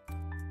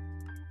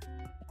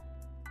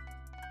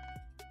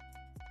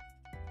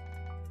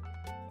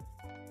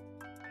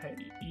 Hey,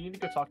 you need to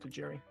go talk to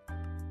Jerry.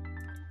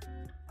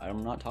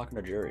 I'm not talking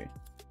to Jerry.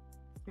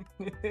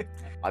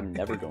 I'm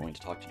never going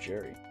to talk to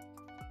Jerry.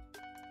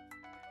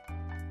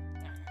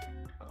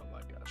 Oh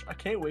my gosh. I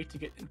can't wait to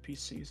get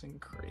NPCs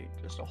and create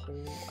just a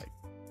whole, like,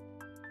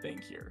 thing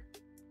here.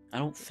 I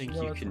don't think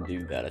you can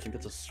do that. I think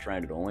that's a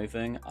stranded only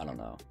thing. I don't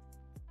know.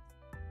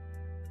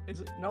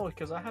 Is it? No,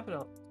 because I have it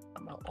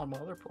on my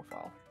other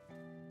profile,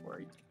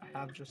 where I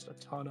have just a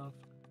ton of...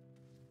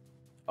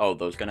 Oh,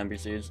 those kind of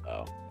NPCs?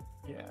 Oh.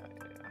 Yeah.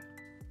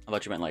 I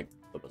thought you meant like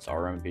the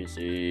bazaar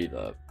NPC,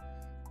 the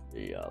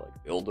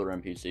like builder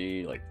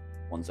NPC, like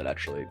ones that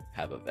actually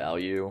have a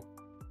value.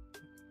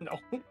 No.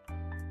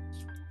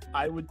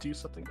 I would do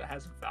something that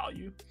has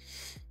value.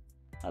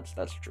 That's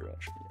true,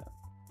 actually. Yeah.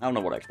 I don't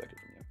know what I expected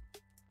from you.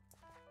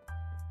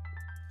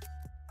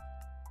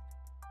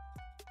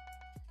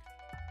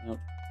 You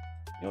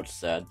know what's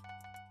sad?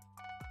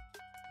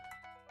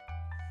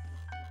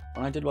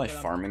 When I did my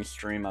farming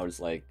stream, I was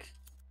like,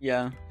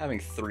 yeah, having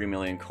 3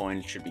 million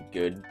coins should be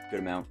good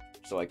amount,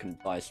 so I can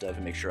buy stuff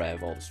and make sure I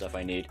have all the stuff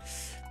I need.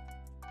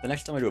 The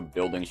next time I do a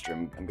building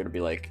stream, I'm gonna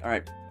be like,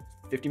 alright,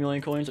 50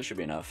 million coins, that should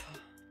be enough.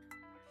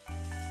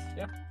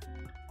 Yeah.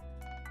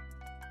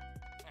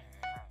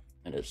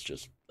 And it's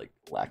just, like,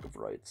 lack of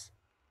rights.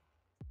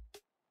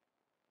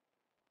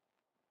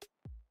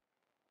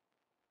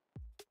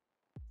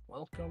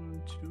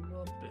 Welcome to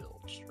a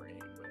build stream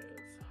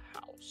with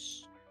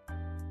House. I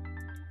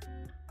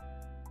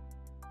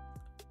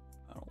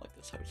don't like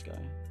this house guy.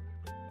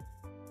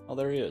 Oh,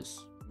 there he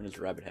is. In his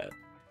rabbit hat.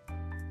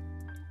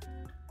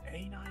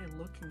 Ain't I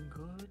looking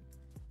good?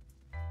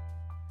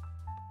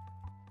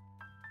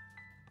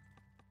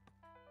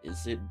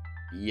 Is it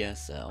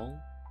BSL?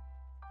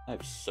 I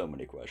have so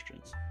many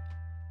questions.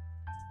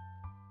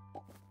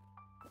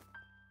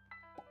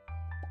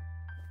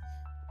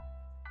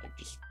 Like,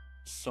 just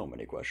so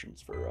many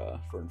questions for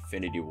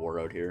Infinity War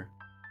out here.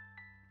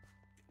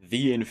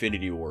 The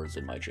Infinity War is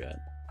in my chat.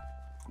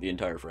 The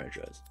entire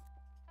franchise.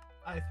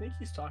 I think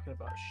he's talking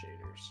about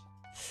shaders.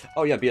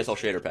 Oh yeah, BSL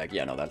shader pack.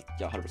 Yeah, no, that,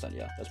 yeah, 100%.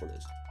 Yeah, that's what it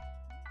is.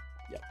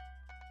 Yeah.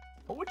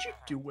 What would you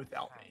do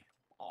without me,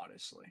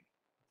 honestly?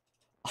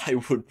 I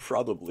would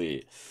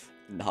probably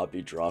not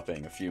be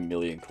dropping a few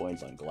million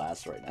coins on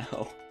glass right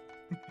now.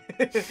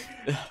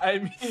 I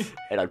mean,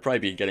 and I'd probably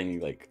be getting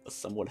like a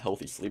somewhat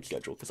healthy sleep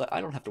schedule because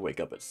I don't have to wake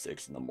up at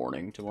 6 in the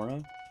morning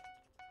tomorrow.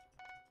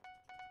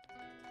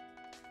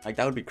 Like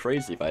that would be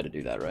crazy if I had to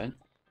do that, right?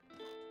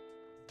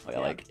 Oh yeah, yeah.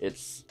 like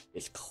it's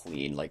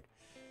clean, like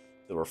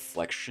the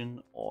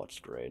reflection. Oh, it's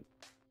great.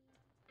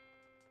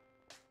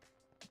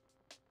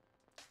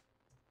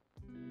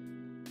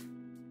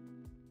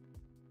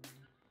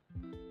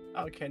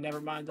 Okay, never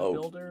mind the Oh,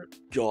 builder.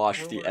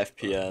 Gosh, the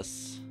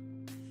FPS.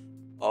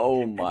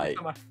 Oh my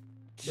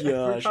Every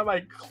gosh. time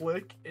I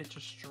click, it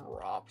just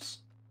drops.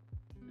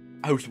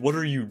 House, what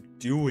are you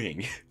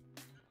doing?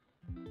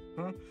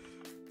 Huh?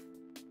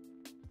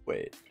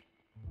 Wait.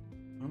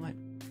 What am I?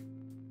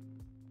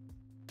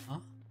 Huh?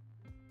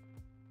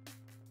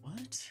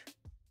 What?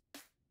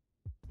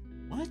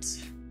 What?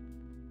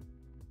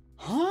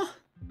 Huh?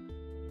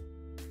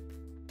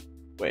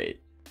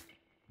 Wait.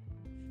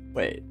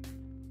 Wait.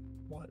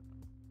 What?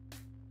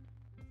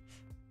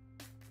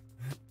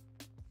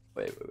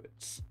 Wait.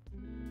 What?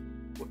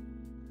 What?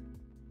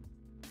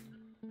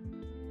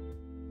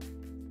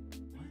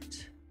 What?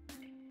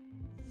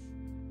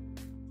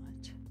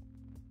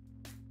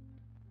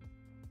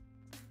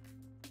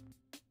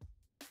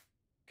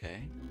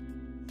 Okay.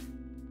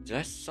 Did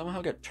I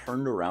somehow get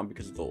turned around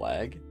because of the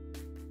lag?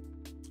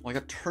 Oh, I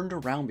got turned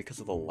around because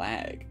of the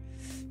lag.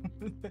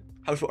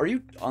 House, are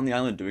you on the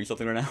island doing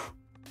something right now?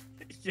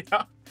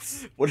 Yeah.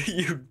 What are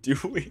you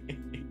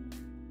doing?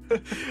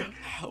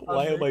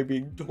 Why am I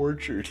being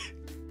tortured?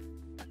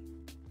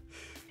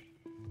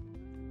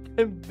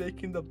 I'm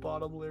making the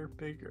bottom layer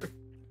bigger.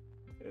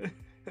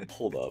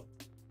 Hold up.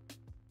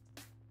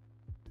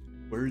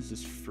 Where is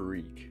this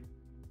freak?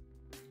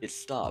 It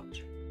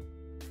stopped.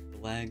 The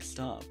lag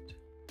stopped.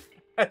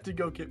 I had to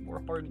go get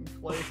more hardened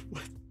clay.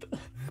 What the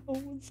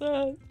hell was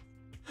that?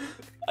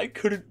 I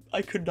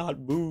could not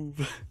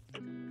move.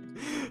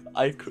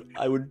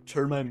 I would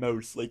turn my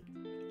mouse like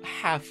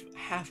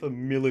half a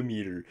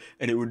millimeter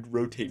and it would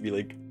rotate me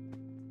like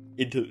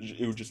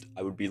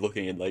I would be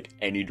looking in like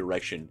any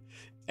direction.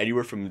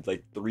 Anywhere from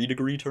like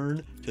 3-degree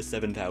turn to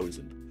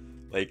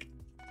 7,000. Like,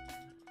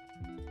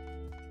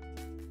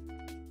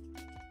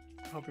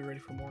 I'll be ready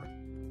for more.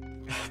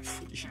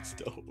 please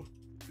don't.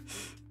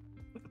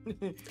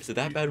 Is it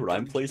that bad when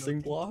I'm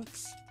placing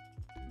blocks?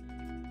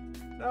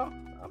 No,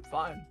 I'm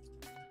fine.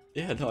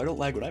 Yeah, no, I don't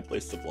lag when I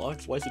place the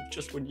blocks. Why is it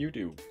just when you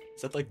do?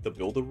 Is that like the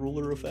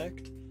build-a-ruler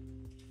effect?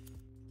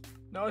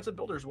 No, it's a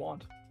builder's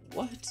wand.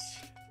 What?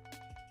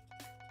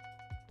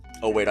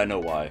 Oh wait, I know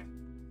why.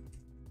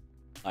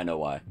 I know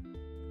why.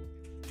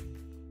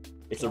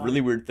 It's a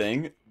really weird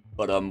thing,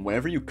 but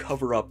whenever you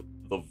cover up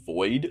the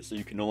void so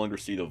you can no longer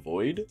see the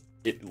void,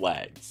 it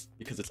lags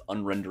because it's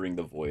unrendering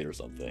the void or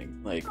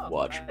something. Like, Oh,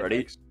 watch, that ready?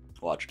 makes-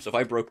 Watch. So if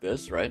I broke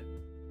this, right?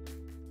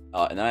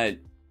 And then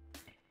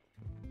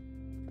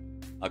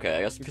okay,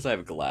 I guess because I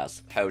have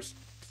glass. House.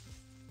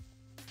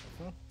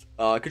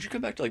 Could you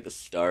come back to like the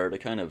start? I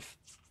kind of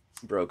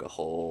broke a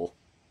hole.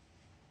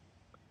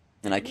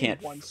 And I Give me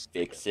can't 1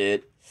 fix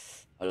second.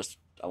 it.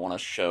 I want to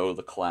show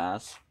the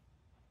class.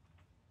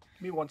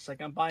 Give me 1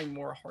 second. I'm buying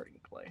more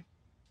hardened clay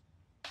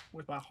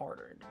with my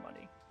hard-earned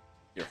money.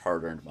 Your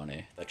hard-earned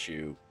money that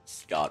you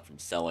got from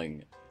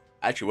selling.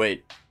 Actually,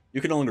 wait. You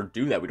can no longer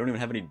do that. We don't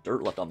even have any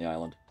dirt left on the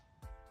island.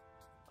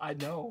 I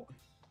know.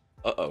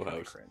 Uh-oh, Kinda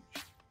House. cringe.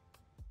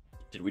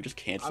 Did we just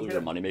cancel I'm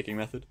your money-making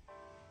method?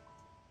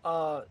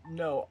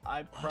 No,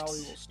 I probably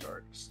What? will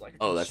start just like.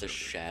 Oh, that's a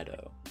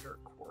shadow. Or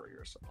quarry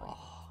or something.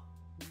 Oh.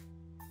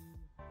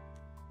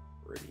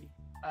 Pretty.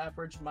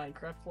 Average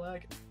Minecraft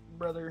flag,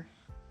 brother.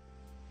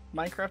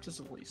 Minecraft is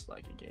the least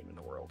like a game in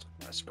the world.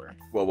 I swear.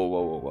 Whoa, whoa,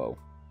 whoa, whoa, whoa.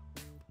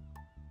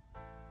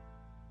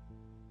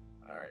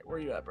 All right, where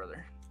you at,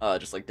 brother?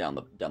 Just like down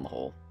the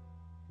hole.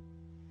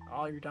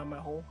 Oh, you're down my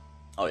hole.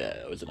 Oh yeah,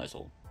 it was a nice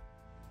hole.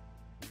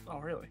 Oh,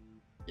 really?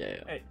 Yeah,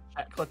 yeah. Hey,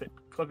 chat, clip it,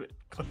 clip it,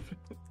 clip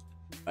it.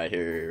 Alright,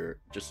 here.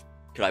 Just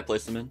could I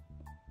place them in?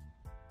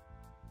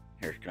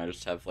 Here, can I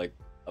just have like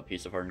a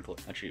piece of hardened clay?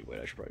 Actually, wait,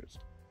 I should probably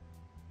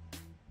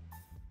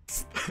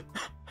just.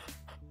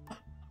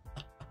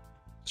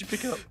 Did you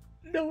pick it up?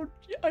 No,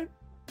 I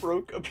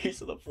broke a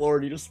piece of the floor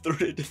and you just threw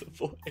it into the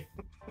void.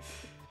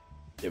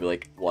 Yeah, but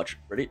like, watch.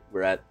 Ready?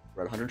 We're at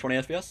 120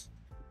 FPS.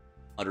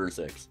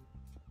 106.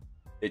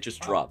 It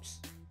just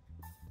drops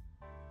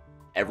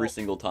every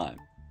single time,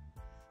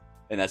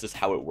 and that's just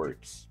how it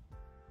works.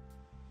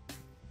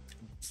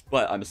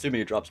 But I'm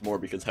assuming it drops more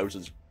because house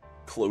is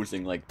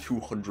closing like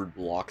 200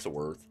 blocks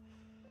worth.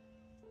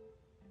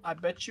 I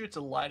bet you it's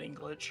a lighting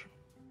glitch.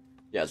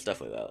 Yeah, it's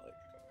definitely that. Like,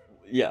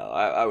 yeah,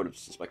 I would have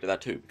suspected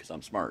that too because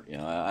I'm smart. You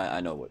know,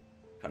 I know what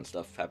kind of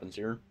stuff happens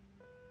here.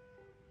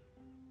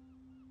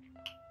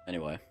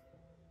 Anyway,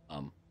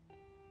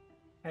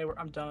 Hey,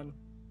 I'm done.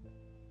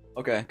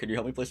 okay, could you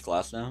help me place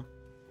glass now?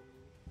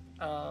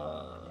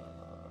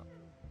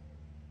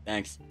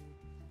 Thanks.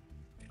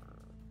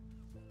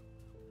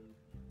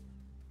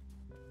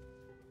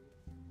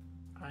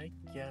 I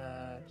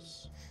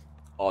guess.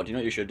 Oh, do you know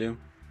what you should do?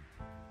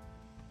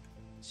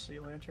 Sea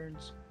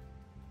lanterns.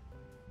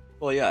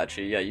 Well, yeah,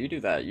 actually, yeah, you do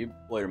that. You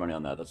blow your money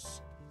on that.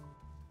 That's.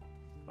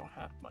 I don't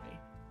have money.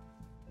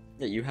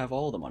 Yeah, you have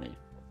all the money.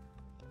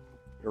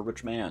 You're a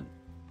rich man.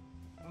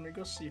 I'm gonna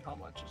go see how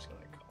much it's gonna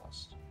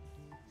cost.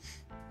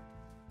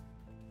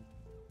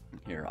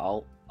 Here,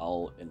 I'll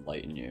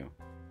enlighten you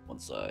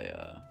once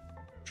I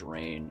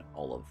drain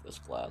all of this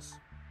glass.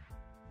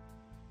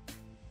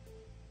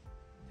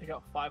 Take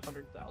out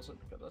 500,000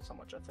 because that's how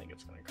much I think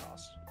it's gonna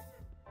cost.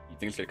 You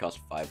think it's gonna cost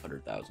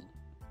 500,000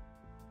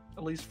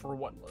 At least for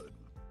one load.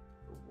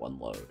 for one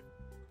load?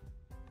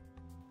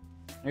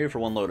 Maybe for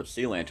one load of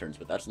sea lanterns,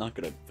 but that's not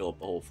gonna fill up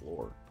the whole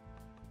floor.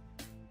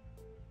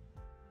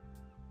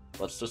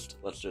 Let's do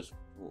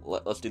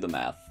the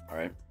math, all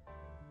right?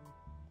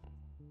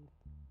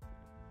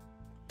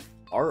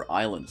 Our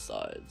island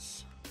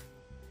size.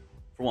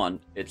 For one,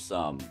 it's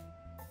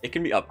it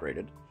can be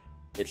upgraded.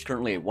 It's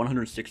currently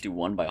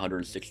 161 by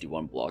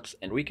 161 blocks,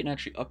 and we can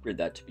actually upgrade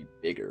that to be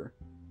bigger.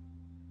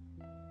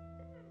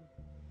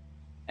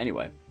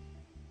 Anyway,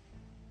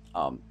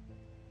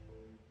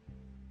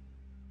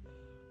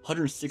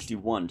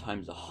 161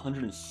 times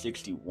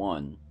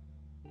 161,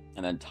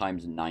 and then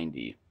times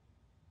 90.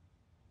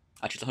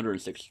 Actually, it's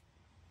 106.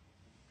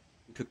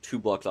 We took 2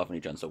 blocks off on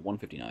each end, so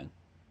 159.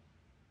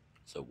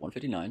 So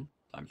 159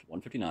 times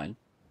 159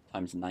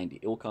 times 90.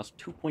 It will cost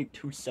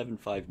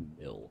 2.275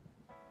 mil.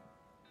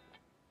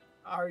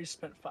 I already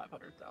spent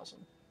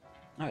 500,000.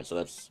 Alright, so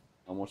that's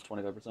almost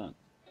 25%.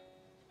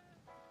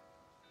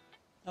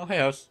 Oh, hey,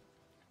 house.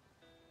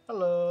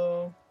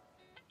 Hello.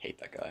 Hate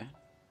that guy.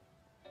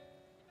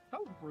 How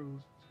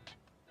rude.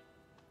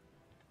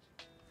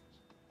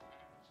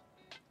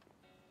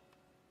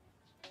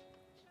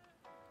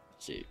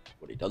 See,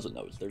 what he doesn't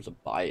know is there's a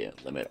buy-in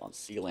limit on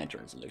sea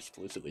lanterns and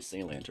exclusively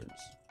sea lanterns.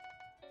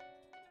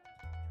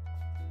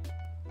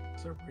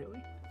 Is there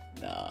really?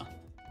 Nah.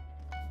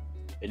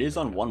 It is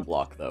on one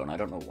block, though, and I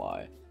don't know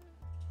why.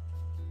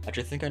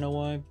 Actually, I think I know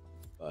why,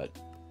 but...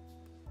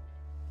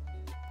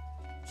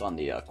 It's on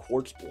the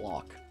quartz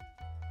block.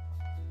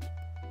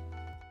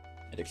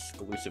 And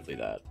exclusively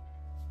that.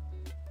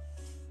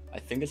 I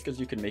think it's because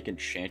you can make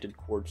enchanted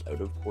quartz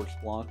out of quartz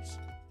blocks.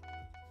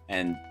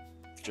 And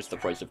just the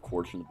price of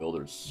quartz from the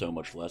builder is so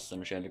much less than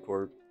enchanted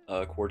quartz,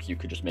 you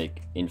could just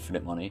make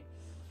infinite money.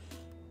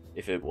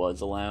 If it was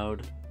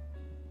allowed.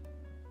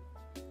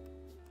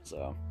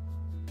 So...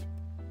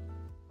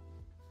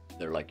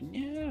 They're like,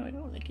 no, I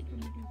don't like it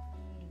when you do that.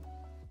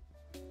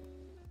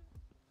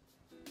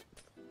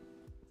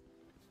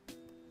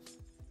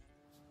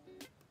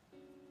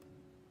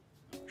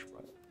 Oh, I should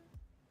probably-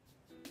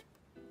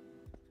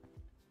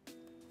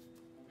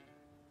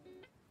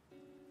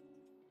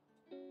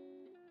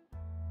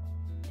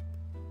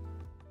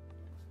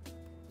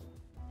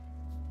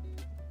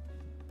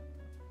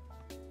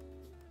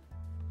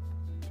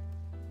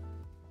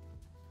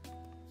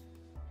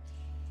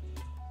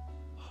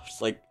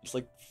 It's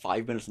like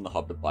 5 minutes in the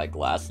hub to buy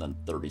glass and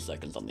then 30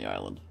 seconds on the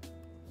island.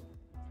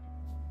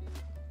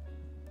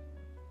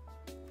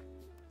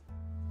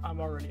 I'm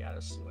already out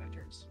of sea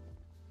lanterns.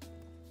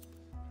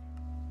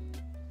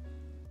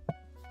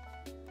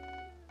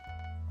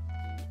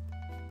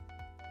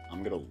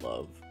 I'm gonna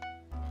love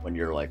when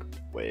you're like,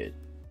 wait,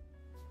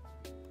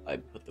 I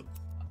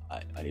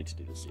need to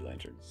do the sea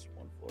lanterns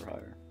 1 floor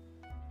higher.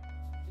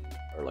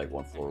 Or like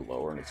 1 floor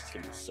lower, and it's just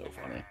gonna be so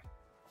funny.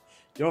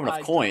 You don't have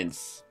enough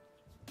coins.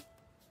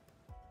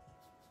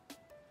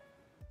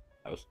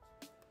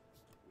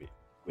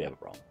 We have a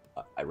problem.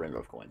 I ran out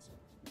of coins.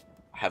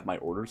 I have my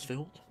orders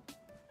filled.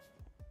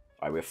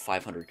 Alright, we have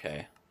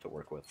 500k to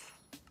work with.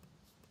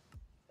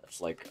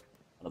 That's like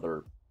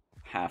another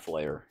half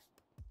layer.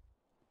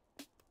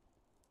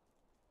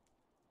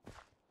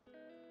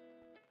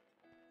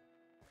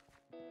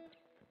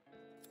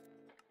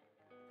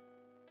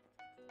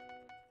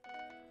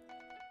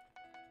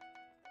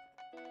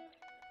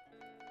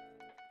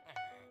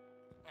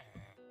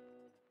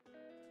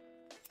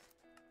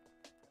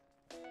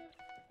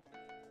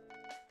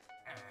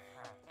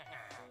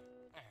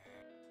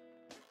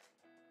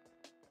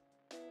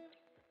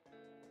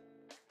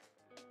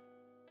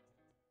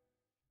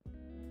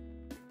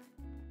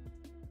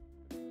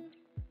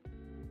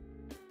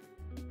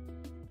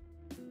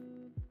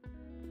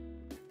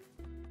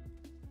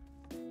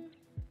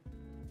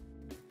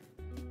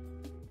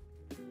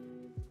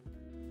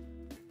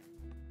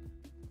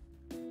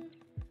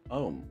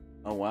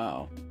 Oh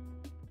wow.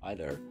 Hi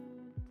there.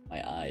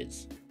 My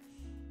eyes.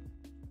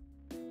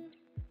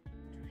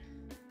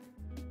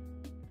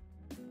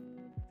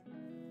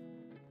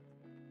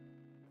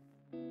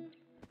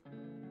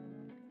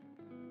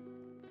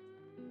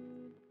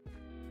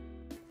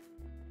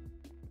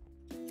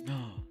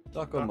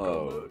 Ducko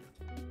mode.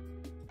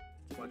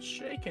 What's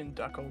shaking,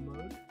 Ducko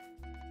mode?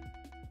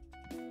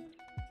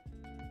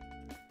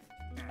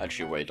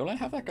 Actually, wait, don't I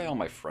have that guy on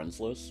my friends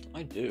list?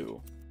 I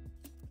do.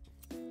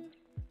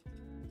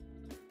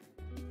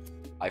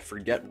 I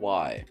forget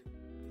why.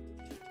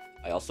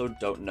 I also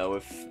don't know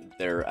if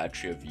they're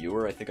actually a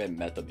viewer. I think I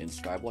met them in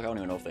Skyblock. I don't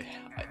even know if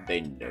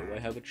they know I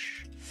have it.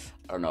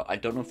 I don't know. I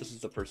don't know if this is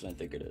the person I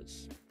think it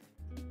is.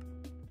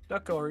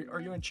 Ducko, are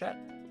you in chat?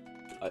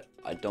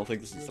 I don't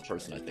think this is the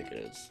person I think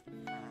it is.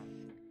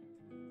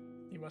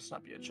 You must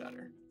not be a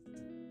chatter.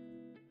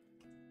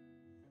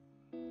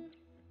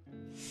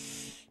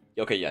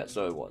 Okay, yeah,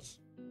 so it was.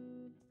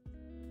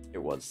 It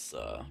was,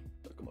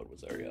 Ducko mode was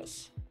there,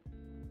 yes.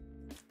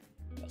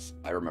 Yes,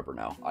 I remember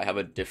now. I have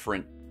a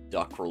different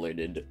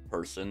duck-related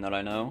person that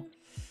I know,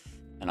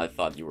 and I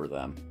thought you were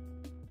them.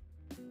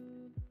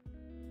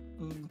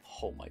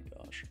 Oh my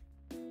gosh.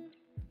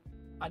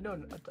 I know a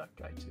duck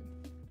guy too.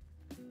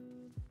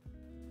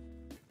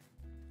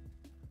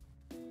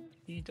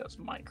 He does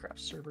Minecraft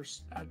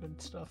servers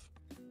admin stuff.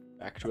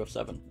 Back to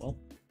F7. Well,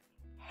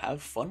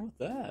 have fun with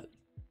that.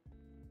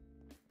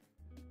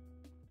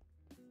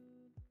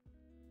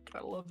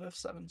 I love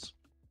F7s.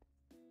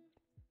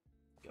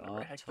 Got to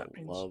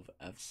love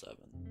F7.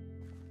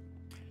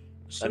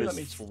 That is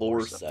means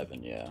floor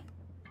 7, yeah.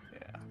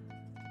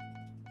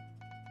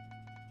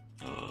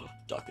 Yeah.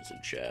 Duck is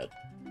in chat.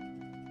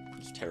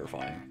 It's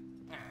terrifying.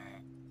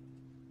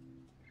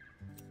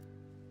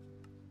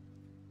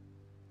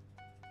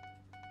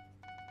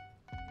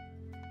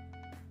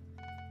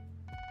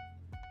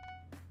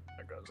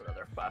 There goes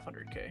another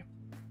 500k.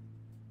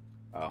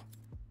 Oh.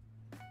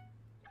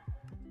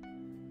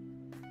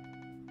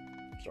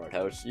 Sorry,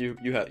 House. You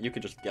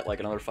could just get like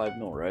another 5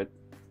 mil, right?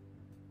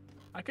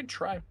 I could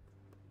try.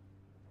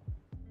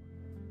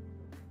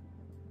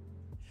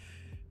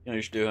 You know,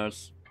 you should do,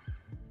 House.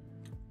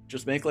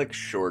 Just make like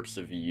shorts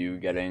of you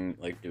getting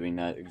like doing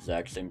that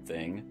exact same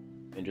thing,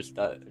 and just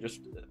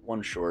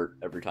one short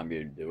every time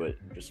you do it.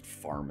 Just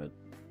farm it.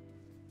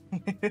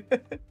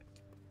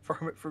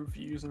 Farm it for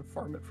views and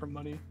farm it for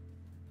money.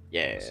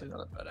 Yeah. That's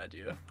not a bad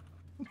idea.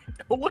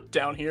 Oh, look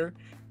down here.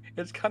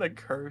 It's kind of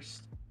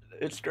cursed.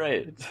 It's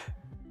great.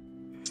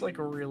 It's like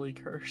really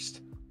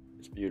cursed.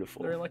 It's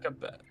beautiful. They're in like a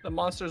bed. The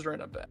monsters are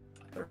in a bed.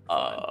 They're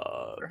fine.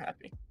 They're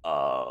happy.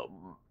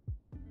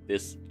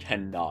 This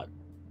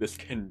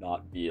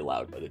cannot be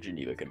allowed by the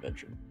Geneva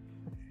Convention.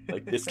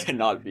 Like this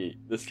cannot be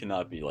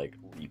like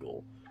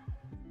legal.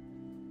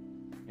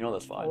 You know,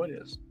 that's fine. Oh, it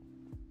is.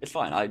 It's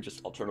fine.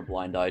 I'll turn a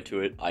blind eye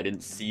to it. I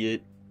didn't see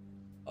it.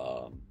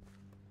 I'll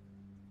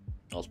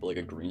just put like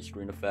a green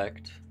screen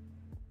effect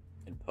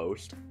in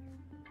post.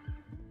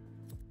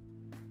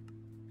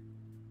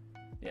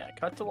 Yeah,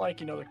 cut to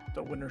like, you know,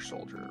 the Winter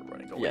Soldier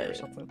running away or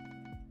something.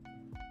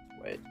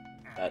 Wait,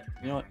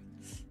 you know what?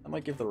 I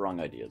might give the wrong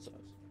ideas.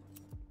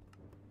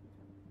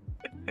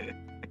 Maybe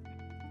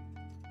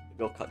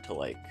I'll cut to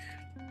like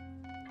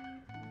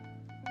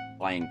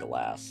buying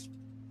glass,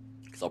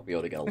 because I'll be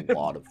able to get a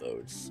lot of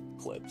those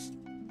clips.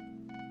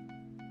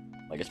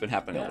 Like it's been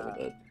happening a little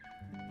bit,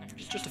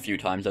 just a few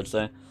times, I'd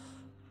say.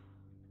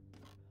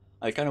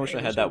 I kind of wish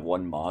I had that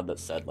one mod that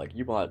said like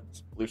you bought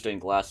blue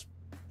stained glass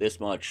this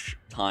much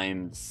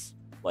times,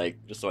 like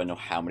just so I know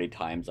how many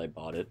times I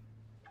bought it.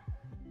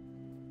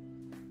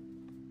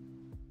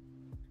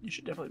 You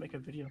should definitely make a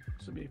video.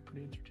 This would be a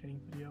pretty entertaining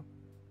video.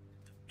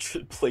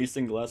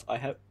 Placing glass.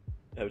 Do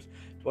you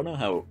want to know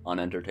how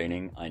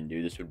unentertaining I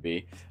knew this would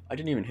be? I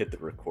didn't even hit the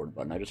record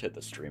button. I just hit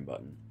the stream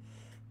button.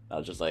 I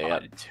was just like, yeah.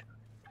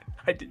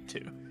 I did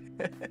too.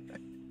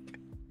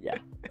 Yeah.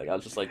 Like I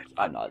was just like,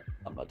 I'm not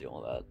dealing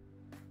with that.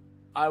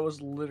 I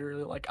was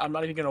literally like, I'm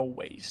not even gonna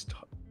waste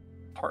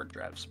hard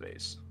drive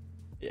space.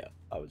 Yeah.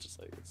 I was just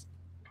like, this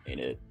ain't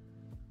it.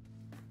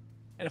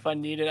 And if I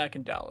need it, I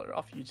can download it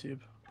off YouTube.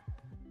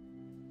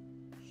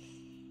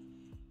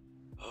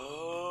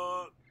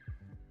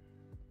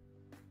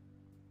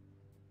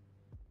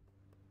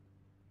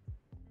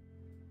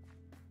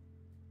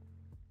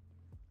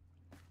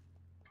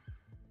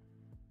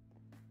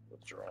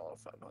 withdraw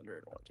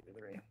 500. 1, 2,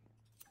 3.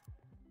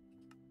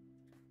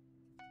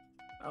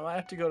 I might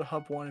have to go to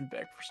Hub 1 and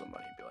beg for some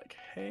money. Be like,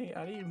 hey,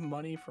 I need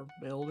money for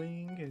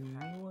building. Can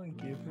anyone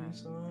give me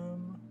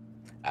some?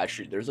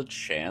 Actually, there's a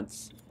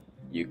chance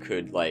you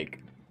could, like,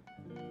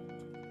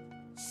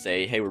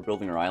 say, hey, we're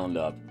building our island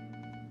up.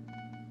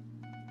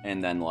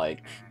 And then,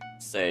 like,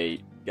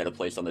 say, get a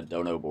place on the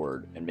dono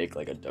board and make,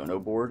 like, a dono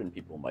board, and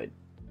people might,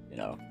 you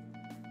know,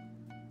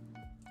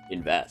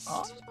 invest.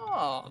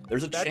 Oh,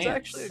 There's a that's chance.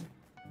 Actually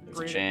There's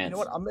great. a chance. You know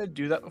what? I'm gonna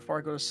do that before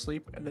I go to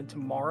sleep, and then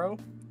tomorrow,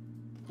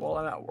 while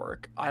I'm at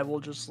work, I will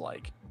just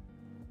like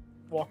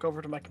walk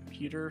over to my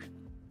computer,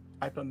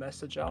 type a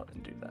message out,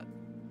 and do that,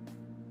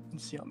 and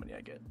see how many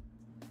I get.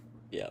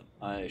 Yeah,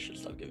 I should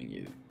stop giving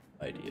you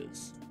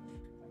ideas.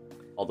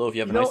 Although if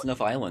you have a nice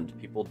enough island,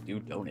 people do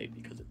donate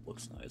because it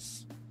looks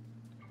nice.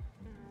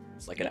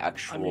 It's like an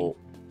actual,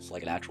 it's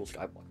like an actual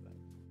Skyblock thing.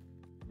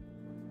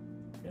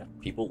 Yeah.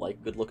 People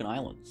like good-looking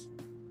islands.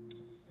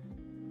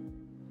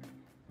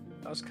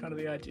 That's kind of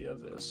the idea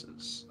of this: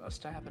 is us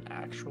to have an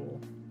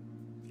actual.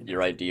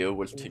 Your idea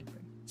was to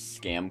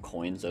scam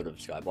coins out of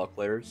Skyblock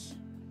players?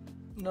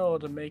 No,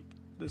 to make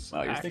this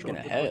Wow, you're actual thinking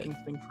good-looking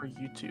ahead. thing for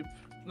YouTube.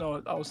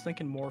 No, I was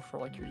thinking more for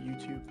like your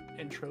YouTube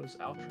intros,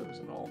 outros,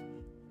 and all.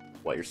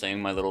 What, you're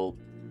saying my little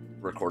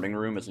recording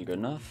room isn't good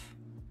enough?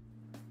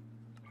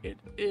 It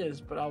is,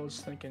 but I was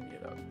thinking, you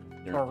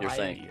know, You're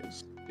saying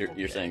is. you're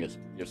okay. saying it's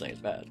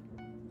bad.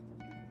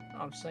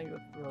 I'm saying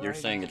that. You're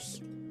saying it's.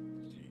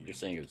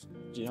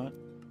 Do you know what?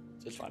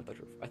 It's fine.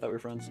 I thought we were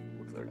friends.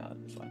 We're clearly not.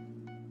 It's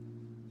fine.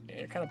 Yeah,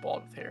 you're kind of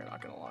bald with hair.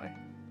 Not gonna lie.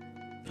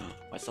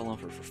 My cell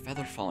number for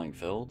feather falling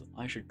filled.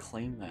 I should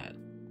claim that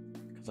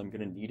because I'm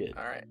gonna need it.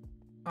 All right,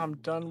 I'm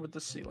done with the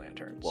sea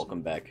lanterns.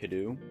 Welcome back,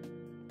 Hidoo.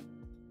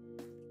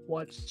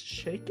 What's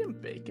shaken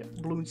bacon?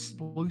 Blue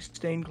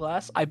stained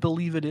glass? I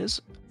believe it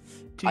is.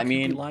 Dude, I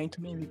mean, could be lying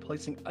to me and be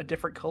placing a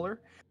different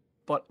color,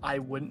 but I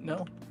wouldn't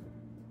know.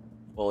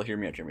 Well, hear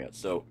me out.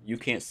 So you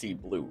can't see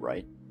blue,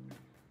 right?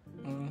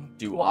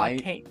 Do well, I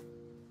can't.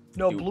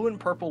 No, blue and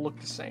purple look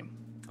the same.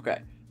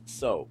 Okay,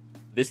 so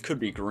this could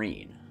be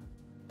green.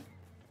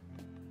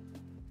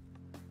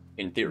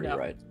 In theory, No.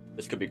 right?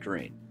 This could be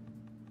green.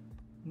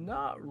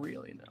 Not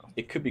really, no.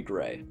 It could be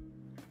gray.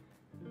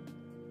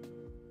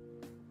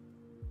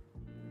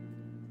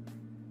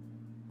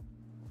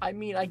 I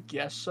mean, I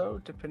guess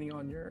so, depending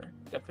on your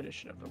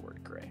definition of the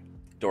word gray.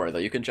 Don't worry though,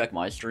 you can check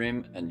my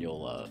stream and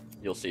you'll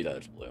see that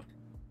it's blue.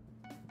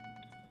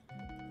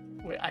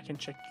 Wait, I can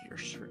check your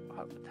stream.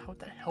 How would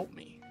that help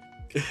me?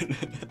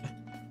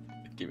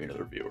 Give me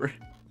another viewer.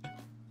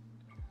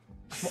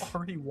 I'm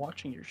already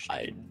watching your stream.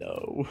 I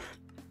know.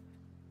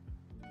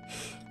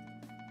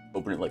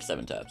 Open it like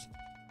 7 tabs.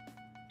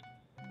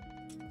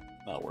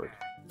 That'll work.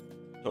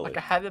 Totally. Like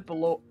I have it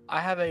below.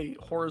 I have a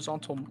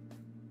horizontal,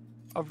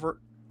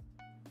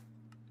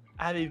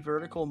 I have a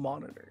vertical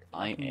monitor.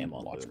 I am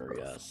on watch Lunar, both.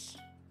 yes.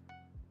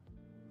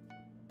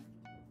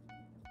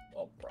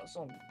 Oh, bro, it's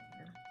on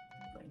here.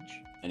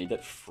 Range. I need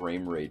that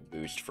frame rate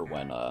boost for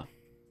when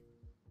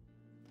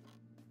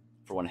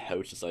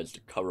House decides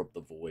to cover up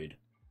the void.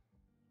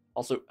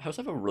 Also, House,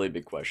 I have a really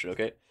big question,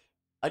 okay?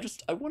 I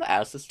want to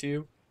ask this to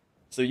you.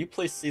 So you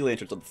place sea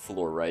lanterns on the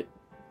floor, right?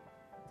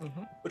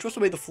 Mm-hmm. Which also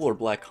made the floor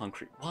black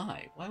concrete.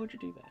 Why? Why would you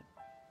do that?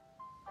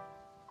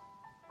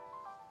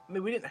 I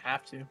mean, we didn't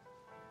have to.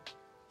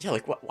 Yeah,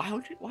 like why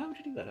would you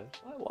do that?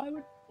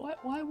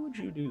 Why would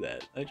you do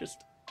that?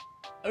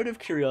 Out of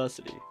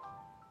curiosity.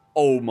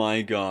 Oh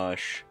my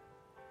gosh.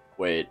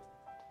 Wait.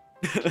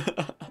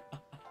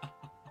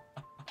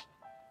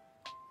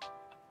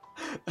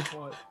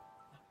 What?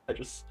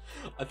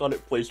 I thought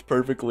it placed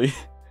perfectly.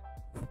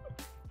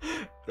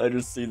 I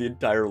just see the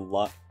entire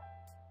lot.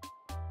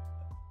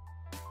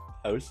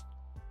 House?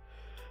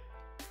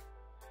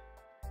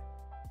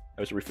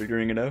 Are we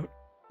figuring it out?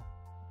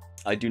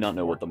 I do not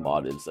know what the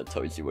mod is that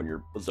tells you when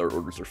your bazaar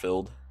orders are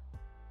filled.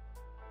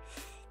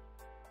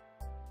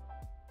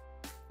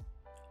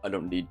 I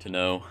don't need to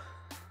know.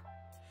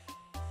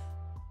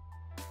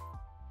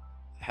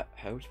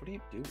 House, what are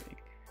you doing?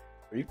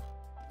 Are you...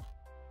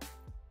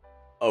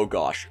 Oh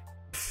gosh.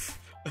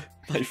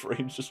 My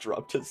frames just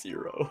dropped to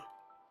 0.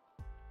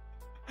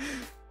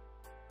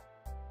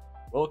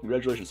 Well,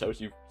 congratulations,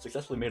 House. You've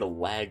successfully made a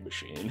lag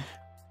machine.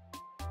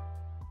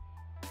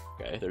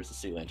 Okay, there's the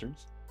sea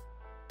lanterns.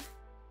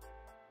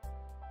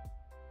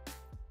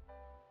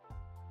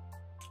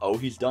 Oh,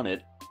 he's done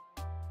it.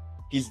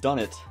 He's done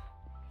it.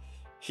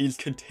 He's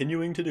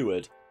continuing to do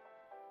it.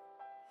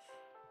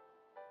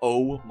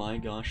 Oh my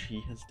gosh,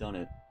 he has done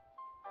it.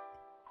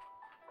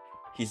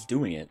 He's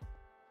doing it.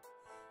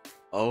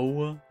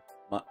 Oh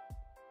my...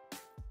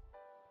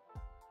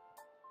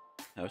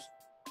 House?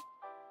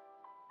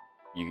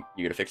 You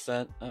gonna fix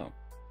that? Oh.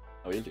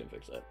 Oh, he is gonna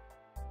fix that.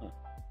 Huh.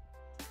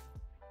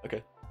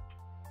 Okay.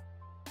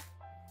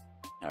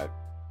 Alright.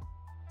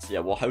 So yeah,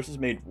 while House has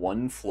made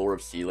 1 floor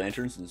of sea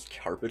lanterns and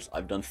carpets,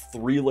 I've done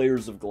 3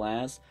 layers of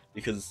glass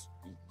because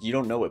you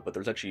don't know it, but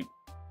there's actually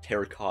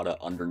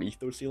terracotta underneath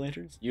those sea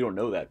lanterns. You don't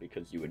know that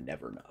because you would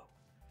never know.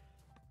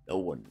 No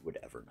one would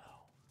ever know.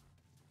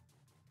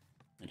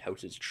 And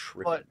House is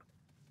tripping. But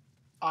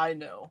I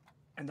know,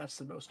 and that's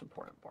the most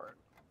important part.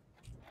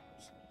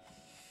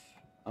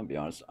 I'll be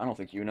honest, I don't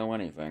think you know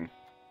anything.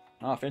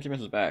 Ah, Fancy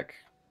Pants is back.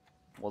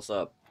 What's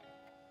up?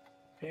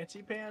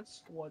 Fancy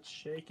Pants, what's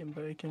shaking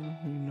bacon?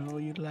 You know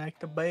you like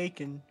the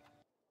bacon.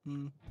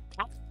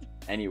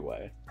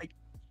 Anyway.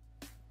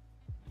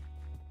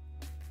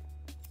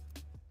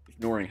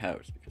 Ignoring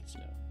House, because, you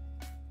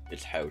know,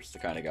 it's House, the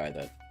kind of guy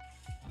that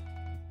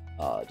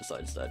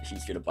decides that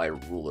he's gonna buy a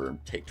ruler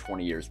and take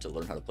 20 years to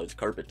learn how to place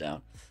carpet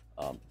down.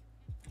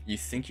 You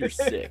think you're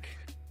sick.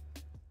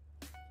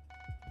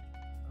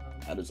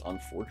 That is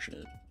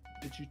unfortunate.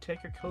 Did you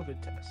take a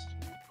COVID test?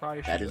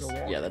 Probably That should is, go to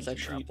yeah, Walgreens that's and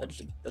actually, grab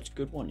that's a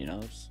good one, you know?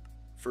 It's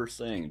first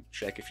thing,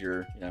 check if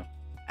you're, you know,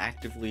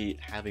 actively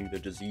having the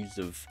disease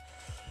of,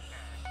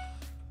 I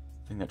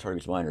think that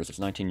targets minors. It's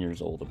 19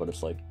 years old, but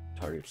it's like,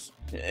 targets,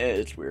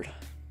 it's weird.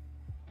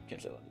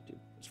 Can't say that, dude,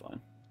 it's fine.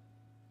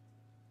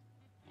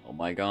 Oh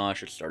my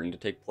gosh, it's starting to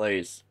take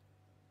place.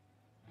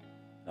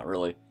 Not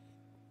really.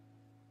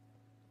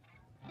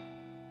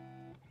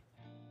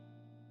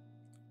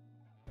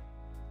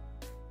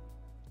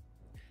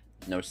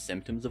 No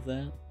symptoms of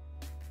that?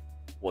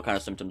 What kind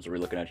of symptoms are we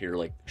looking at here?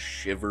 Like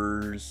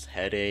shivers,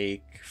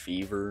 headache,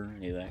 fever,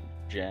 any of that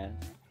jazz?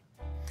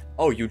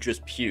 Oh, you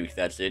just puked,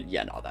 that's it?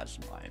 Yeah, no, that's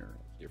minor.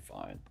 You're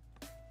fine.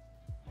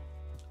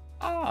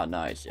 Ah,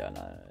 nice, yeah,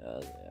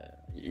 no,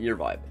 you're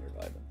vibing,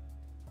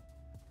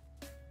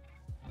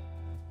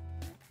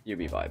 You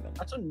be vibing.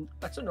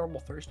 That's a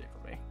normal Thursday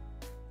for me.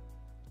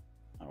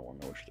 I don't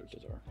want to know which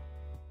Thursdays are.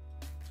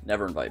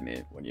 Never invite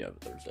me when you have a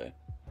Thursday.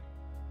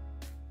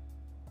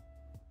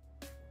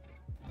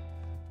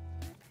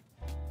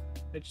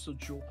 It's a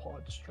Jewel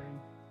Pod stream.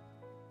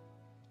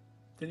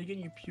 Then again,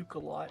 you puke a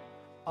lot.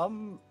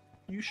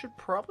 You should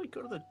probably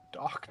go to the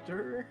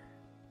doctor.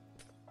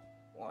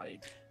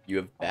 Like, You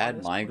have bad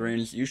honestly.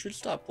 migraines. You should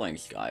stop playing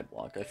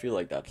Skyblock. I feel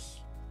like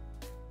that's...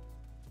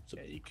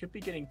 Yeah, you could be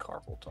getting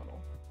carpal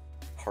tunnel.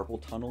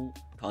 Carpal tunnel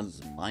causes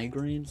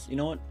migraines? You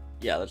know what?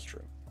 Yeah, that's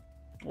true.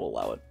 We'll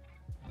allow it.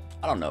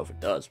 I don't know if it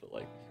does, but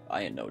like,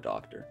 I ain't no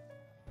doctor.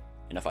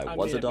 And if I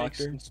was mean, a it makes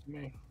doctor, sense to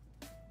me.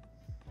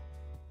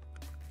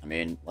 I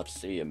mean, let's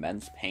see,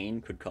 immense pain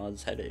could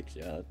cause headaches.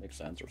 Yeah, that makes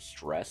sense. Or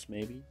stress,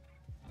 maybe.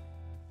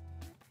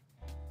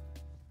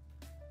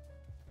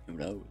 Who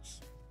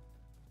knows?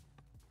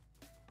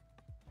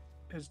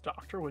 His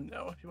doctor would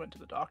know if he went to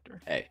the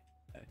doctor. Hey,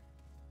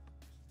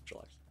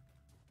 chillax.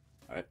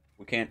 Alright,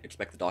 we can't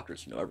expect the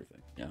doctors to know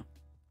everything, you know?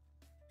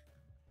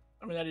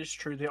 I mean, that is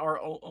true. They are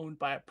owned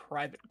by a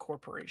private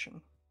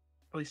corporation.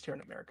 At least here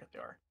in America, they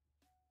are.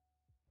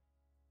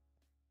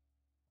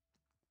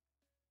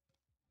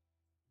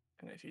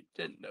 And if you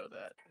didn't know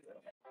that,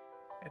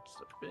 it's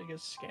the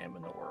biggest scam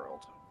in the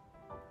world.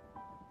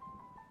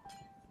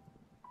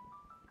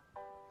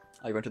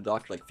 I went to the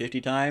doctor like 50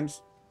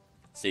 times.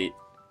 See,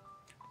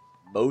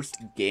 most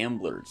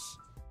gamblers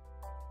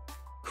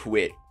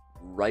quit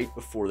right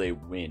before they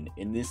win,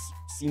 and this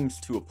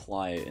seems to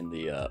apply in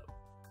the,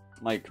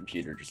 my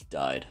computer just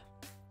died.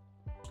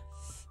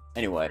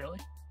 Anyway, Really?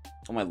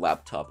 on my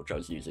laptop, which I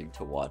was using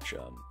to watch,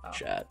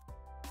 chat.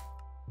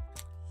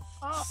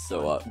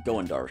 So,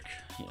 going dark,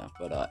 you know,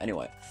 but,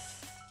 anyway.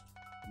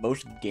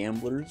 Most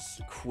gamblers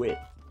quit.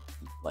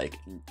 Like,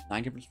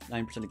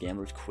 99% of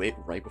gamblers quit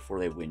right before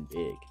they win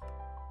big.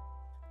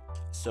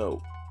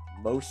 So,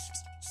 most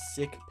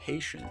sick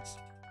patients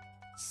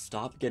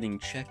stop getting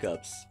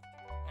checkups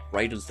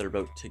right as they're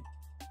about to,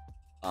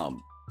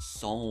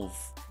 solve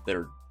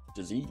their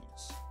disease.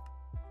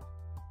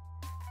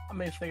 I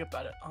mean, think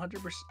about it.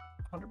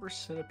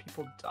 100% of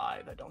people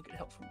die that don't get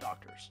help from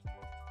doctors.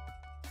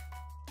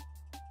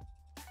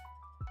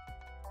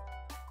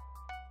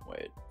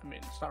 Wait, I mean,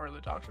 it's not really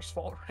the doctor's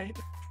fault, right?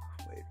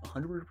 wait,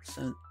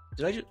 100%?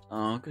 Did I just...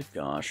 Oh, good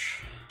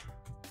gosh.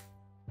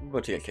 I'm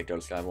about to get kicked out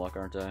of Skyblock,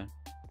 aren't I?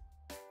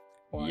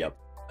 Why? Yep.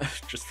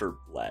 Just for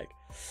lag.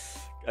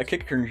 I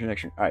kick current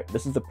connection. Alright,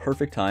 this is the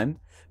perfect time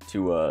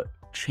to,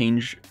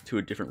 change to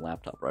a different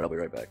laptop, right? I'll be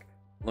right back.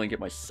 Let me get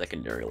my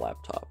secondary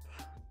laptop.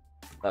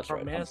 That's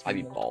right, I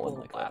be balling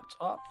like that.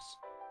 laptops.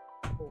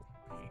 Oh.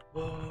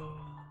 What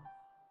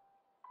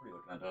are you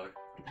looking at, dog?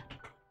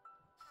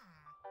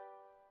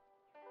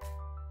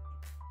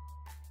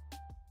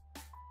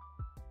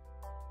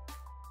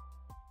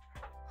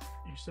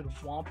 You said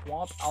womp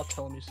womp. I'll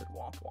tell him you said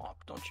womp womp.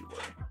 Don't you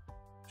worry.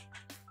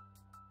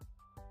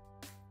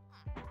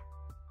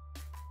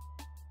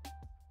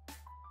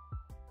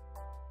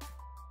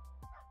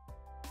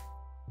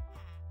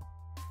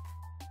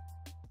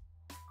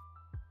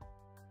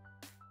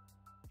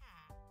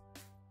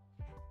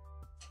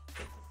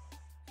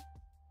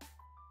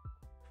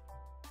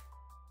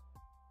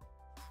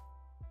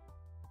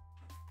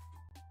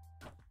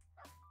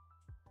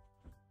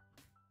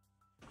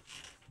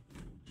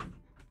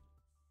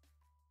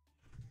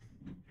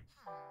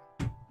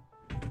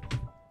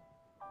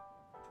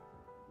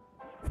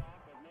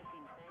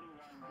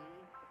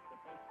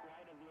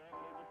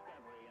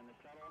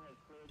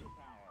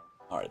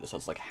 Alright, this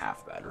has like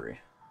half battery.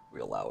 we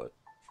allow it.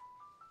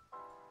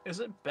 Is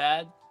it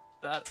bad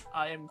that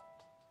I am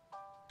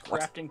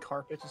What? crafting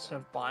carpets instead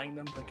of buying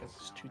them because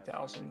it's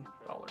 $2,000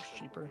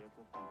 cheaper?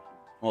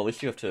 Well, at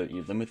least you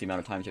limit the amount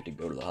of times you have to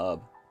go to the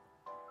hub.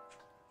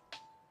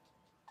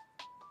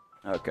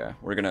 Okay,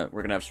 we're gonna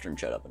have stream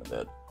chat up in a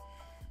bit.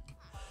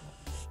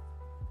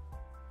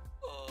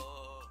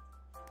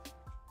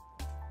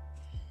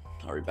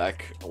 Are we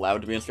back?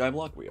 Allowed to be in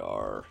Skyblock? We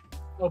are.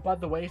 Oh, by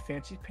the way,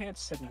 Fancy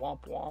Pants said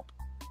womp womp.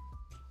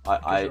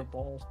 I You're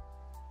bald.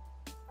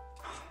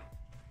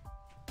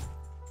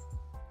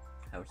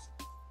 House.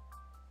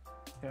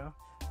 Yeah.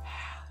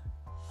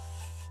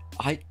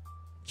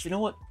 You know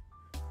what?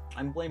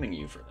 I'm blaming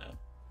you for that.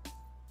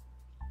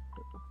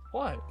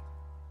 What?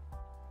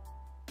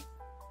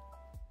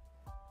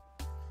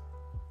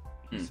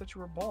 Hmm. You said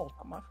you were bald.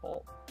 Not my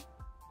fault.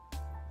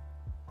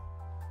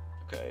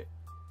 Okay.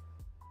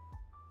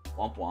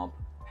 Womp womp.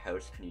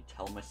 House, can you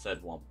tell him I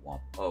said womp womp?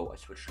 Oh, I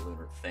switched to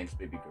lunar. Thanks,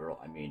 baby girl.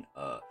 I mean,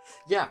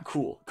 yeah,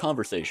 cool.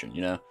 Conversation,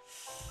 you know?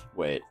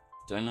 Wait,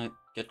 did I not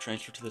get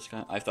transferred to this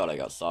guy? I thought I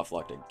got soft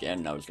locked again,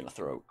 and I was gonna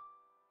throw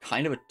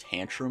kind of a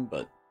tantrum,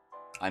 but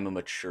I'm a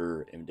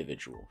mature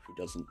individual who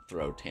doesn't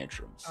throw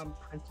tantrums. I'm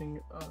printing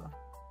a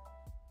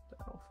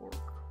dino for.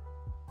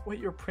 Wait,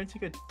 you're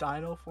printing a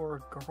dino for a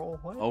girl?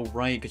 What? Oh,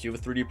 right, because you have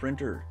a 3D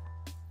printer.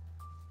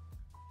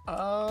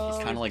 Oh.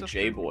 He's kind of like the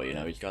J-Boy, you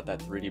know? He's got that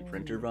 3D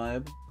printer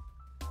vibe.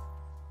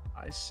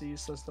 I see,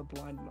 says the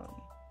blind man.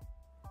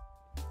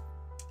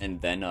 And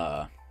then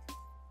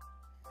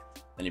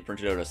he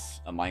printed out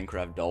a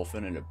Minecraft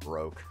dolphin, and it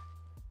broke.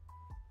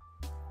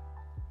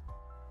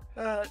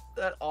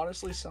 That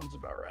honestly sounds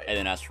about right. And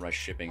then asked for my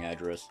shipping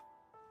address.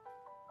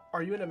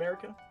 Are you in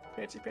America,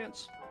 Fancy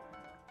Pants?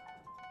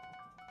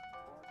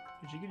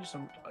 Because you could do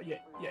some, yeah,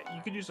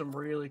 you could do some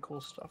really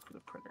cool stuff with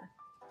a printer.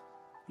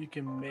 You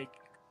can make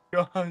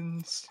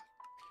guns.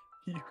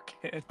 You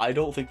can. I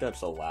don't think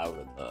that's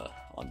allowed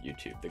on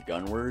YouTube. The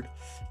gun word.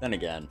 Then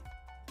again,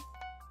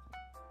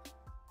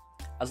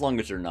 as long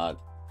as you're not,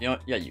 you know,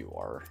 yeah, you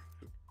are.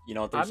 You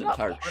know, there's I'm not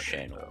entire part of it,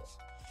 channels.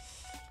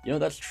 You know,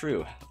 that's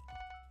true.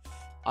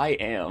 I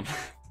am.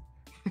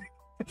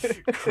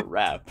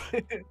 Crap.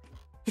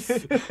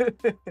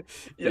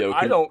 Yeah, Yo,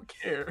 I don't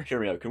care. Hear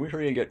me out. Can we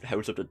hurry and get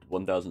House up to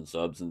 1,000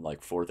 subs and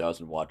like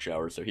 4,000 watch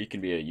hours so he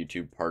can be a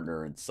YouTube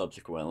partner and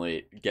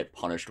subsequently get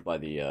punished by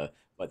the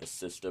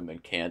system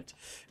and can't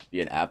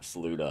be an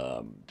absolute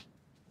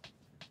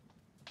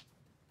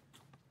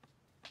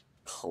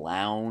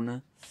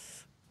clown.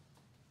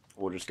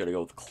 We're just gonna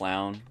go with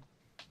clown.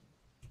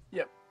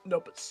 Yep.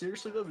 No, but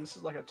seriously though, this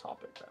is like a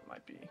topic that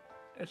might be.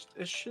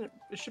 It should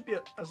be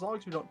as long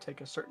as we don't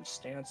take a certain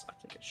stance. I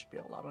think it should be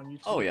allowed on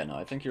YouTube. Oh yeah, no,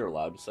 I think you're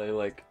allowed to say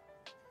like,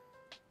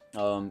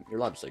 you're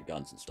allowed to say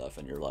guns and stuff,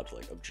 and you're allowed to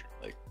like,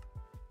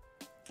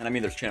 and I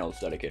mean, there's channels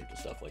dedicated to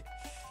stuff like,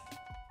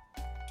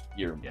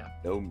 your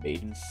no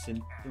maiden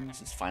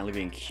symptoms is finally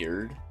being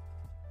cured.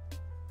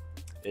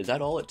 Is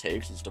that all it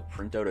takes? Is to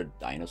print out a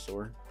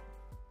dinosaur?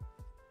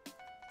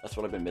 That's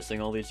what I've been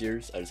missing all these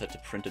years. I just had to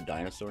print a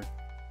dinosaur.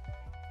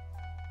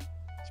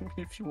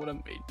 If you want a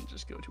maiden,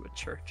 just go to a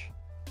church.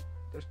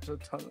 There's a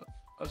ton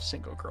of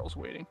single girls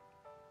waiting.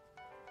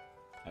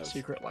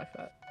 Secret life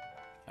at.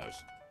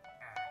 House.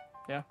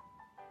 Yeah.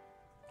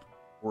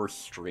 We're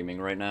streaming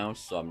right now,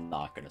 so I'm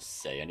not gonna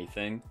say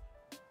anything.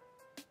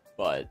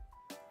 But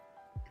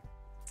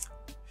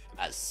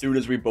as soon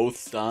as we both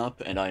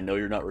stop, and I know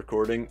you're not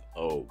recording,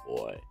 oh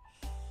boy.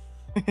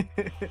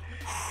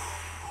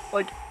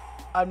 Like,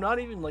 I'm not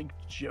even like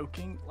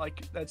joking.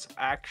 Like, that's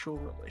actual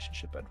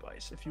relationship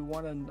advice. If you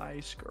want a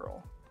nice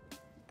girl,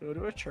 go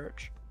to a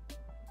church,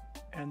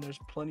 and there's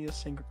plenty of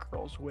single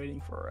girls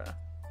waiting for a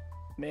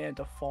man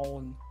to fall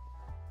in,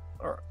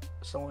 or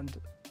someone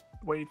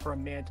waiting for a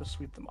man to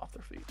sweep them off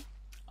their feet.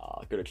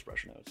 Good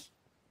expression, House.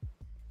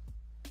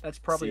 That's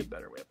probably a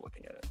better way of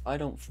looking at it. I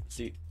don't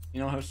see.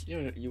 You know, House. You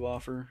know what you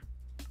offer.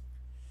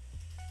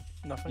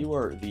 Nothing. You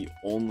are the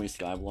only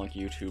Skyblock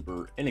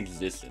YouTuber in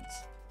existence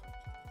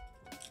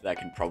that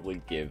can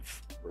probably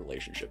give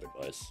relationship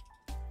advice.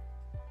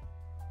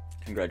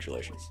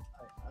 Congratulations.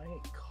 I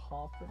ain't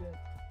confident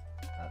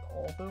at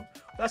all, though.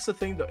 That's the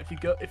thing, though. If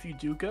you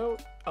do go,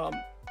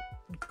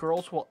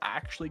 girls will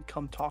actually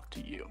come talk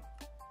to you.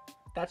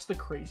 That's the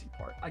crazy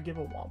part. I give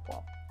a womp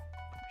womp.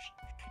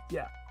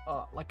 Yeah,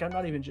 like, I'm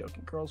not even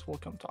joking. Girls will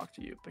come talk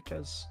to you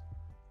because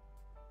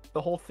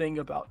the whole thing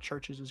about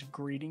churches is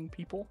greeting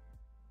people,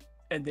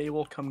 and they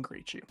will come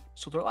greet you.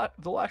 So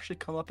they'll actually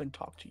come up and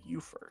talk to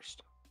you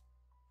first.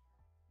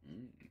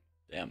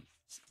 Damn.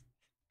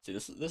 See,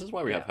 this is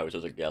why we have House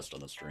as a guest on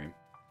the stream.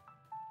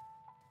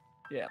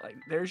 Yeah, like,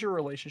 there's your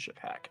relationship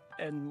hack.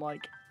 And,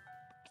 like,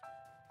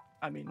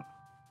 I mean,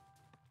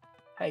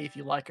 hey, if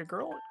you like a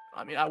girl,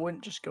 I mean, I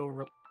wouldn't just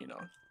go,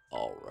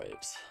 All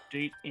right.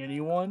 date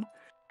anyone,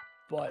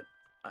 but,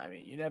 I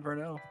mean, you never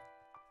know.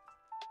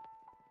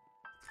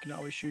 You can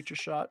always shoot your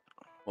shot.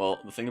 Well,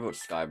 the thing about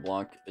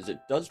Skyblock is it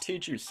does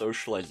teach you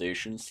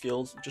socialization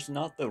skills, just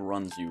not the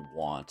runs you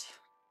want.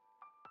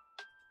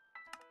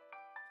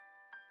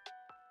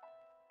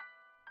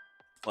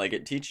 Like,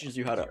 it teaches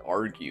you how to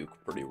argue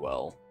pretty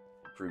well,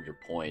 prove your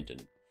point,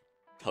 and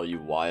tell you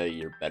why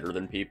you're better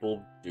than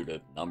people due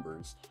to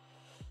numbers.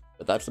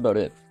 But that's about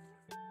it.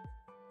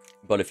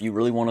 But if you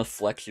really want to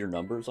flex your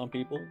numbers on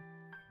people,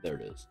 there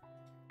it is.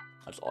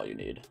 That's all you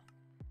need.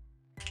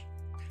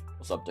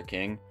 What's up, the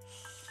king?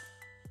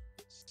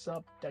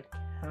 Sup, the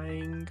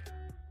king?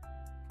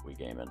 We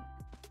gaming.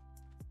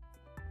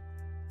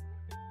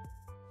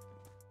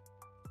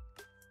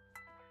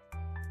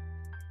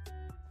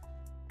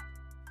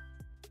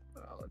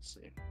 Let's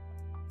see.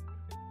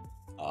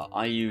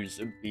 I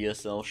use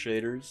BSL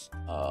shaders.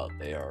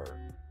 They are.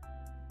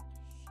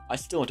 I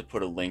still want to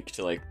put a link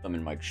to like them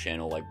in my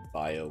channel, like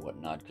bio,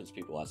 whatnot, because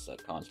people ask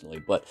that constantly.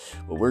 But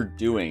what we're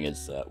doing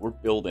is we're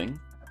building.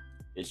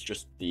 It's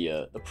just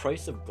the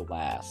price of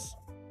glass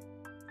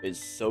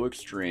is so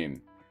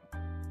extreme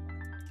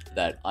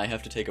that I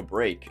have to take a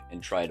break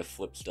and try to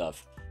flip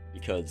stuff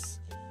because,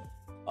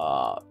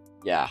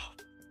 yeah,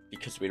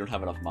 because we don't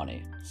have enough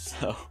money.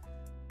 So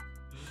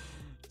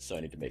I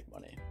need to make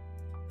money.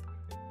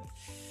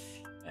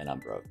 And I'm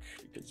broke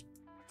because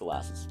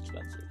glass is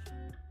expensive.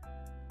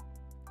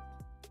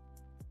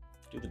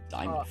 Do the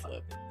diamond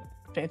flip.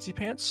 Fancy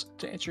Pants,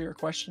 to answer your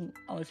question,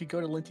 if you go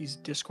to Linty's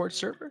Discord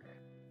server,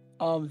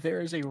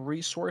 there is a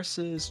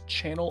resources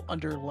channel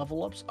under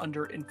level ups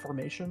under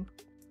information.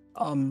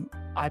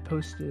 I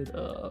posted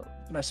a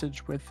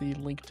message with the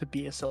link to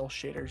BSL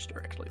shaders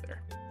directly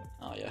there.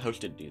 Oh yeah,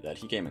 Host did do that.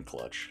 He came in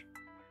clutch.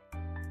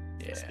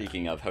 Yeah.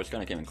 Speaking of, Host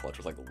kind of came in clutch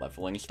with like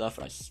leveling stuff,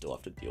 and I still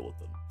have to deal with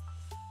them.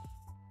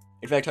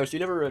 In fact, Host, you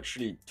never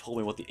actually told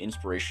me what the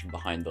inspiration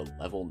behind the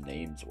level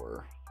names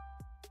were.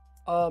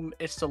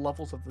 It's the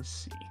levels of the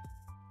sea.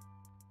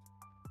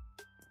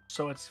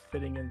 So it's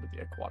fitting in with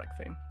the aquatic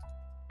theme.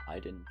 I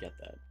didn't get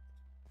that.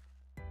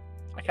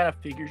 I kind of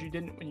figured you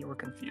didn't when you were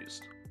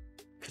confused.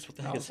 Because what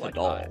the I heck is was like,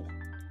 Hadal?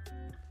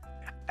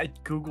 I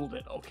googled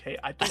it, okay?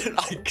 I don't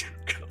know.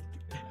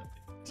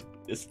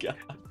 This guy.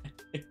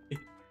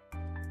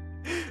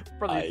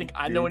 Brother, you think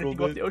I know anything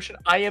about the ocean?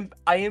 I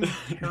am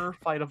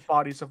terrified of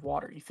bodies of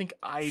water. You think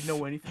I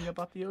know anything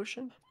about the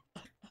ocean?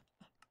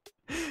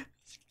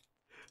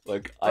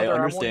 Like, Brother, I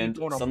understand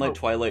I Sunlight,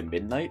 Twilight,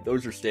 Midnight,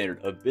 those are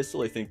standard.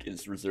 Abyssal, I think,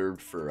 is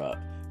reserved for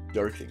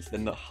dark things.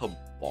 Then the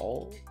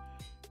Habal?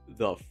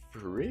 The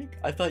frig?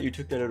 I thought you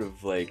took that out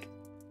of, like...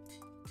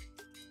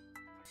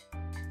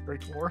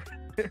 Greek lore?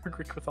 Or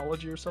Greek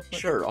mythology or something?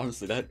 Sure,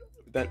 honestly, that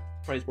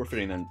probably is more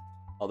fitting than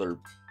other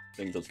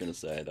things I was going to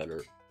say that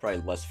are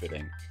probably less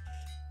fitting.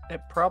 It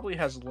probably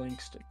has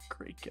links to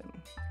Greek and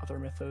other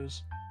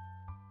mythos.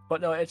 But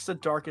no, it's the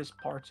darkest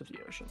parts of the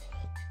ocean.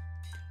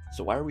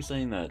 So why are we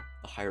saying that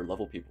the higher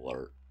level people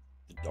are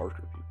the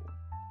darker people?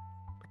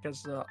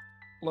 Because the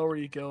lower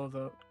you go,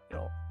 the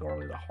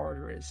normally the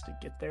harder it is to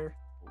get there.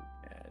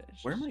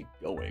 Where am I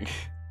going?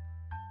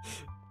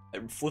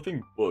 I'm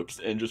flipping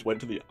books and just went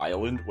to the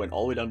island, went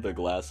all the way down to the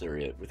glass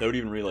area without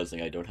even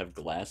realizing I don't have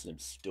glass and I'm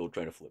still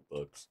trying to flip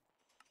books.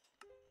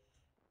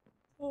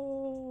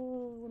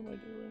 Oh, what am I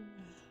doing?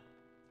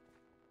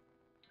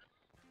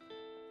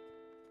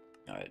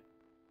 Alright.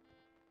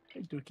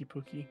 Hey, Dookie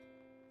Pookie.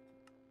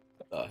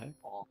 Heck?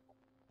 Oh.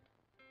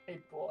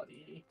 Hey,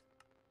 buddy.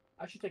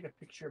 I should take a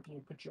picture of you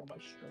and put you on my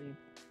stream.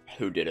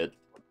 Who did it?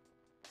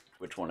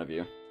 Which one of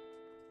you?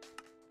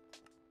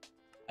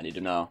 I need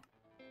to know.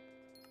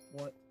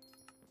 What?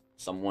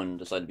 Someone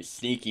decided to be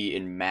sneaky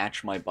and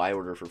match my buy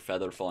order for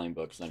feather falling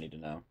books. I need to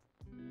know.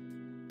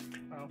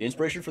 Oh. The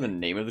inspiration for the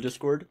name of the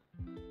Discord?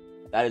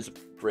 That is a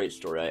great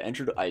story.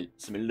 I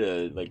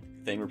submitted a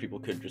thing where people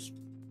could just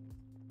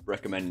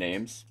recommend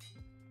names.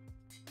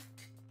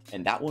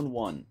 And that one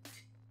won.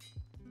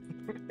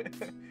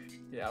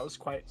 Yeah, I was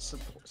quite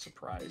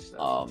surprised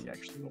that he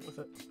actually went with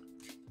it.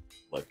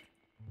 Look.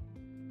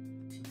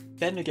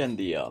 Then again,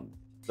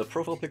 the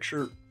profile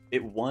picture,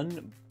 it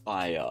won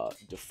by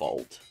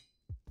default.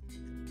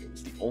 It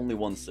was the only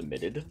one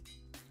submitted.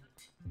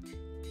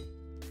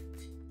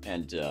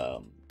 And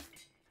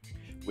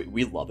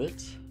we love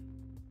it.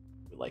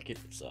 We like it.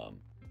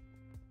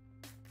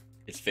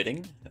 It's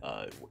fitting.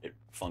 It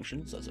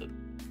functions as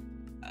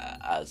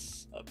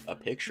a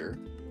picture.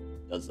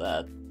 Does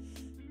that.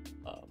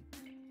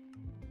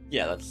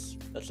 Yeah,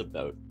 that's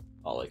about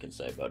all I can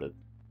say about it.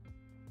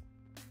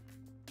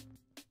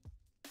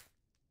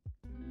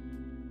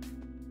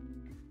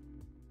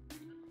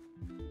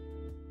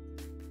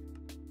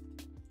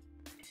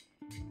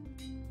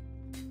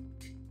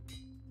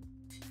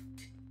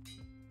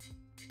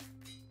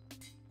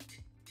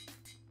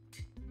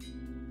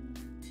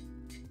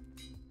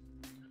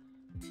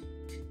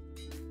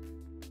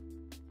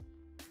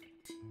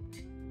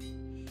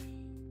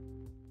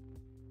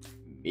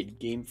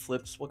 Mid-game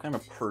flips? What kind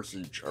of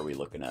percentage are we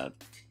looking at?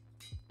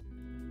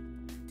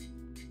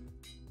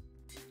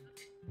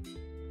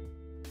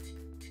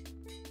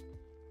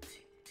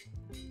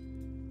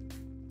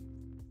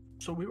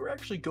 So we were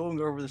actually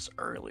going over this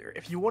earlier.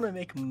 If you want to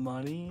make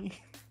money...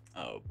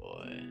 Oh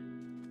boy.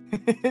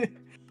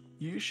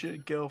 You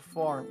should go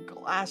farm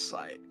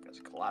glassite, because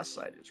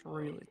glassite is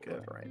really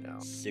good right now.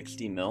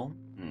 60 mil?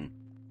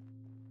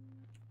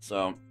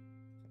 So,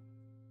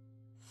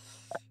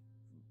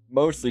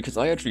 mostly because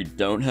I actually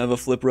don't have a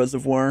flip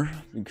reservoir,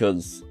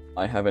 because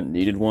I haven't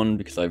needed one,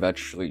 because I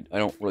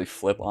don't really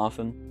flip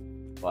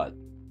often, but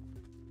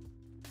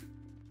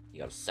you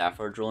got a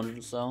sapphire drill engine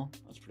to sell?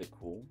 That's pretty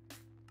cool.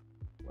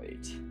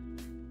 Wait.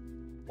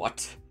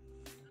 What?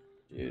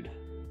 Dude.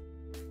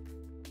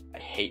 I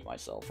hate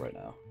myself right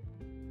now.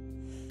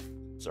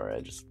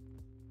 Sorry,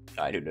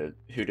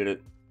 who did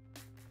it?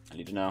 I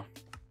need to know.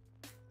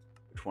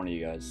 Which one of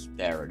you guys?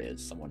 There it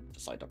is. Someone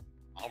decided to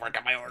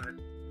overcome my order.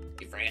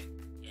 You forget.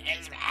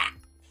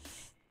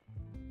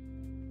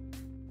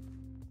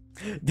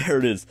 There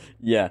it is.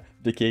 Yeah,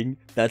 the king.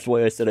 That's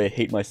why I said I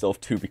hate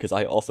myself too, because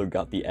I also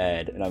got the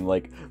ad, and I'm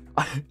like,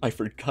 I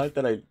forgot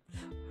that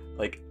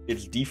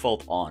it's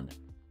default on.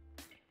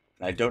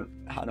 And I don't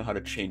know how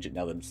to change it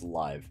now that it's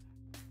live.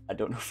 I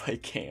don't know if I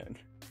can.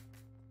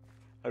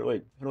 How do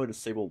I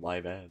disable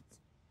live ads?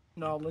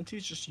 No,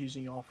 Linty's just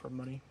using y'all for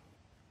money.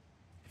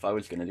 If I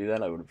was gonna do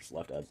that, I would have just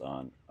left ads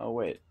on. Oh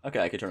wait, okay,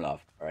 I can turn it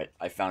off. All right,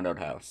 I found out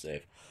how.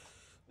 Save.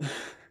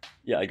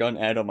 Yeah, I got an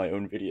ad on my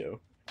own video.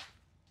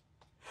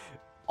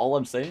 All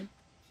I'm saying,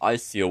 I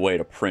see a way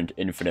to print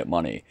infinite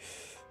money.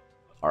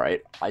 All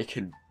right, I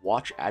can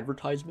watch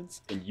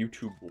advertisements, and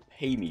YouTube will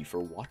pay me for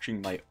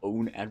watching my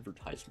own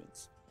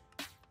advertisements.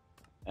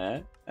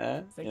 I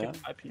think yeah. it's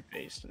IP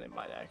based, and they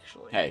might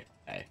actually. Hey.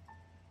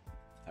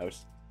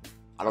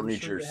 I don't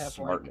need your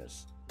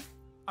smartness.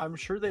 I'm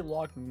sure they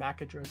log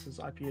MAC addresses,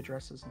 IP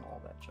addresses, and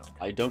all that junk.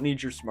 I don't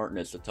need your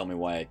smartness to tell me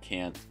why I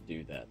can't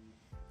do that.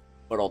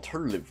 But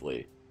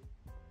alternatively,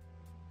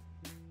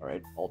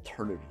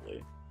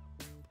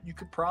 you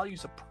could probably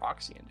use a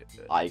proxy and do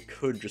it. I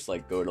could just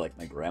go to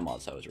my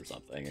grandma's house or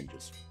something and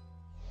just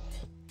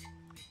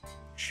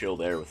chill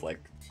there with a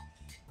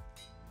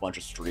bunch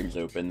of streams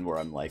open where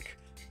I'm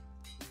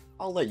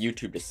I'll let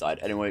YouTube decide.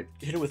 Anyway,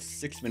 hit it with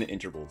 6-minute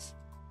intervals.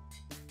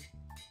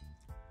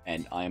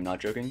 And I am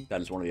not joking,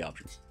 that is one of the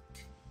options.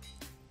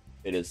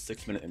 It is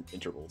 6-minute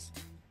intervals.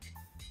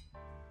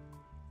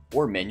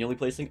 Or manually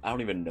placing. I don't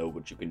even know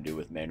what you can do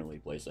with manually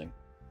placing.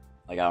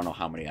 I don't know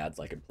how many ads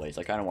I can place.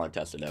 I kind of want to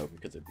test it out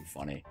because it'd be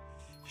funny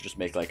to just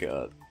make have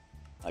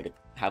a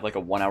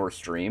 1-hour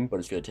stream, but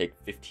it's gonna take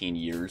 15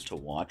 years to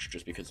watch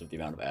just because of the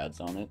amount of ads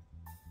on it.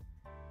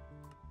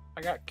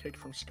 I got kicked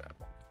from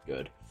Skyblock.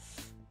 Good.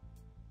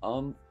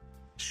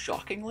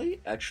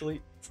 Shockingly,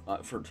 actually,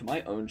 to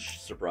my own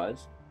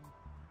surprise,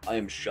 I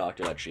am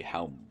shocked at actually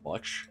how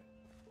much.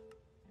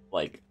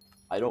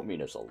 I don't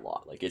mean it's a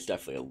lot. It's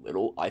definitely a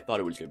little. I thought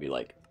it was gonna be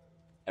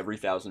every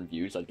 1,000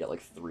 views I'd get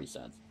 3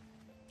 cents.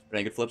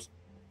 Any good flips?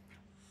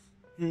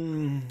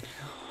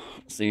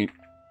 See,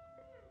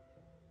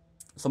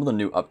 some of the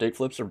new update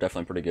flips are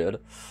definitely pretty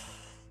good.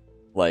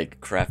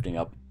 Crafting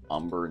up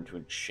Umber into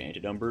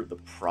Enchanted Umber. The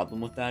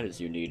problem with that is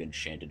you need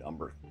Enchanted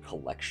Umber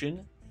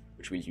Collection,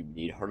 which means you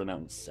need Heart of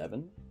Mountain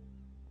 7.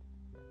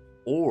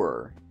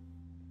 Or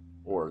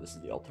this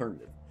is the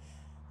alternative.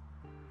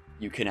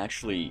 You can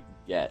actually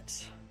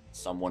get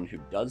someone who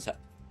does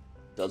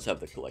have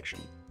the collection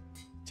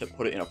to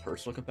put it in a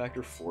personal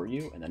compactor for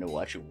you, and then it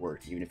will actually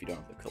work even if you don't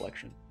have the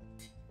collection.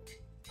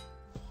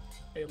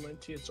 Hey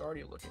Linty, it's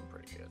already looking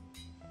pretty good.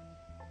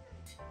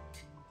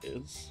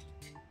 Is?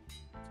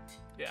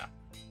 Yeah.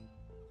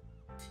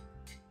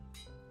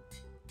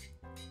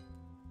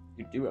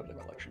 You do have the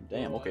collection.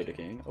 Damn, okay, the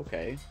king.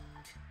 Okay.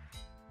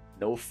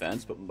 No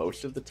offense, but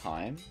most of the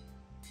time,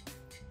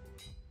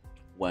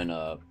 when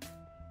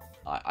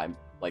I'm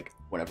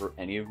whenever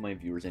any of my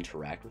viewers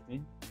interact with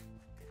me,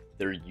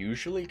 they're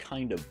usually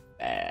kind of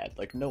bad.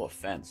 No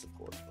offense, of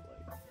course, but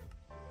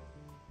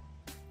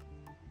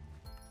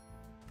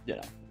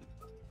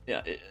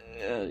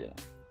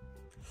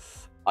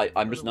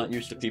I'm just not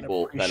used to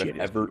people that have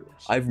ever.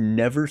 I've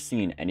never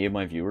seen any of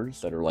my viewers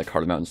that are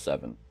Heart of Mountain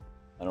 7.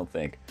 I don't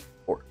think,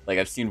 or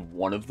I've seen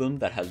one of them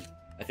that has,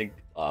 I think,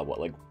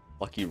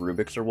 Lucky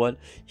Rubik's or what.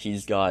 He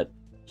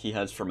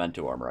has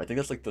Fermento armor. I think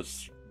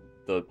that's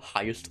the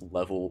highest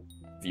level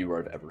viewer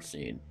I've ever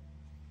seen.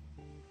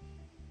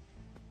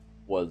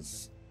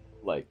 Was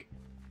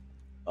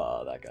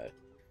that guy.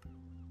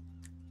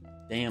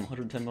 Damn,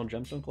 110 mil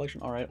gemstone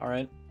collection. All right,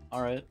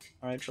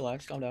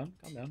 chillax, calm down.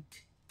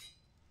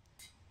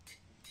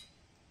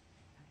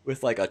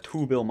 With a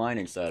 2 bill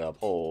mining setup.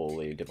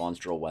 Holy, Devon's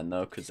drill when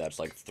though, because that's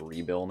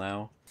 3 bill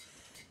now.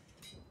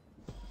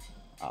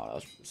 I don't know,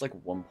 it's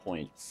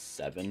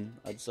 1.7,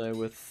 I'd say,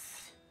 with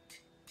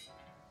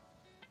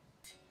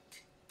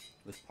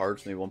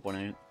parts, maybe 1.8.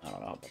 I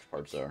don't know how much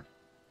parts are.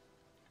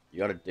 You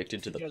got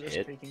addicted to the pit. You guys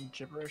are speaking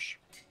gibberish.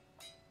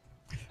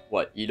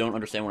 What, you don't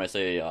understand when I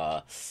say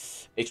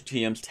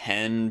HTM's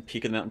 10,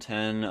 Peak of the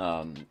Mountain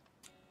 10,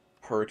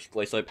 Perk,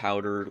 Glacial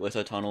Powder,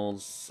 Glacial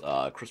Tunnels,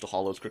 Crystal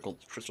Hollows,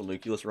 Crystal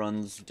Nucleus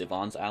runs,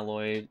 Devon's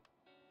Alloy,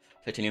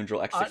 Titanium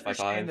Drill X655. I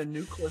understand the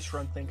Nucleus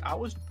run thing.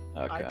 Okay.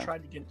 I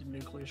tried to get into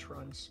Nucleus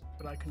runs,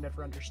 but I could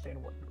never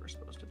understand what we were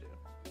supposed to do.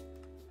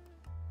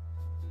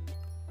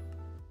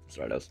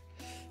 Stardust.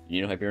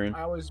 You know Hyperion?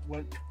 I always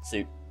went.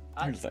 See,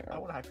 here's the thing. I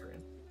want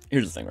Hyperion.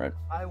 Here's the thing, right?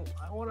 I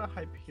want a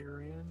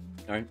Hyperion.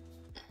 Alright.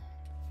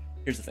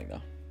 Here's the thing,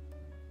 though.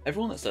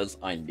 Everyone that says,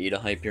 I need a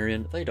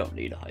Hyperion, they don't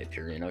need a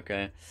Hyperion,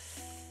 okay?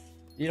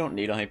 You don't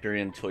need a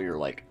Hyperion until you're,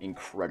 like,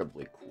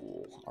 incredibly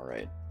cool,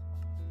 alright?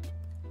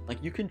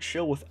 Like, you can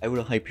chill without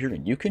a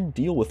Hyperion. You can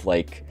deal with,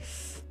 like,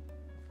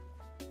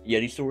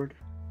 Yeti Sword,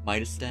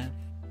 Midas Staff,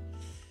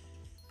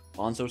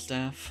 Bonzo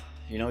Staff.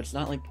 You know, it's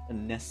not, like, a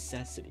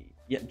necessity.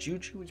 Yet,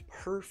 Juju is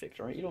perfect,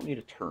 alright? You don't need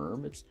a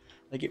term. It's,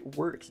 like, it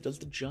works. It does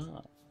the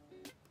job.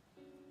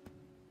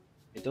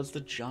 It does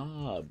the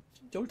job.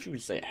 Don't you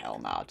say hell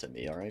nah to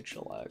me, alright?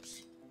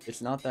 Chillax.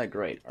 It's not that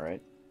great,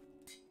 alright?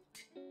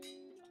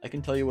 I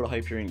can tell you what a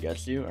Hyperion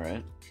gets you,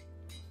 alright?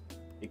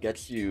 It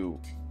gets you,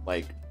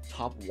 like,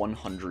 top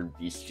 100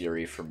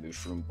 bestiary for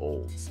Mushroom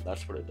Bowls.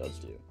 That's what it does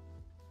to you.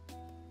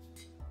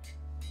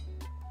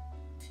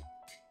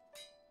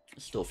 I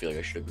still feel like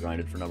I should have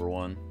grinded for number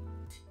 1.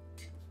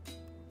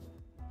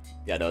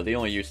 Yeah, no, the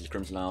only use is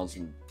Crimson Isles,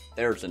 and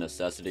there's a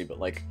necessity, but,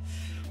 like,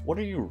 what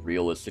are you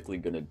realistically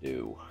gonna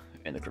do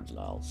in the Crimson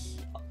Isles?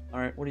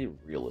 Alright, what are you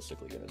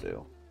realistically gonna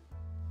do?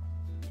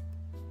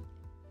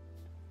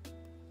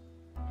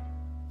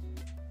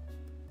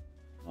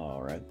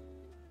 Alright.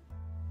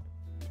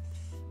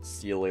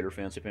 See you later,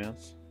 Fancy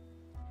Pants.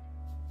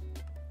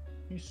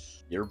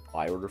 Peace. Your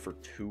buy order for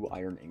 2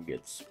 iron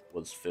ingots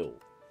was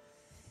filled.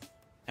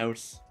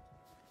 House,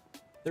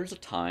 there's a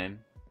time,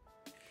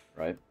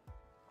 right?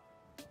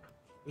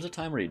 There's a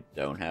time where you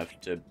don't have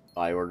to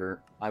buy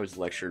order. I was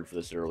lectured for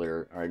this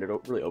earlier. Alright, it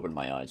really opened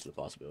my eyes to the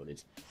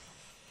possibilities.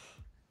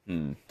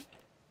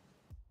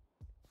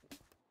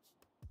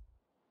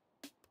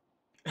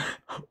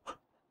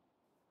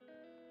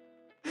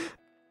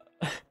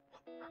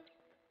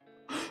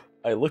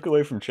 I look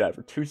away from chat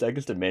for 2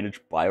 seconds to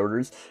manage buy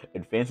orders,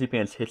 and Fancy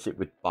Pants hits it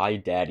with buy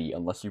daddy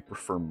unless you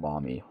prefer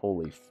mommy.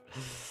 Holy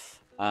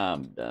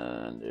I'm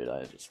done, dude.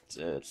 I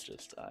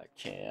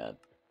can't.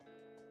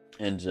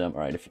 And,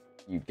 alright, if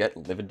you get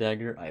Livid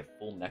Dagger, I have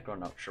full Necron,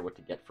 not sure what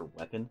to get for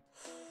weapon.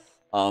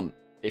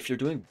 If you're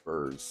doing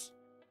burrs,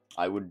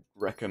 I would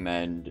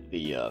recommend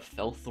the,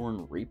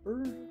 Felthorn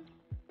Reaper?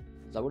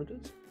 Is that what it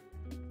is?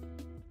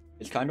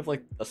 It's kind of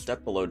like a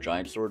step below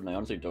Giant Sword, and I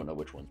honestly don't know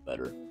which one's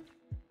better.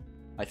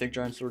 I think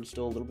Giant Sword is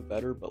still a little bit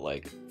better, but,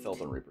 like,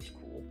 Felthorn Reaper's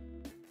cool.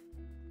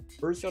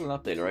 Burrs got an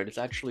update, right? It's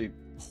actually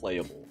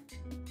playable.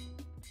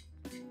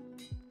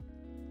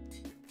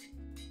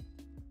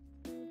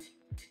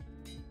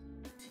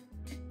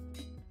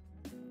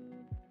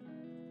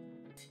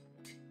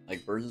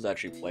 Like, Burrs is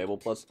actually playable,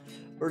 plus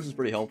Burrs is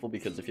pretty helpful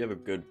because if you have a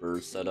good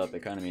Burrs setup,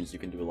 it kind of means you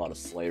can do a lot of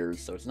Slayers,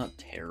 so it's not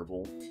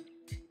terrible.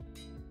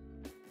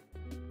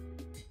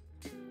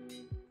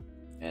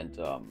 And,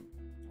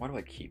 why do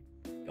I keep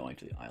going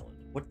to the island?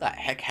 What the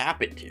heck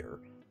happened here?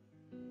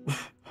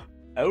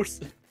 House?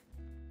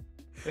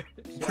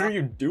 What are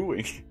you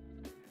doing?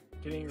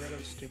 Getting rid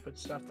of stupid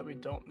stuff that we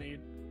don't need.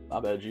 My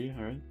bad, G.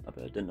 Alright, my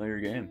bad. Didn't know your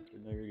game.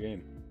 Didn't know your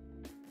game.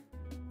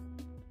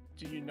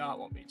 Do you not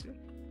want me to?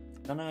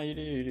 No, you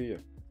do.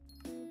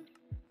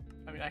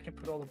 I mean, I can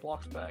put all the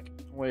blocks back.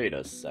 Wait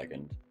a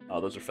second. Oh,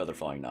 those are Feather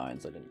Falling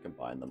 9s. I didn't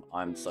combine them.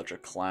 I'm such a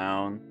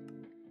clown.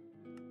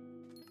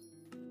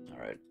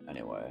 Alright,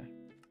 anyway.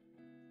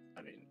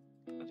 I mean,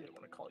 I didn't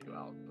want to call you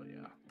out, but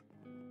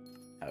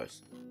yeah.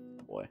 House.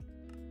 Oh boy.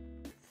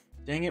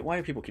 Dang it, why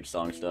do people keep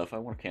selling stuff? I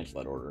want to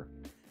cancel that order.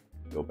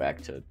 Go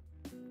back to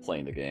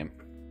playing the game.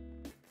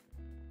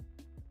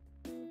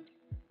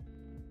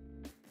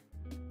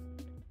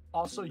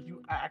 Also,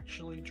 you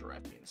actually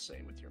drive me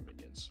insane with your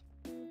minions.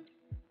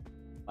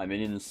 My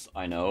minions,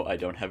 I know, I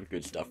don't have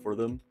good stuff for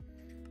them.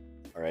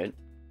 Alright?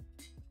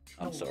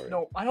 I'm sorry.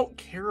 No, I don't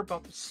care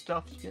about the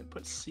stuff you didn't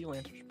put sea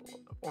lanterns below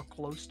or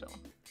glowstone.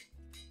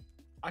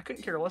 I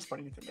couldn't care less about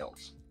anything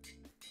else.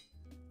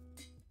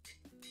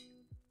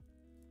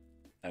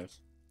 House.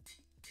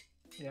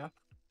 Yeah.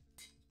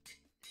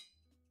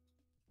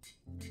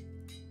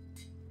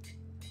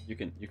 You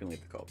can leave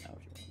the co-op now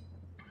if you want.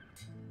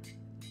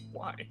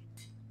 Why?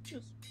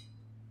 Just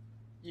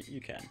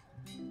you can.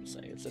 I'm just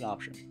saying it's an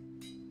option.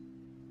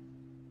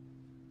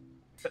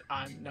 That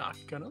I'm not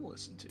gonna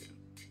listen to.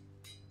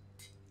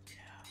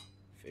 Yeah,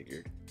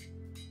 figured.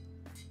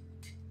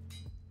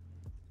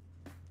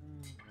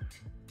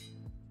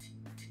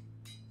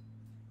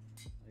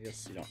 I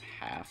guess you don't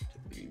have to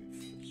leave.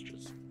 It's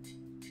just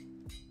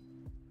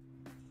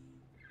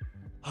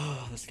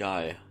this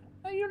guy.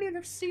 I don't even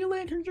have sea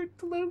lanterns or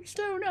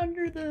glowstone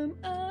under them.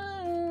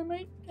 Oh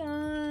my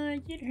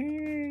god, it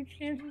hurts.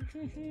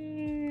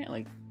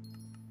 like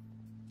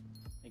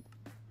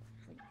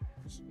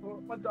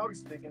Well, my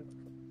dog's digging.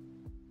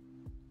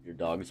 your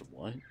dog is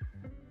what?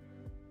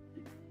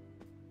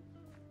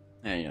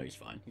 Yeah, you know he's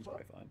fine. He's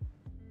probably fine.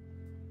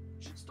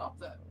 You should stop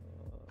that.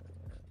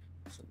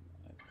 So,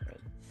 alright.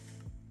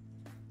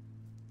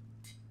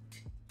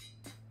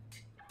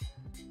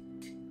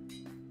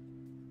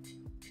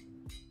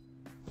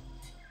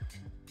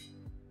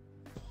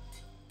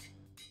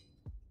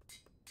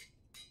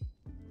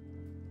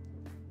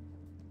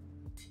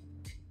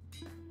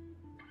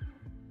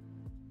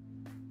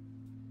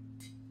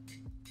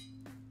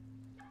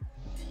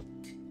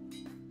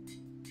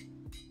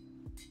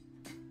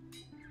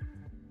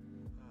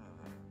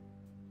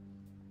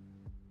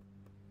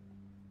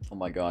 Oh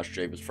my gosh,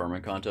 Jacob's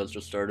farming contest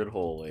just started.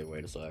 Holy,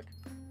 wait a sec.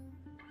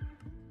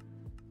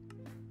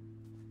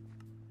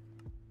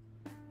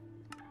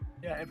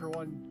 Yeah,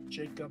 everyone,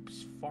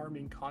 Jacob's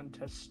farming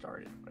contest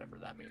started, whatever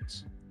that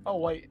means. Oh,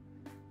 wait.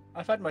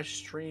 I've had my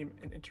stream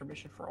in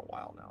intermission for a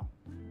while now.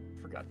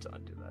 Forgot to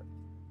undo that.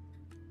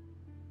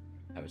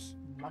 I was...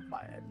 My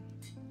bad.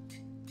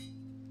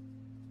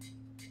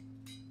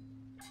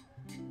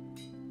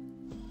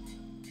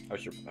 I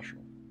was your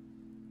professional.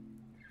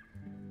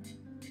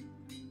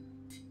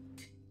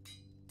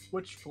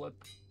 Which flip?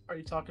 Are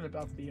you talking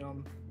about the,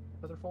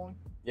 feather falling?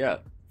 Yeah,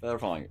 feather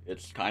falling.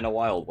 It's kind of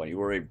wild when you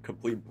were a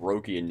complete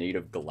brokey in need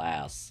of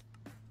glass.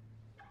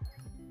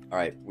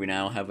 Alright, we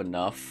now have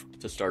enough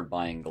to start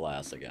buying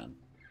glass again.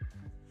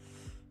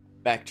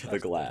 Back to the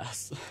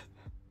glass.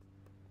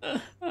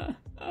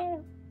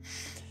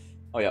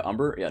 Oh yeah,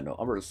 Umber? Yeah, no,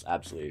 Umber is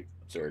absolutely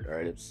absurd,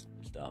 alright? It's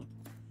dumb.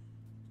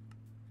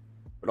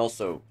 But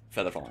also,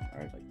 feather falling,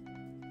 alright? Like,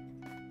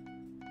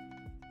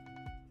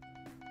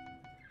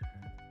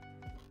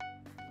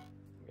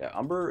 yeah,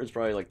 Umber is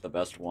probably like the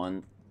best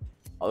one.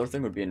 Other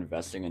thing would be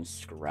investing in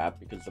scrap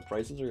because the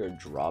prices are gonna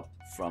drop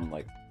from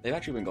like, they've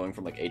actually been going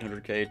from like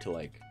 800k to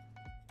like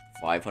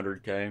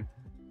 500k.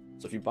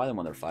 So if you buy them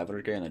when they're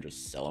 500k and then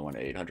just sell them when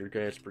 800k,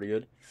 it's pretty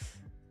good.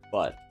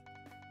 But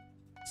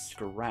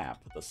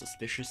scrap, the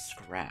suspicious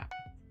scrap,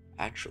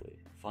 actually,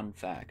 fun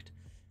fact,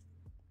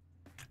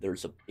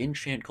 there's an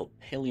enchant called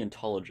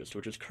Paleontologist,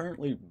 which is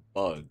currently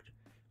bugged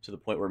to the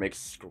point where it makes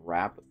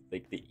scrap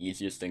like the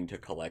easiest thing to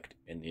collect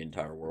in the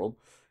entire world.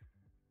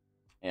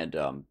 And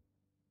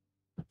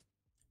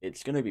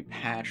it's going to be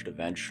patched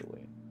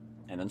eventually,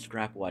 and then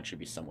scrap will actually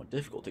be somewhat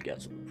difficult to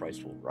get, so the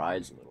price will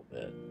rise a little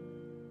bit.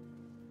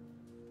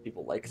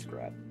 People like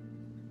scrap.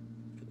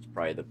 It's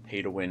probably the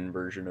pay-to-win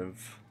version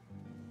of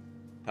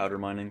powder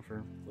mining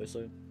for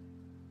PlayStation.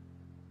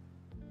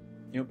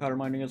 You know what powder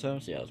mining is,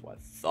 House? Yeah, that's what I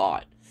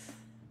thought.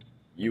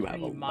 You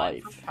have a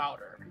life. For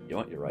powder. You know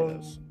what? You're right,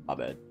 House. My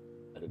bad.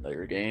 I didn't know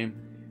your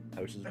game.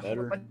 House is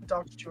better. My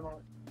dog's chewing on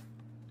it.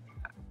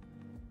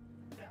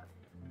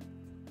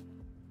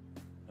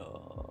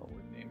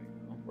 We're gaming.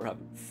 We're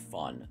having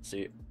fun.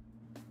 See,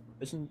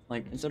 isn't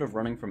like instead of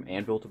running from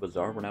Anvil to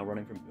Bazaar, we're now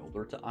running from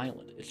Builder to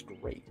Island. It's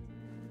great.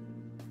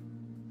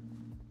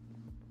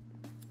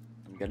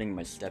 I'm getting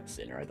my steps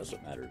in, right? That's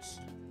what matters.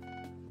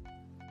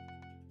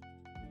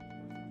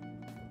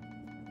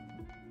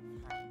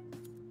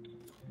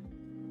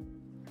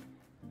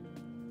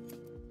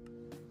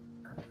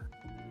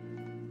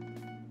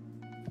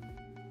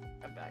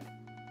 I'm back.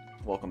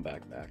 Welcome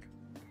back.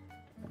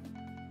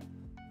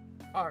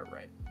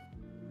 Alright.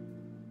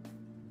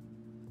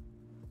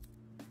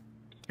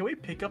 Can we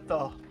pick up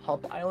the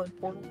Hub Island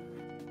portal?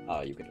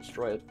 You can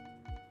destroy it.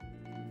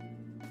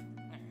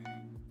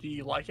 Do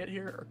you like it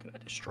here, or can I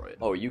destroy it?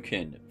 Oh, you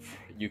can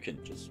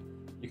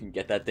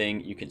get that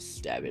thing. You can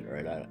stab it,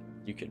 right?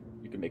 You can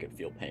make it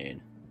feel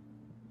pain.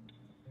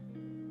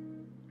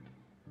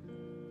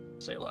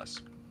 Say less.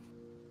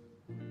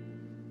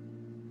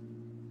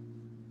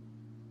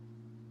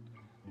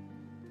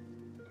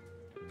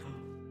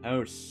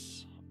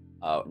 House.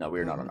 Oh, no, we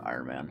are not on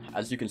Iron Man.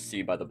 As you can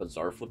see by the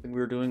bazaar flipping we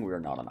were doing, we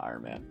are not on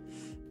Iron Man.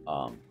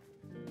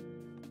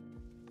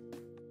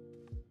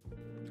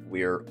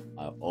 We're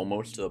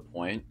almost to the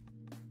point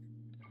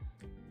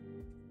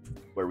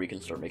where we can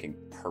start making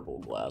purple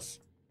glass.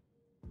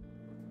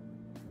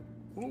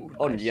 Ooh,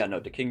 Oh, nice. yeah,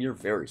 no, the King, you're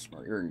very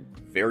smart. You're a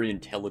very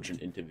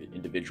intelligent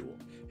individual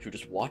who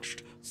just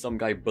watched some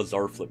guy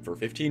bazaar flip for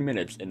 15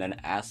 minutes and then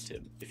asked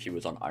him if he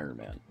was on Iron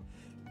Man.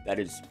 That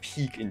is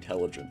peak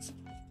intelligence.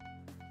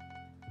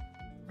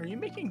 Are you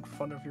making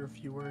fun of your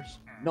viewers?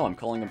 No, I'm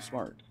calling him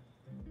smart.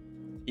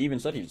 He even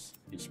said he's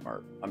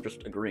smart. I'm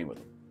just agreeing with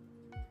him.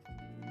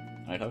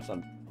 Alright, House,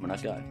 I'm a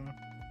nice guy.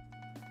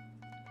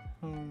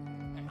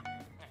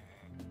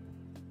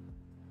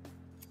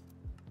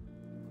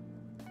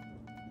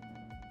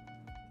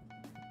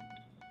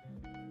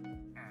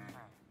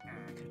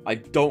 I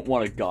don't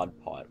want a god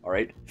pot,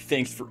 alright?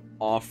 Thanks for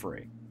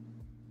offering.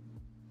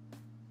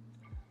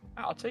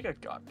 I'll take a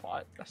god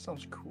pot. That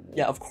sounds cool.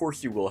 Yeah, of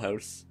course you will,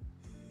 House.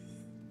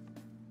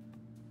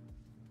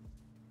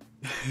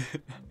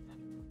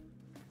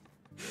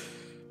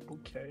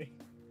 Okay.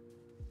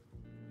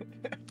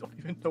 I don't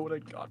even know what a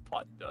god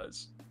pot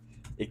does.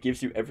 It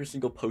gives you every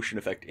single potion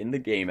effect in the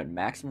game at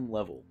maximum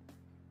level.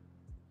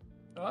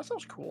 Oh, that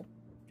sounds cool.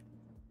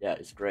 Yeah,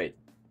 it's great.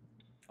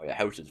 Oh yeah,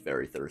 House is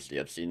very thirsty.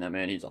 I've seen that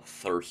man. He's a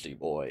thirsty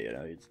boy, you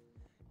know.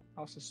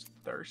 House is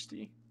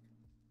thirsty.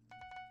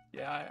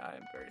 Yeah, I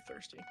am very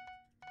thirsty.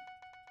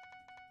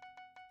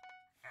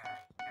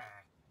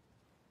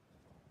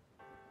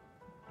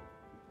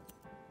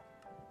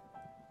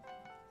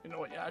 You know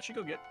what? Yeah, I should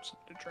go get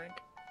something to drink.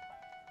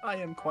 I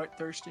am quite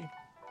thirsty.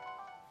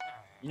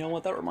 You know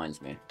what? That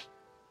reminds me.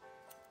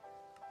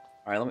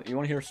 Alright, you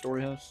want to hear a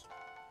story, House?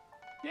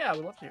 Yeah, I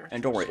would love to hear it.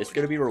 And don't worry, it's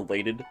going to be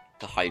related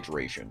to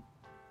hydration.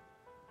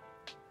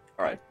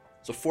 Alright,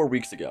 so 4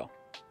 weeks ago,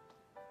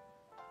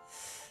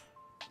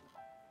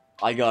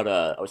 I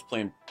was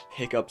playing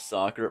pickup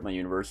soccer at my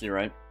university,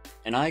 right?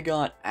 and I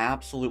got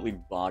absolutely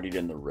bodied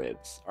in the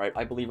ribs. Alright,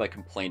 I believe I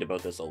complained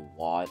about this a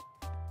lot.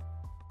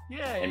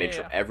 Yeah, And made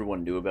sure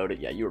everyone knew about it.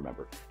 Yeah, you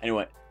remember.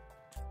 Anyway,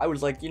 I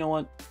was like, you know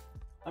what?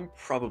 I'm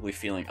probably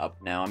feeling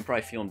up now. I'm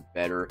probably feeling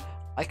better.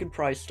 I could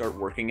probably start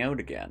working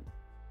out again.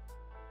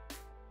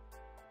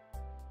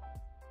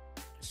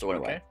 So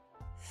anyway, Okay.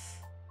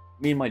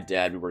 me and my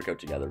dad, we work out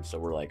together. So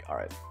we're like, all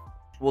right,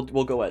 we'll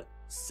go at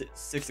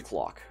 6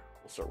 o'clock.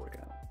 We'll start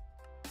working out.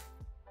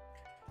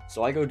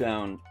 So I go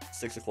down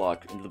 6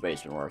 o'clock into the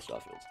basement where our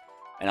stuff is.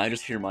 And I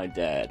just hear my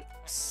dad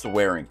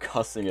swearing,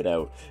 cussing it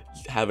out,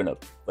 having a,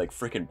 like,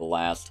 freaking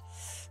blast.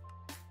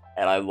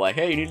 And I'm like,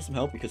 hey, you need some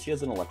help? Because he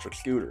has an electric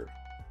scooter,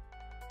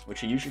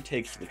 which he usually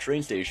takes to the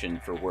train station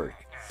for work.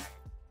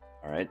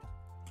 Alright?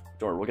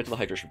 Don't worry, we'll get to the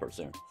hydration part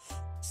soon.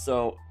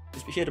 So,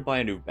 he had to buy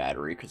a new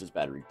battery because his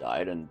battery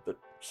died, and the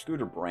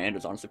scooter brand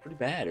is honestly pretty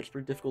bad. It's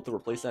pretty difficult to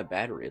replace that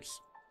battery.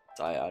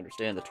 I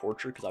understand the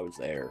torture because I was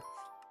there.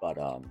 But,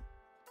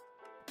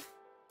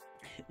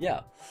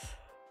 yeah.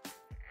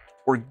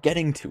 We're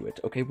getting to it,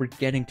 okay? We're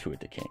getting to it,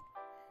 the king.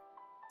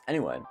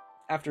 Anyway,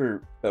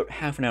 after about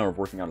half an hour of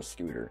working on a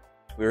scooter,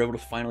 we were able to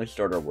finally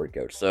start our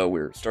workout. So we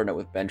were starting out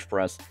with bench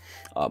press.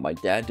 My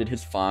dad did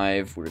his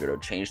 5. We were going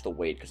to change the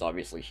weight because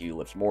obviously he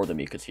lifts more than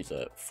me because he's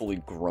a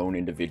fully grown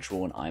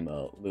individual and I'm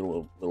a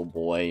little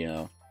boy, you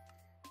know.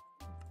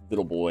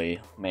 Little boy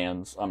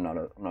mans. I'm not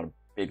a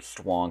big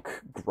strong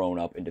grown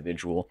up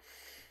individual.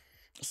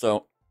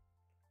 So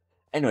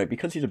anyway,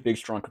 because he's a big,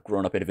 strong,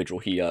 grown-up individual,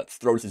 he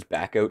throws his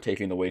back out,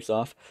 taking the weights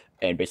off,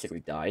 and basically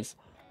dies.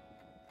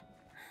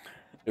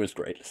 It was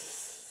great.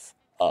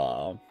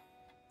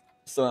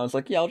 So I was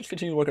like, yeah, I'll just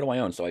continue working on my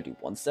own. So I do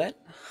 1 set,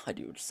 I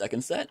do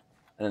 2nd set,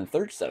 and then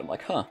 3rd set, I'm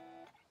like, huh.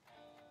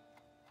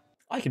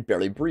 I can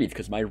barely breathe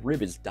because my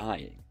rib is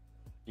dying.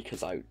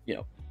 Because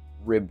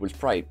rib was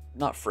probably,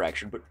 not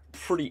fractured, but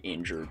pretty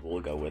injured,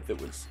 we'll go with.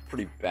 It was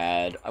pretty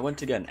bad. I went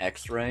to get an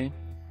x-ray,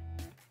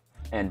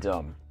 and,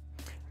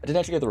 I didn't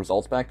actually get the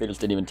results back. They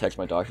just didn't even text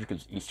my doctor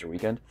because it's Easter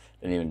weekend.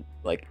 They didn't even,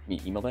 like, me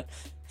email that.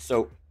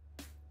 So,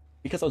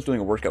 because I was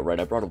doing a workout, right,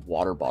 I brought a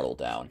water bottle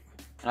down.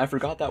 And I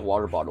forgot that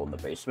water bottle in the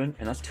basement,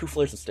 and that's 2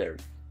 flights of stairs.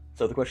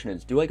 So the question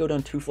is, do I go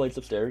down 2 flights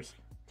of stairs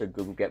to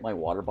go get my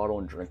water bottle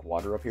and drink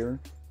water up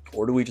here?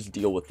 Or do we just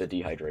deal with the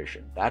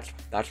dehydration?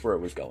 That's where it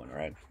was going,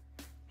 right?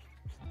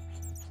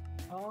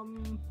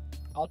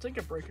 I'll take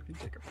a break if you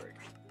take a break.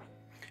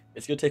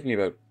 It's gonna take me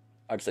about,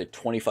 I'd say,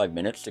 25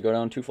 minutes to go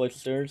down 2 flights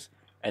of stairs.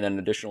 And then an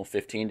additional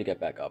 15 to get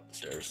back up the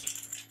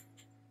stairs.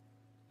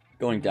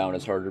 Going down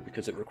is harder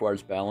because it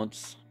requires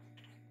balance.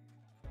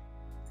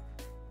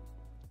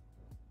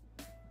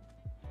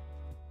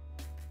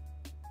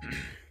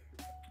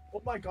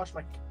 Oh my gosh,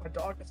 my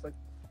dog is like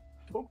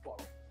Coke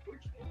bottle.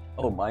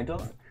 Oh, my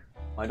dog?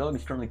 My dog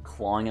is currently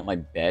clawing at my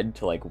bed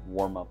to like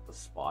warm up the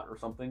spot or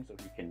something so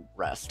he can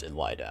rest and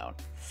lie down.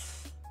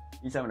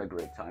 He's having a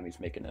great time. He's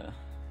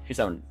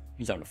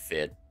having a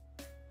fit.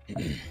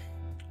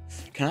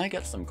 Can I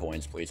get some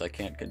coins, please? I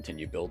can't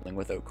continue building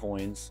without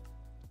coins.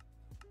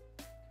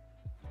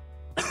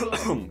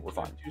 We're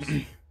fine.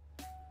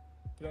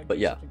 But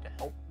yeah. Something to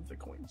help with the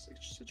coins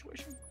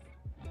situation.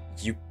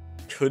 You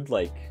could,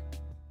 like,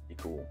 be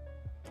cool.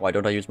 Why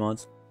don't I use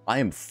mods?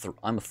 I'm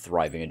a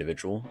thriving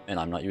individual, and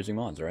I'm not using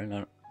mods,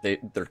 right?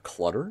 They're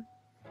clutter.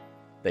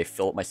 They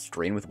fill up my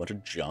screen with a bunch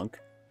of junk.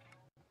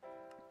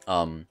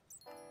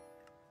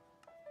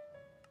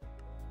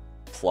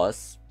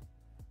 Plus,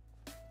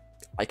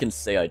 I can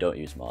say I don't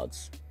use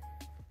mods.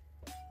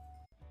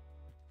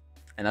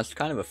 And that's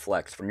kind of a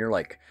flex when you're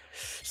like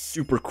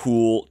super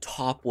cool,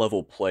 top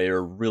level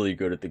player, really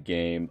good at the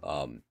game.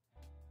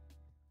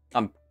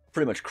 I'm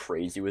pretty much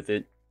crazy with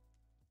it.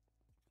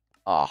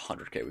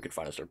 100k, we could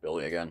finally start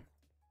building again.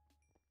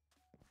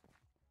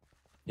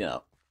 You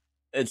know,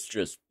 it's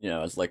just,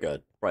 it's like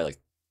probably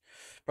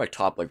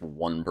top like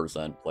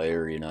 1%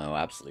 player,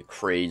 absolutely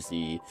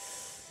crazy.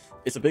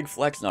 It's a big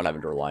flex not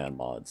having to rely on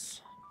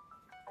mods.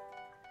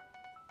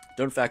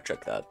 Don't fact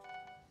check that.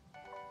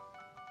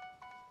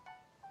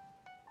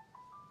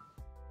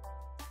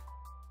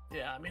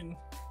 Yeah, I mean,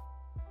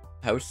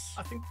 House?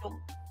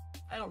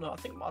 I don't know, I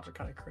think mods are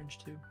kind of cringe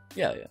too.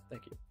 Yeah,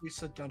 thank you. At least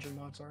the dungeon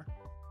mods are.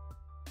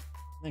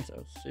 Thanks,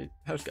 House. See,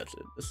 House gets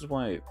it. This is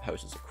why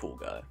House is a cool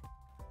guy.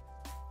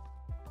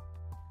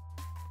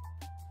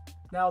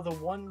 Now, the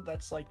one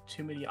that's like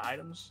too many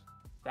items,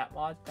 that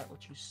mod that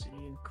lets you see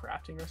in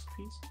crafting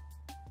recipes,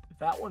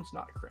 that one's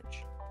not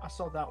cringe. I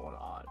saw that one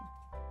on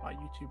my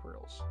YouTube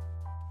Reels.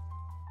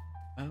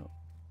 Oh.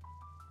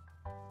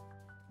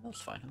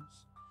 That's fine,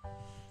 House.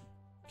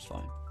 It's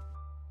fine.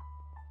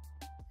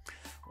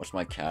 What's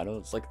my Kato?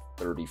 It's like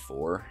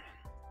 34.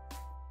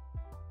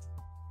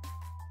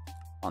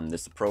 On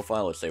this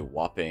profile, let's say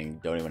whopping,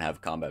 don't even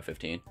have combat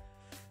 15.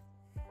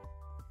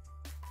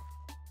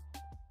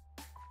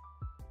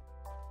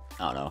 I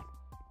don't know.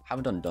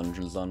 Haven't done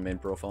dungeons on main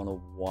profile in a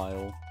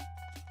while.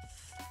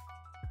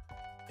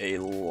 A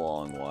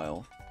long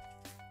while.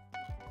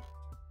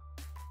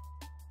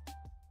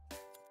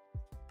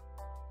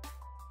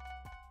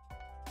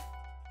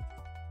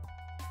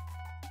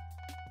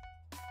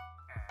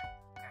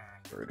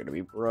 We're gonna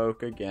be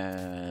broke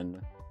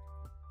again.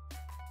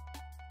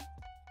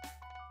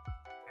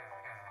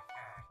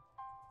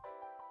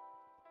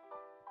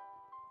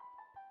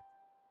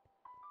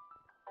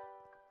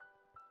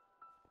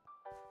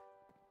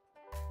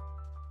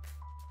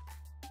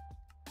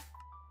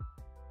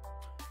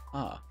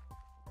 Ah.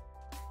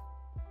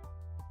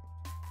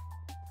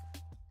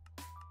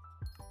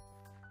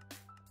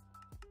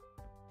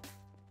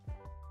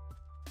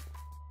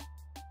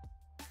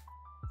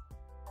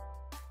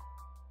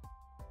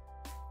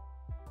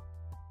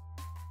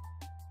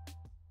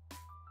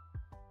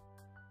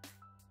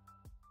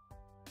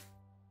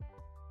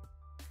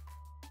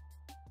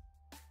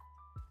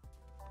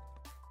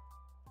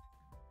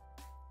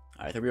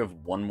 I think we have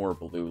one more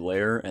blue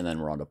layer, and then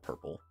we're on to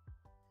purple.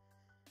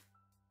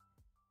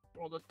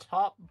 Well, the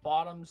top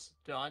bottom's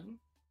done.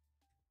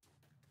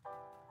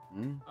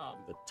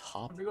 The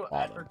top I'm gonna go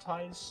bottom.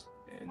 advertise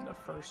in the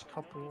first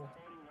couple.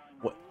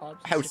 What? Hubs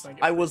and see House, if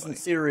get I free wasn't money.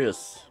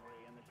 serious.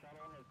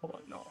 Hold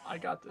on, no, I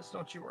got this.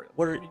 Don't you worry.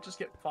 What are- Let me just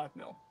get 5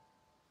 mil.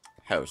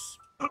 House.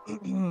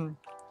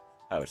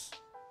 House.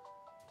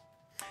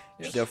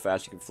 You see how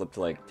fast you can flip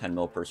to like 10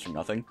 mil per from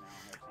nothing?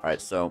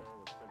 Alright, so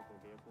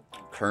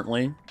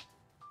currently,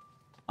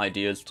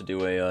 ideas to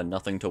do a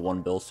nothing to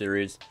 1 bill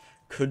series.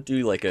 Could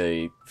do like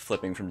a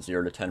flipping from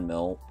 0 to 10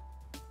 mil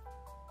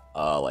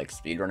like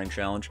speedrunning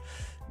challenge.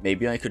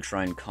 Maybe I could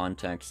try and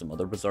contact some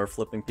other bazaar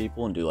flipping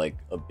people and do like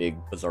a big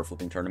bazaar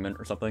flipping tournament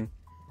or something.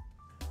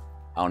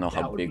 I don't know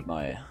how big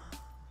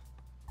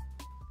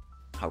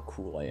how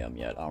cool I am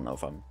yet. I don't know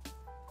if I'm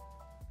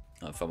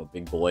a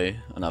big boy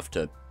enough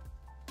to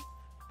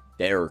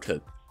dare to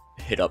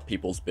hit up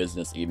people's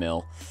business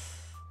email.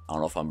 I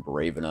don't know if I'm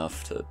brave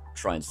enough to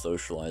try and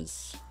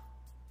socialize.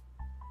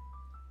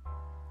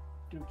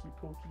 Dookie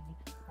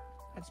pookie.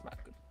 That's my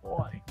good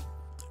boy.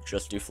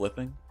 Just do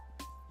flipping?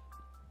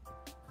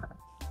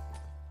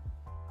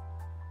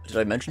 Did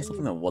I mention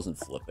something that wasn't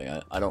flipping?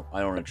 I don't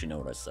actually know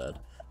what I said.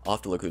 I'll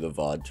have to look through the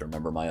VOD to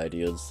remember my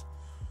ideas.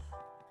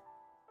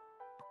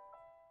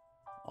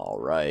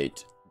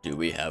 Alright, do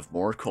we have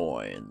more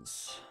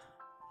coins?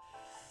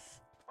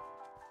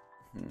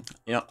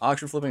 You know,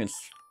 auction flipping is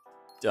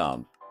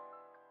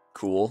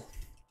cool.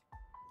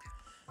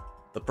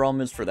 The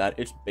problem is for that,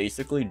 it's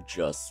basically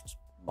just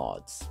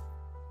mods.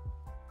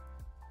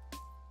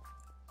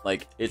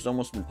 Like, it's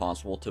almost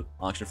impossible to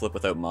auction flip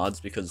without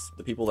mods because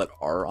the people that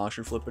are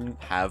auction flipping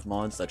have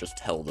mods that just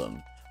tell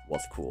them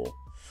what's cool.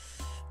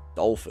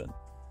 Dolphin.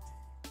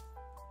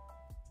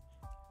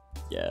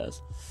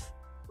 Yes.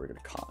 We're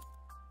gonna con.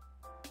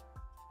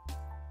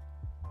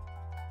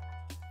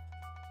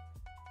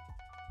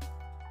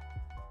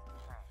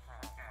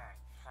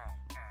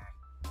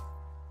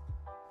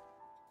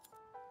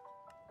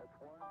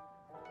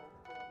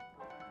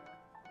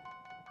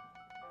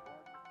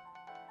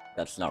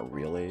 That's not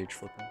real age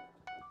flipping.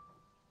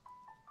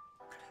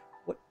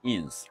 What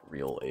is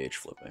real age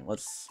flipping?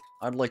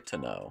 I'd like to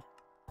know.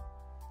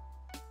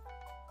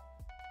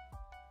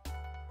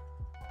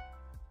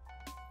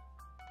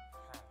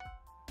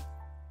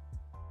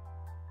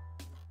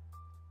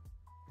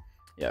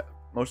 Yeah,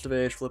 most of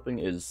age flipping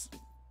is,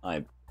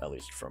 at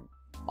least from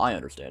my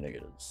understanding,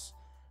 it is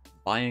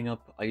buying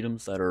up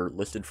items that are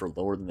listed for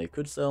lower than they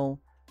could sell,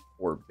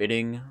 or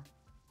bidding,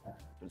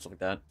 and stuff like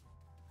that.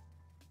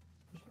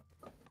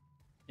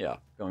 Yeah,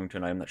 going to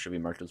an item that should be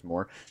marked as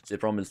more. See, the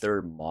problem is there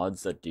are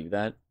mods that do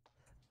that,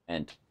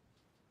 and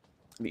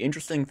the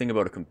interesting thing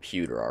about a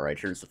computer, alright,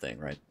 here's the thing,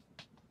 right?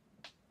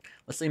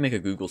 Let's say you make a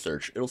Google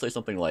search, it'll say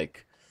something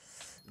like,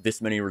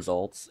 this many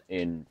results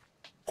in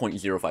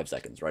 0.05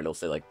 seconds, right? It'll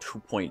say like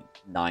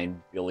 2.9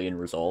 billion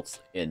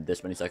results in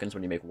this many seconds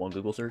when you make one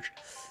Google search.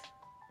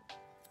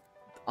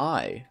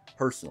 I,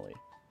 personally,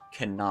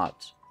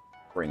 cannot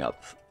bring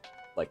up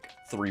like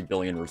 3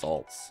 billion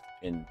results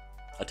in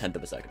a tenth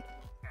of a second.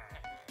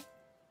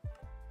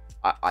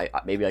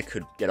 Maybe I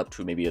could get up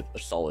to maybe a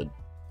solid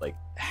like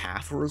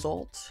half a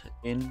result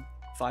in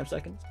 5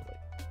 seconds, but like,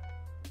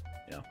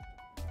 you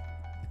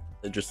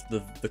know, just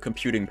the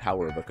computing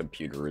power of a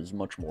computer is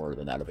much more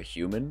than that of a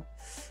human.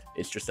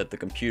 It's just that the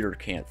computer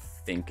can't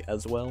think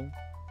as well.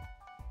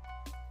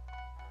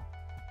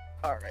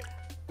 All right,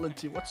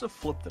 Lindsay, what's a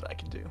flip that I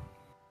can do?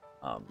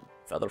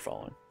 Feather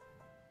falling.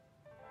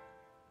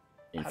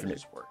 How does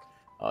this work?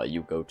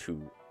 You go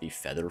to the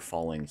feather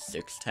falling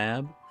 6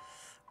 tab,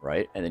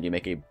 right? And then you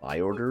make a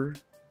buy order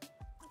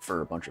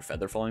for a bunch of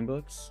feather falling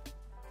books.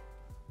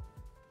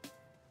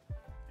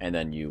 And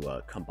then you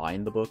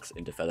combine the books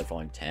into feather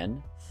falling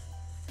 10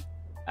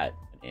 at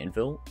an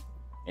anvil,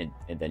 and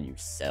then you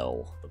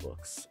sell the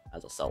books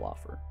as a sell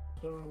offer.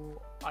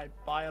 So I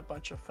buy a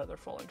bunch of feather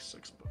falling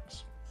 6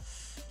 books.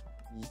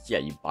 Yeah,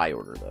 you buy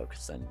order though,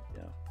 because then,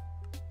 you know.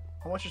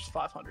 How much is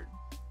 500?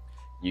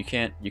 You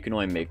can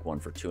only make one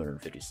for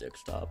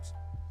 256 tops.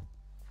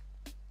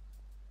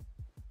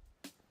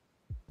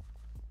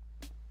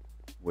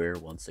 We're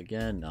once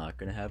again not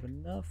gonna have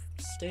enough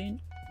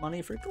stain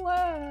money for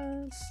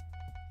glass.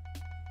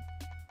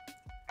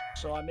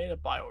 So I made a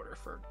buy order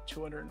for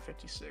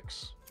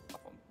 256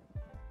 of them.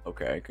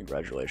 Okay,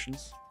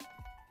 congratulations.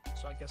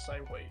 So I guess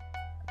I wait.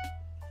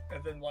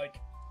 And then, like,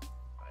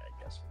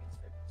 I guess we can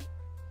say this.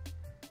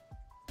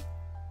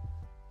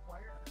 Why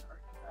are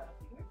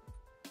you here?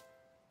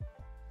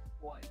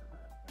 Why?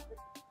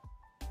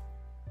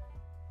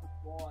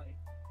 Why?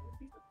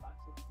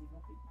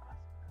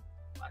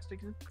 Plastic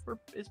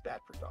is bad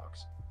for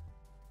dogs.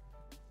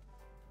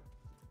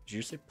 Did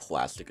you say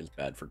plastic is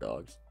bad for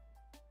dogs?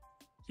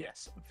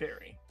 Yes,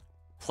 very.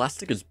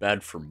 Plastic is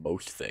bad for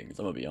most things,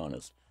 I'm gonna be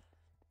honest.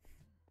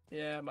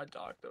 Yeah, my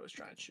dog, though, was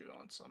trying to chew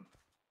on some.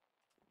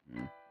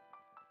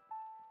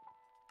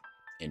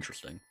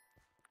 Interesting.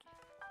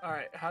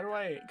 Alright, how do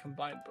I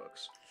combine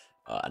books?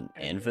 An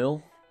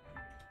anvil?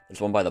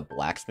 There's one by the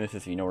blacksmith,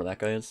 if you know where that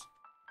guy is.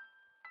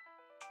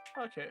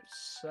 Okay,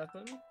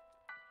 7.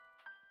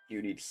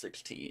 You need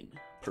 16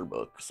 per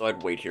book, so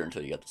I'd wait here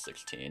until you get to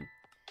 16.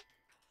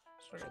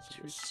 So I got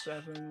 2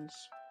 7s.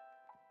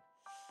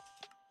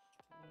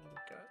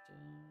 Got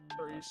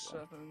 3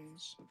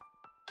 7s.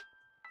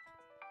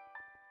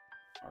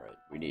 Alright,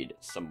 we need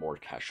some more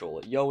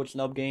cashola. Yo, it's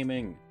Nub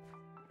Gaming!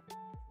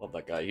 Love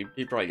that guy.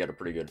 He'd probably get a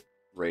pretty good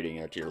rating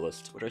in a tier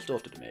list, which I still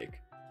have to make.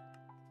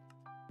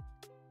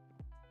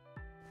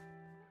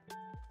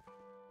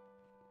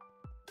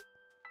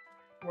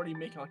 What are you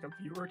making, like a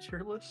viewer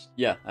tier list?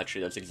 Yeah,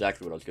 actually, that's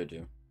exactly what I was gonna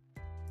do.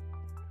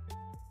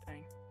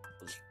 Dang.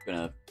 I was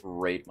gonna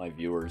rate my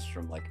viewers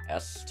from, like,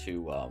 S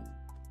to,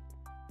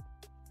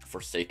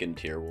 Forsaken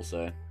tier, we'll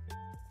say.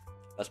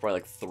 That's probably,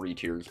 like, 3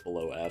 tiers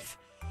below F.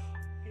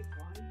 Hey,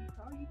 buddy,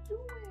 how you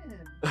doing?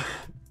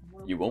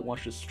 You won't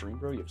watch this stream,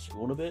 bro? You have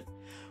school in a bit?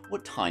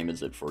 What time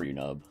is it for you,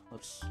 Nub?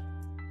 What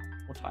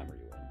time are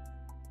you in?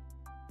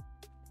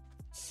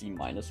 C-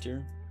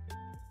 tier?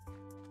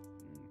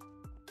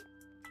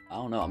 I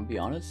don't know, I'm gonna be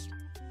honest.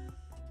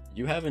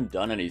 You haven't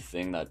done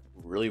anything that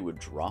really would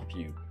drop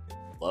you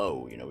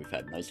low. You know, we've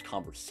had nice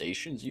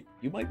conversations.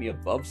 You might be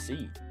above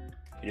C.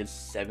 It is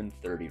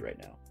 7:30 right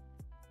now.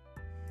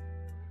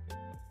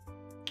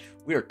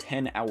 We are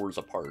 10 hours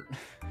apart.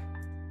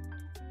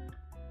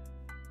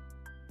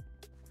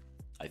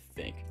 I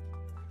think.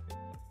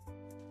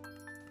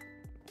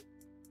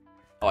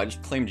 Oh, I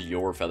just claimed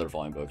your Feather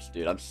Falling books,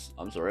 dude. I'm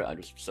sorry. I'm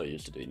just so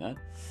used to doing that.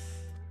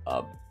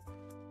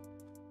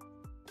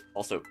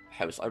 Also,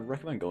 I'd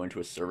recommend going to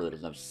a server that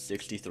doesn't have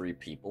 63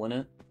 people in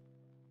it.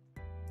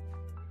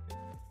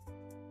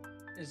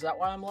 Is that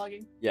why I'm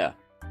lagging? Yeah,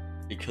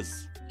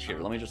 because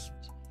here,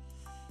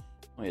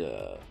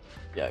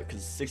 yeah,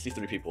 because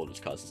 63 people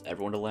just causes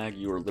everyone to lag.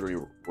 You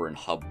were in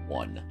hub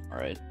 1, all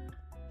right?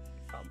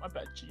 My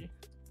bad, G.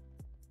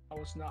 I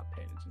was not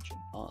paying attention.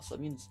 So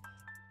that means...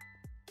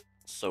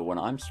 So when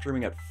I'm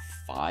streaming at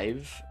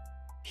 5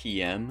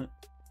 p.m...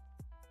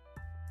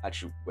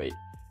 Actually, wait.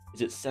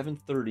 Is it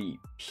 7:30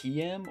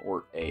 p.m.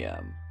 or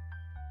a.m.?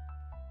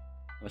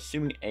 I'm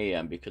assuming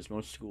a.m. because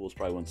most schools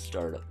probably won't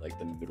start at, like,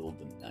 the middle of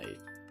the night.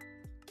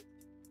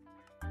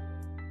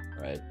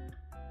 Right?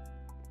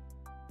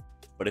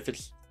 But if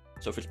it's...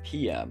 So if it's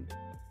p.m...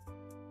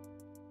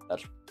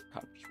 That's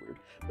kind of weird.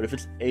 But if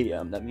it's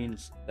a.m., that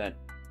means that...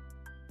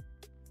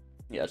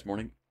 Yeah, it's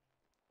morning.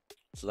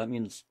 So that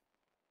means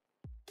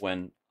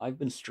when I've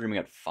been streaming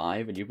at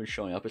 5 and you've been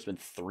showing up, it's been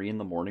 3 in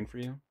the morning for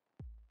you?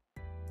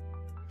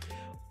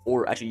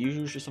 Or actually, you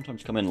usually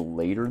sometimes come in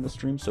later in the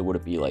stream, so would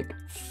it be like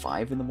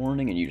 5 in the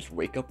morning and you just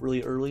wake up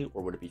really early?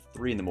 Or would it be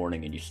 3 in the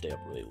morning and you stay up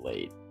really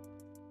late?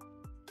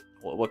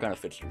 Well, what kind of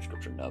fits your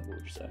description, Nub? What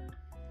would you say?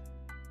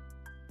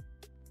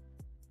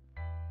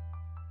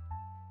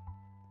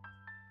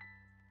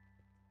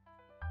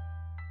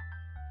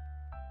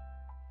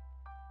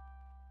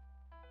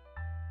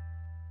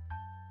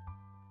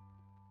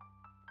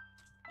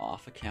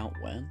 Off account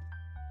when?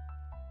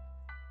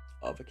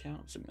 Of account?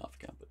 I'm assuming off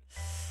account, but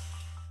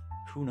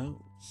who knows?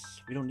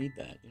 We don't need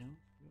that, you know?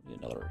 We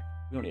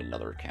don't need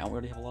another account. We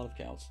already have a lot of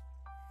accounts.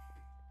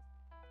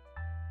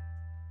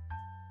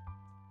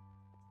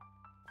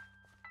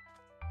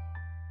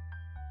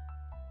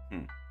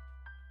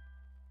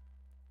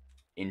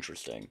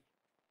 Interesting.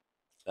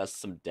 That's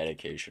some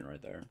dedication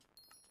right there.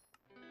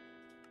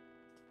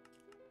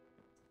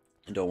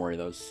 And don't worry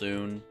though,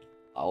 soon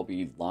I'll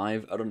be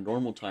live at a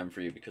normal time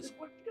for you because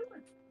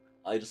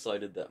I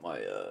decided that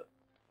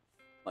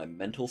my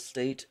mental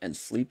state and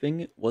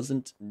sleeping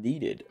wasn't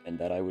needed and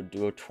that I would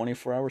do a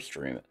 24-hour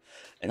stream.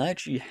 And I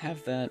actually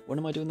have that. When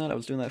am I doing that? I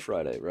was doing that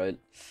Friday, right?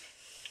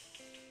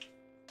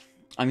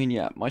 I mean,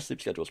 yeah, my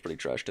sleep schedule is pretty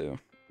trash too.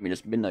 I mean,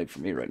 it's midnight for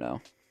me right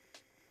now.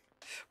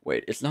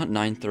 Wait, it's not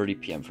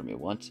 9:30 p.m. for me.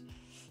 What?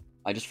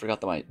 I just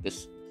forgot that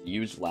this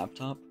used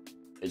laptop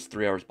is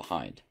 3 hours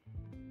behind.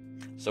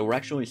 So we're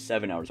actually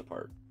 7 hours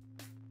apart.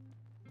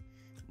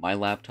 My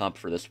laptop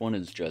for this one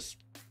is just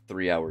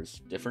 3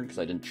 hours different because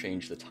I didn't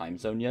change the time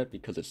zone yet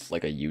because it's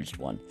like a used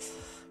one.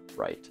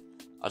 Right.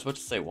 I was about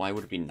to say, why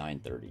would it be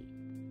 9:30?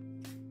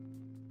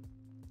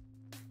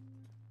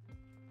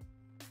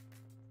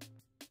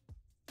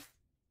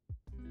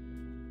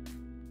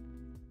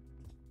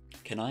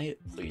 Can I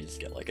please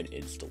get like an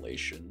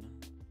installation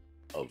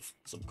of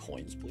some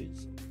coins,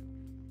 please?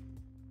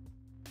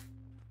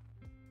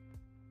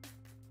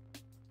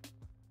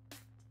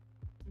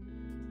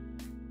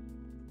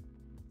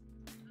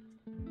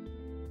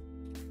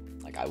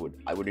 Like,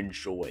 I would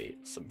enjoy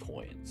some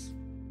coins.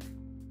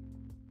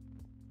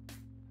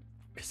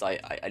 Because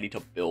I need to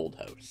build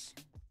house.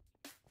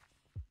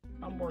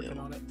 I'm working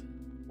on it.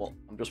 Well,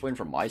 I'm just waiting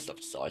for my stuff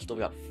to sell. I still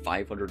got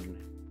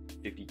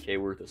 550k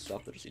worth of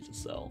stuff that just needs to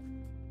sell.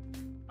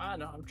 I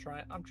know, I'm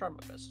trying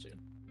my best, too.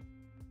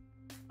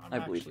 I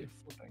believe you.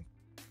 Flipping.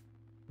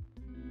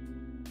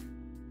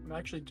 I'm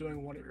actually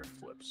doing one of your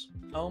flips.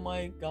 Oh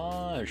my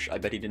gosh, I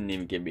bet he didn't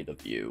even give me the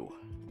view.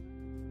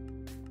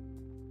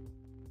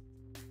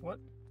 What?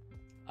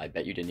 I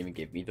bet you didn't even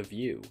give me the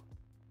view.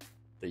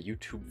 The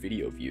YouTube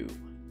video view.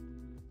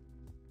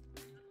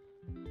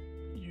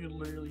 You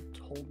literally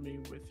told me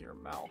with your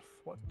mouth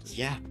what to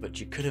Yeah, but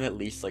you could have at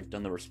least, like,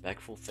 done the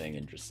respectful thing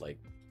and just, like...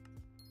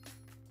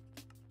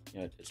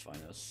 You know, it's fine,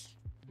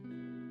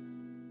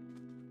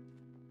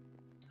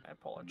 I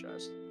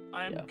apologize.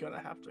 I'm Yeah.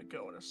 gonna have to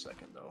go in a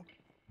second, though.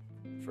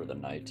 For the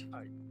night.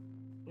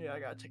 Yeah, I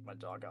gotta take my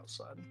dog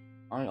outside.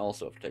 I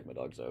also have to take my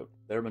dogs out.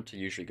 They're meant to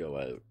usually go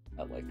out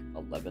at, like,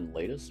 11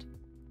 latest.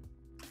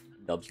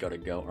 Dub's gotta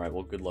go. Alright,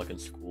 well, good luck in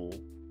school.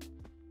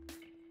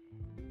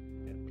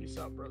 Yeah, peace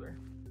out, brother.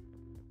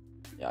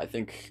 Yeah, I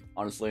think,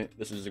 honestly,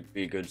 this is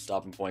be a good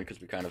stopping point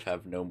because we kind of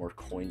have no more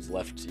coins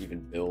left to even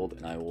build,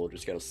 and I will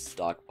just get a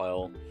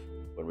stockpile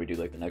when we do,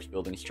 like, the next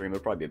building stream.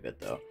 It'll probably be a bit,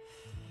 though.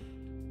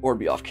 Or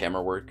be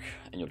off-camera work,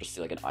 and you'll just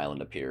see, like, an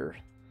island appear.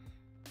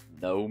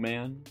 No,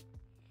 man?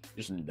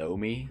 You just know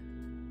me?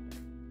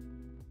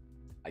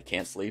 I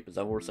can't sleep? Is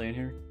that what we're saying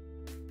here?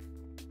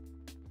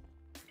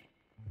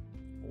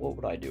 What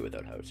would I do with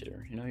that house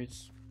here? You know,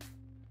 he's...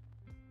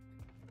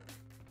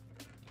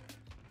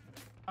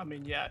 I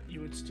mean, yeah,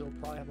 you would still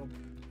probably have a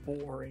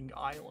boring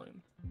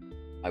island.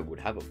 I would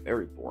have a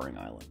very boring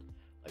island.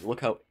 Like, look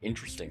how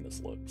interesting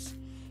this looks.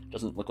 It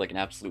doesn't look like an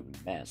absolute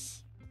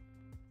mess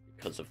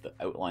because of the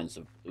outlines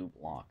of blue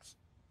blocks.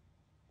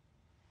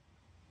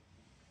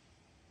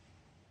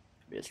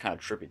 I mean, it's kind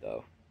of trippy,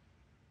 though.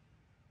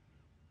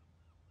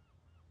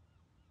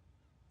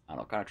 I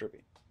don't know, kind of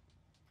trippy.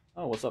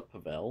 Oh, what's up,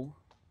 Pavel?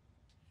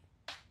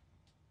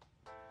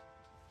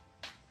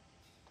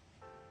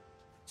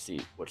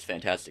 See, what's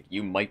fantastic,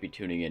 you might be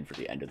tuning in for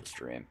the end of the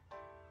stream.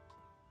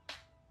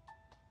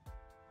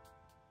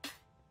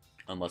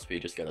 Unless we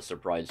just get a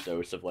surprise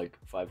dose of like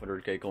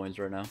 500k coins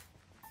right now.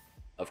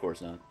 Of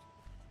course not.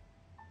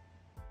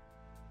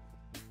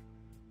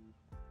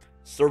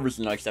 Servers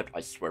do not accept.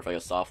 I swear if I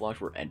get soft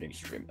launch, we're ending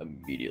stream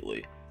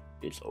immediately.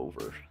 It's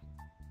over.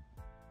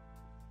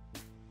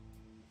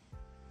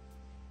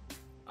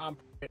 I'm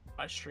quitting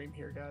my stream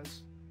here,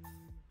 guys.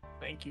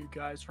 Thank you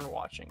guys for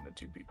watching, the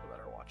 2 people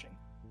that are watching.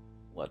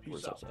 What? Peace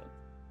Where's out. that?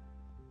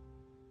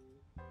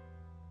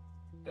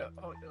 Yeah,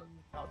 oh,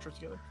 yeah. Outro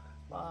together.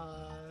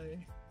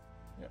 Bye.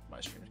 Yep, my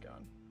stream's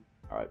gone.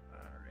 Alright.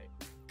 Alright.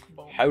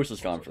 Boom. House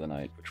is gone for the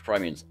night, which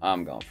probably means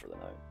I'm gone for the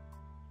night.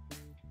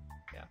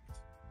 Yeah.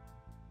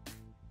 I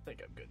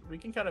think I'm good. We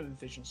can kind of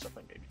envision stuff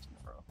like maybe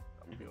tomorrow.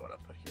 That would be what I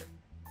put here.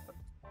 But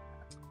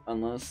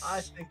Unless...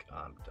 I think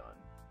I'm done.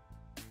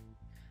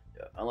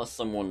 Yeah, unless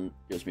someone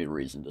gives me a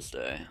reason to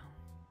stay.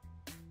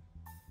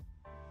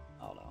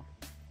 I don't know.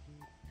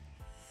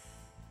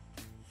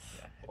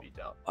 Yeah, heavy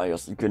doubt. I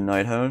guess good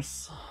night,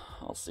 house.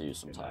 I'll see you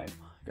sometime.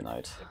 Good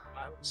night.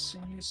 I will see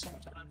you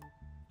sometime.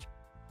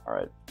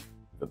 Alright.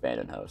 The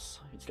abandoned house.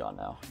 He's gone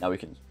now. Now we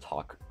can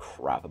talk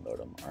crap about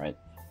him, alright?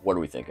 What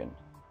are we thinking?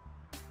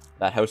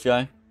 That house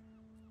guy?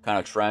 Kind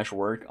of trash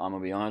work, I'm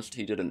gonna be honest.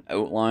 He did an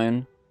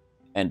outline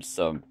and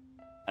some...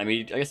 I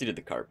mean, I guess he did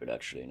the carpet,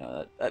 actually.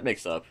 No, that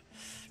makes up.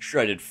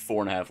 Sure, I did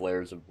 4.5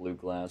 layers of blue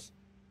glass.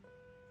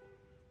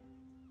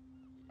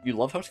 You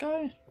love house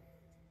guy?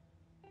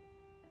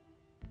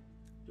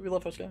 Do we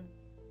love house guy?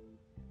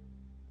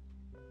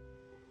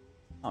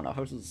 I don't know,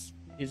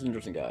 he's an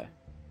interesting guy.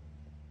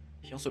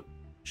 He also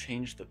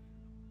changed the...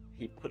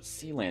 He put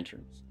sea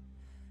lanterns.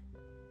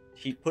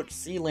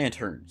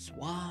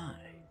 Why?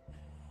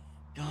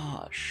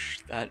 Gosh,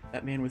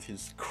 that man with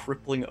his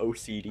crippling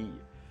OCD.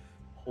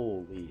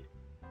 Holy.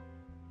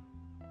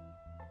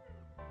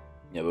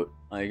 Yeah, but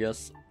I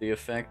guess the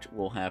effect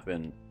will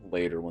happen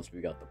later once we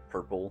got the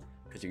purple,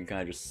 because you can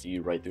kind of just see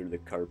right through the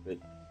carpet.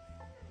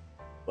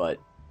 But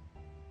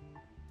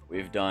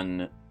we've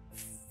done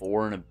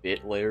 4 and a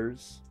bit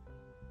layers.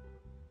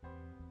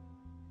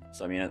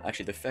 So, I mean,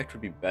 actually, the effect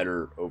would be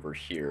better over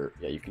here.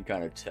 Yeah, you can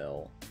kind of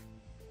tell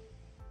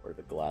where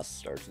the glass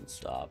starts and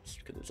stops,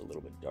 because it's a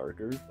little bit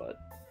darker, but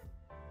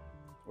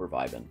we're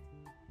vibing.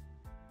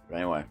 But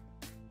anyway,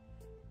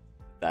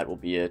 that will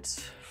be it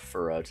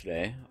for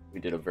today. We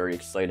did a very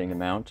exciting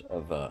amount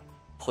of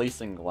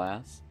placing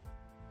glass.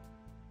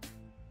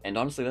 And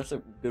honestly, that's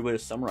a good way to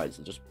summarize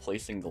it, just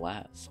placing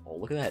glass. Oh,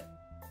 look at that.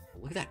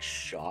 Look at that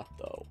shot,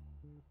 though.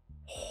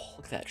 Oh,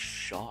 look at that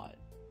shot.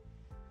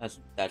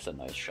 That's a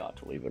nice shot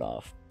to leave it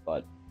off.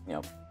 But, you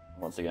know,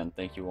 once again,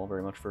 thank you all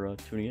very much for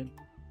tuning in.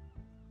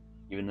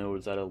 Even though it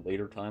was at a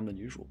later time than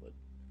usual, but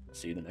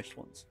see you in the next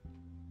ones.